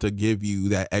 Like he about to give you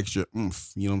that extra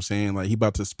oomph. You know what I'm saying? Like he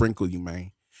about to sprinkle you,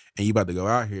 man. And you about to go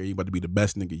out here. You about to be the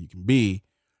best nigga you can be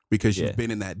because Yeah. you've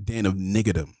been in that den of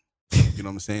niggadom. You know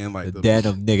what I'm saying? Like The den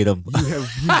of niggadom.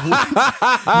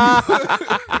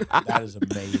 That is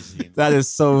amazing. That is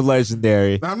so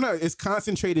legendary. I'm not. It's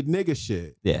concentrated nigga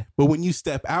shit. Yeah. But when you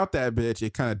step out that bitch,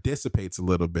 it kind of dissipates a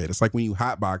little bit. It's like when you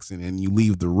hotboxing and you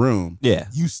leave the room, Yeah.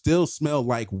 you still smell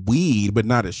like weed, but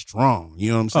not as strong.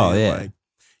 You know what I'm saying? Oh, yeah. Like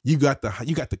you got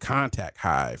the contact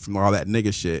high from all that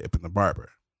nigga shit up in the barber.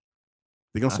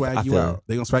 They gonna I swag you feel out. it.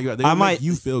 They gonna swag you out. They I gonna make might-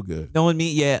 you feel good. Knowing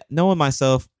me, knowing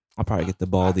myself, I'll probably get the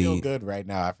I feel baldy. good right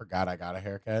now. I forgot I got a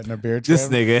haircut and a beard This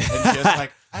trim. nigga. And just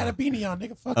like, I had a beanie on,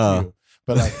 nigga, fuck you.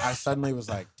 But like, I suddenly was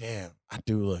like, damn, I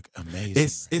do look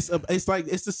amazing. It's like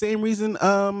it's the same reason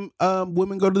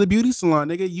women go to the beauty salon,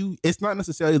 nigga. It's not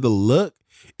necessarily the look,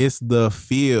 it's the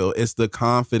feel, it's the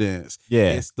confidence,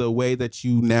 Yeah. it's the way that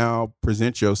you now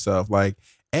present yourself. Like,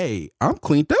 hey, I'm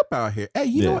cleaned up out here. Hey,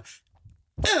 you know Yeah. what?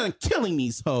 I'm killing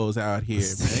these hoes out here, man.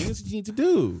 That's what you need to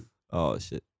do. Oh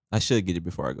shit. I should get it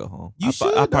before I go home. You I'll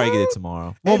probably should, get it dog. tomorrow.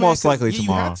 Hey, Well, man, most 'cause likely you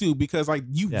tomorrow. have to because like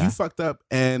you Yeah. fucked up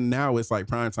and now it's like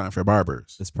prime time for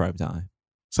barbers. It's prime time.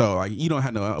 So like you don't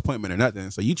have no appointment or nothing.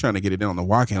 So you trying to get it in on the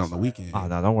walk-in on the weekend. Oh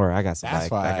no, don't worry. I got somebody.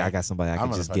 That's why I got somebody I I'm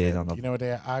can just gonna get it fucking- on the. You know what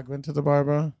day I went to the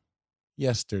barber?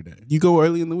 Yesterday. You go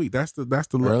early in the week. That's the look.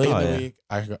 Early Oh, in the yeah. week,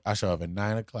 I show up at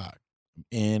 9 o'clock. I'm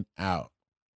in, out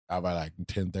by like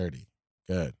 10:30.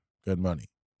 Good money.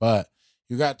 But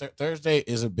you got Thursday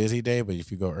is a busy day, but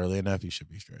if you go early enough, you should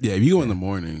be straight. Yeah, if you go in the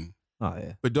morning, Oh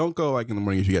yeah. but don't go like in the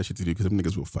morning if you got shit to do because them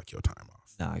niggas will fuck your time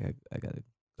off. No, I got to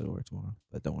go to work tomorrow.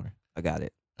 But don't worry, I got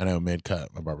it. I know mid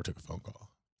cut, my barber took a phone call.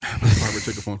 Barber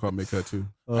took a phone call, make cut too.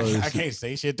 I can't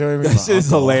say shit to him. That He's my shit's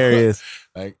uncle. hilarious.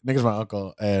 Like nigga's my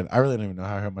uncle, and I really don't even know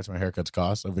how much my haircuts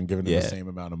cost. I've been giving him Yeah. the same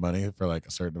amount of money for like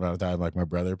a certain amount of time. Like my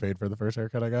brother paid for the first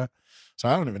haircut I got, so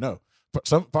I don't even know. But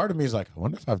some part of me is like, I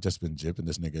wonder if I've just been jipping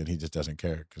this nigga and he just doesn't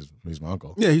care because he's my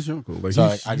uncle. Yeah, he's your uncle. Like, So he-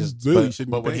 like, I you just really but,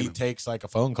 shouldn't but be when paying he him. takes like a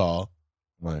phone call,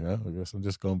 I'm like, oh, I guess I'm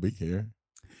just gonna be here.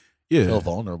 Yeah, Feel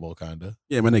vulnerable, kinda.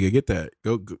 yeah, my nigga, get that.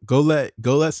 Go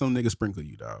let some nigga sprinkle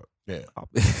you, dog. Yeah. I'm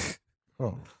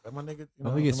Oh, let my nigga. You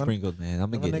know, gonna get let my- sprinkled, man.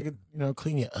 I'm let gonna my get it. nigga, you know,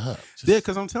 clean you up. Just- Yeah,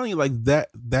 because I'm telling you, like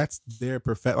that's their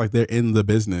perfect. Like they're in the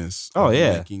business. Oh, of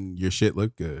yeah. making your shit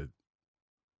look good,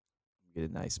 Get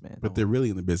it nice, man. but they're really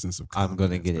in the business of. I'm gonna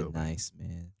confidence get it building. nice,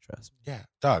 man. Trust me. yeah,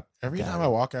 dog. Every Got time it. I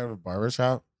walk out of a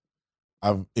barbershop,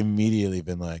 I've immediately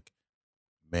been like,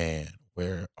 man,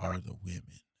 where are the women?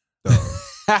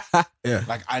 Dog. Yeah,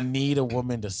 Like, I need a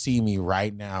woman to see me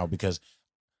right now because,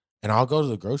 and I'll go to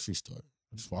the grocery store,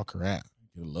 just walk around,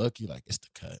 you look, you like, it's the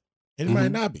cut. It might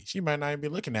Mhm. not be. She might not even be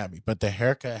looking at me, but the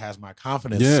haircut has my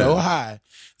confidence Yeah. so high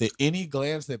that any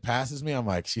glance that passes me, I'm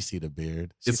like, she see the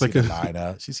beard, she It's see like the a- line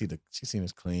up, she seen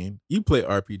us clean. you play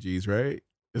RPGs, right?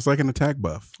 It's like an attack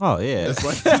buff. Oh yeah. It's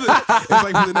like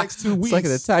for the next 2 weeks. It's like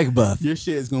an attack buff. Your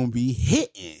shit is gonna be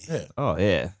hitting. Yeah. Oh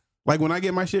yeah. Like when I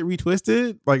get my shit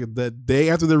retwisted, like the day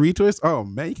after the retwist, oh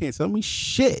man, you can't tell me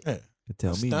shit. Yeah.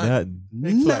 Tell me Stunt. nothing.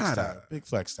 Big flex Nada. time. Big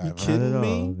flex time. You huh? kidding Not at me?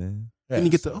 all, man. Yeah, And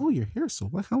you get so- the your hair so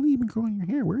like how long you been growing your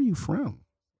hair? Where are you from?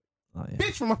 Oh yeah.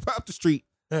 Bitch from up the street.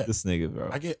 yeah. This nigga, bro.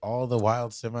 I get all the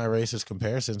wild semi-racist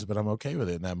comparisons, but I'm okay with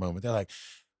it in that moment. They're like,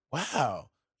 wow,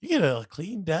 you get a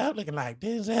cleaned up looking like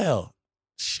Denzel.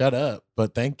 Shut up,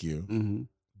 but thank you. Mm-hmm.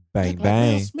 Bang Look like Will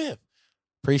bang. Smith.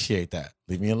 Appreciate that.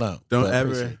 Leave me alone. Don't but ever-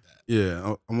 appreciate that.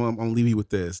 Yeah, I'm gonna leave you with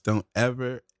this. Don't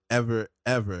ever,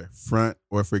 ever front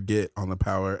or forget on the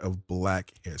power of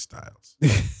black hairstyles.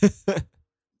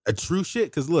 A true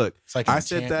shit. Cause look, It's like I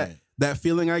said that. enchantment. that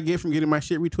feeling I get from getting my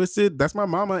shit retwisted, that's my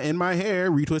mama in my hair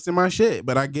retwisting my shit.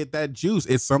 But I get that juice.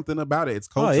 It's something about it. It's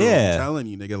cultural. yeah. I'm telling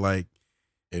you, nigga, like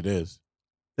It is.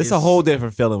 It's a whole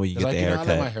different feeling when you get Like, the you know, I let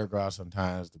my haircut. hair grow out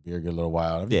sometimes. The beard get a little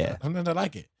wild. Yeah. I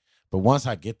like it. But once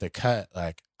I get the cut,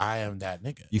 like, I am that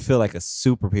nigga. You feel like a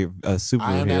superhero. I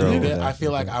am that Superhero. nigga. I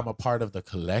feel like I'm a part of the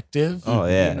collective. Oh,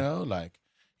 yeah. You know, like,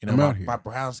 you know, I'm out my, here. my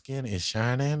brown skin is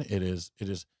shining. It is,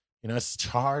 you know, it's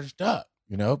charged up,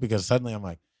 you know, because suddenly I'm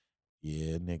like,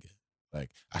 yeah, nigga. Like,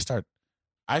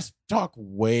 I talk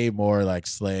way more like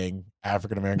slang,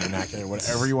 African American vernacular,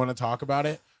 whatever you want to talk about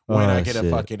it, when Oh, I get a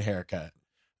shit. fucking haircut.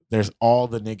 There's all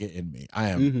the nigga in me. I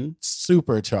am Mhm.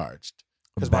 supercharged.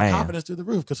 Because my Bam. confidence through the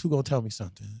roof, because who gonna tell me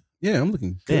something? yeah, I'm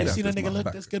looking good. Yeah. You out seen a this nigga look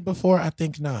motherfucker. this good before? I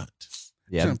think not.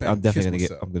 Yeah, Jump back I'm and definitely kiss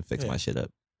gonna myself. I'm gonna fix Yeah. my shit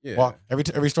up. Yeah. Walk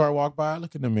every store I walk by, I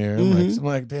look in the mirror. I'm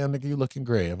like, damn nigga, you looking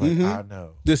great. I'm like, Mhm. I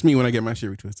know. Just me when I get my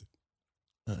shit retwisted.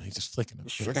 He's just flicking them.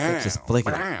 Just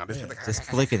flicking it. Just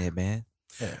flicking it, man.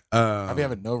 I be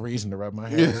having no reason to rub my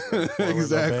hair.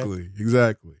 Exactly.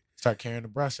 Start carrying the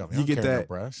brush on me. You I don't get carry that. no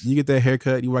brush. You get that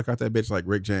haircut. You walk out that bitch like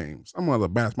Rick James. I'm one of the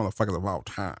best motherfuckers of all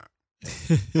time.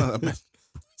 One of the best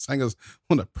singers,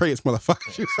 one of the prettiest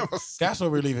motherfuckers you ever seen. That's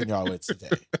what we're leaving y'all with today.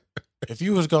 If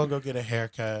you was gonna go get a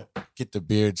haircut, get the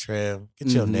beard trim, get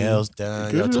your Mhm. nails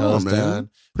done, Get your it on, toes man. done.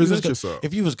 Present go- yourself.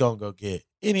 If you was gonna go get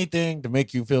anything to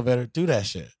make you feel better, do that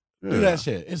shit. Do that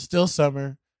shit. It's still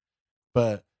summer,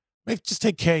 but just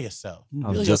take care of yourself. I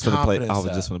Build was your just gonna play. I confidence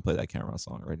was just up. gonna play that Cameron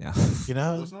song right now. You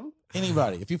know, What song?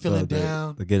 anybody. If you feeling the,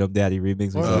 down, the Get Up Daddy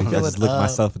remix. Or I you just feeling look up.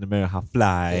 myself in the mirror, how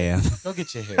fly I am. go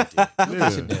get your hair done. Go get Yeah.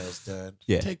 your nails done.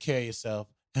 Yeah. Take care of yourself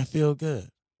and feel good.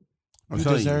 I'm You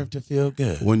telling deserve to feel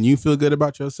good. When you feel good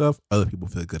about yourself, other people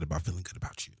feel good about feeling good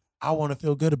about you. I want to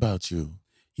feel good about you.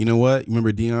 You know what? You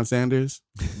remember Deion Sanders?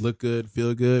 Look good,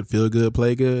 play good,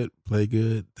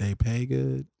 they pay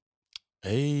good.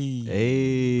 Hey.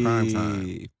 Hey, Prime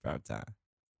time. Prime time.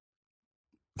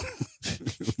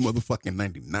 Motherfucking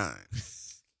 99.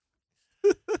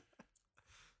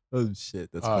 Oh shit,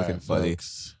 that's All fucking right, funny.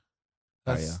 folks.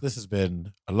 Oh, yeah. This has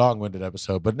been a long-winded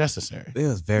episode, but necessary. It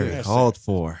was very Yeah, called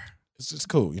for. It's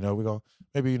cool. You know, we're gonna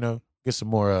maybe get some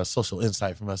more social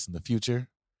insight from us in the future.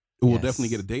 We'll Yes. definitely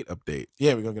get a date update.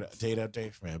 Yeah, we're gonna get a date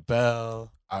update from Aunt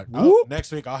Bell. Whoop.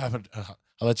 Next week I'll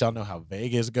let y'all know how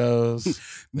Vegas goes.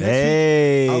 Next week,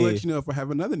 Hey, I'll let you know if I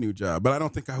have another new job, but I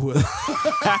don't think I will. My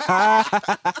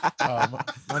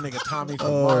nigga Tommy from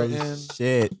Oh Martin.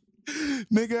 shit.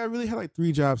 Nigga, I really had like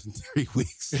 3 jobs in 3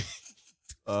 weeks.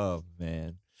 Oh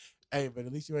man, Hey, but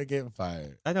at least you ain't getting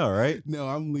fired. I know, right? No,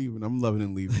 I'm leaving. I'm loving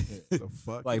and leaving. The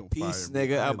fuck? Like, Don't peace, fire me.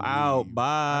 nigga, I I'm out. leave.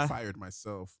 Bye. I fired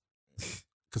myself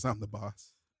because I'm the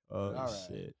boss. Oh All right.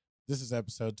 shit. This is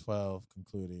episode 12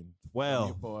 concluding. From Well,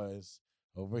 you boys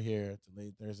over here at the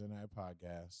Late Thursday Night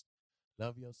Podcast.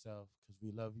 Love yourself because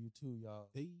we love you too, y'all.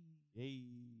 Hey. hey.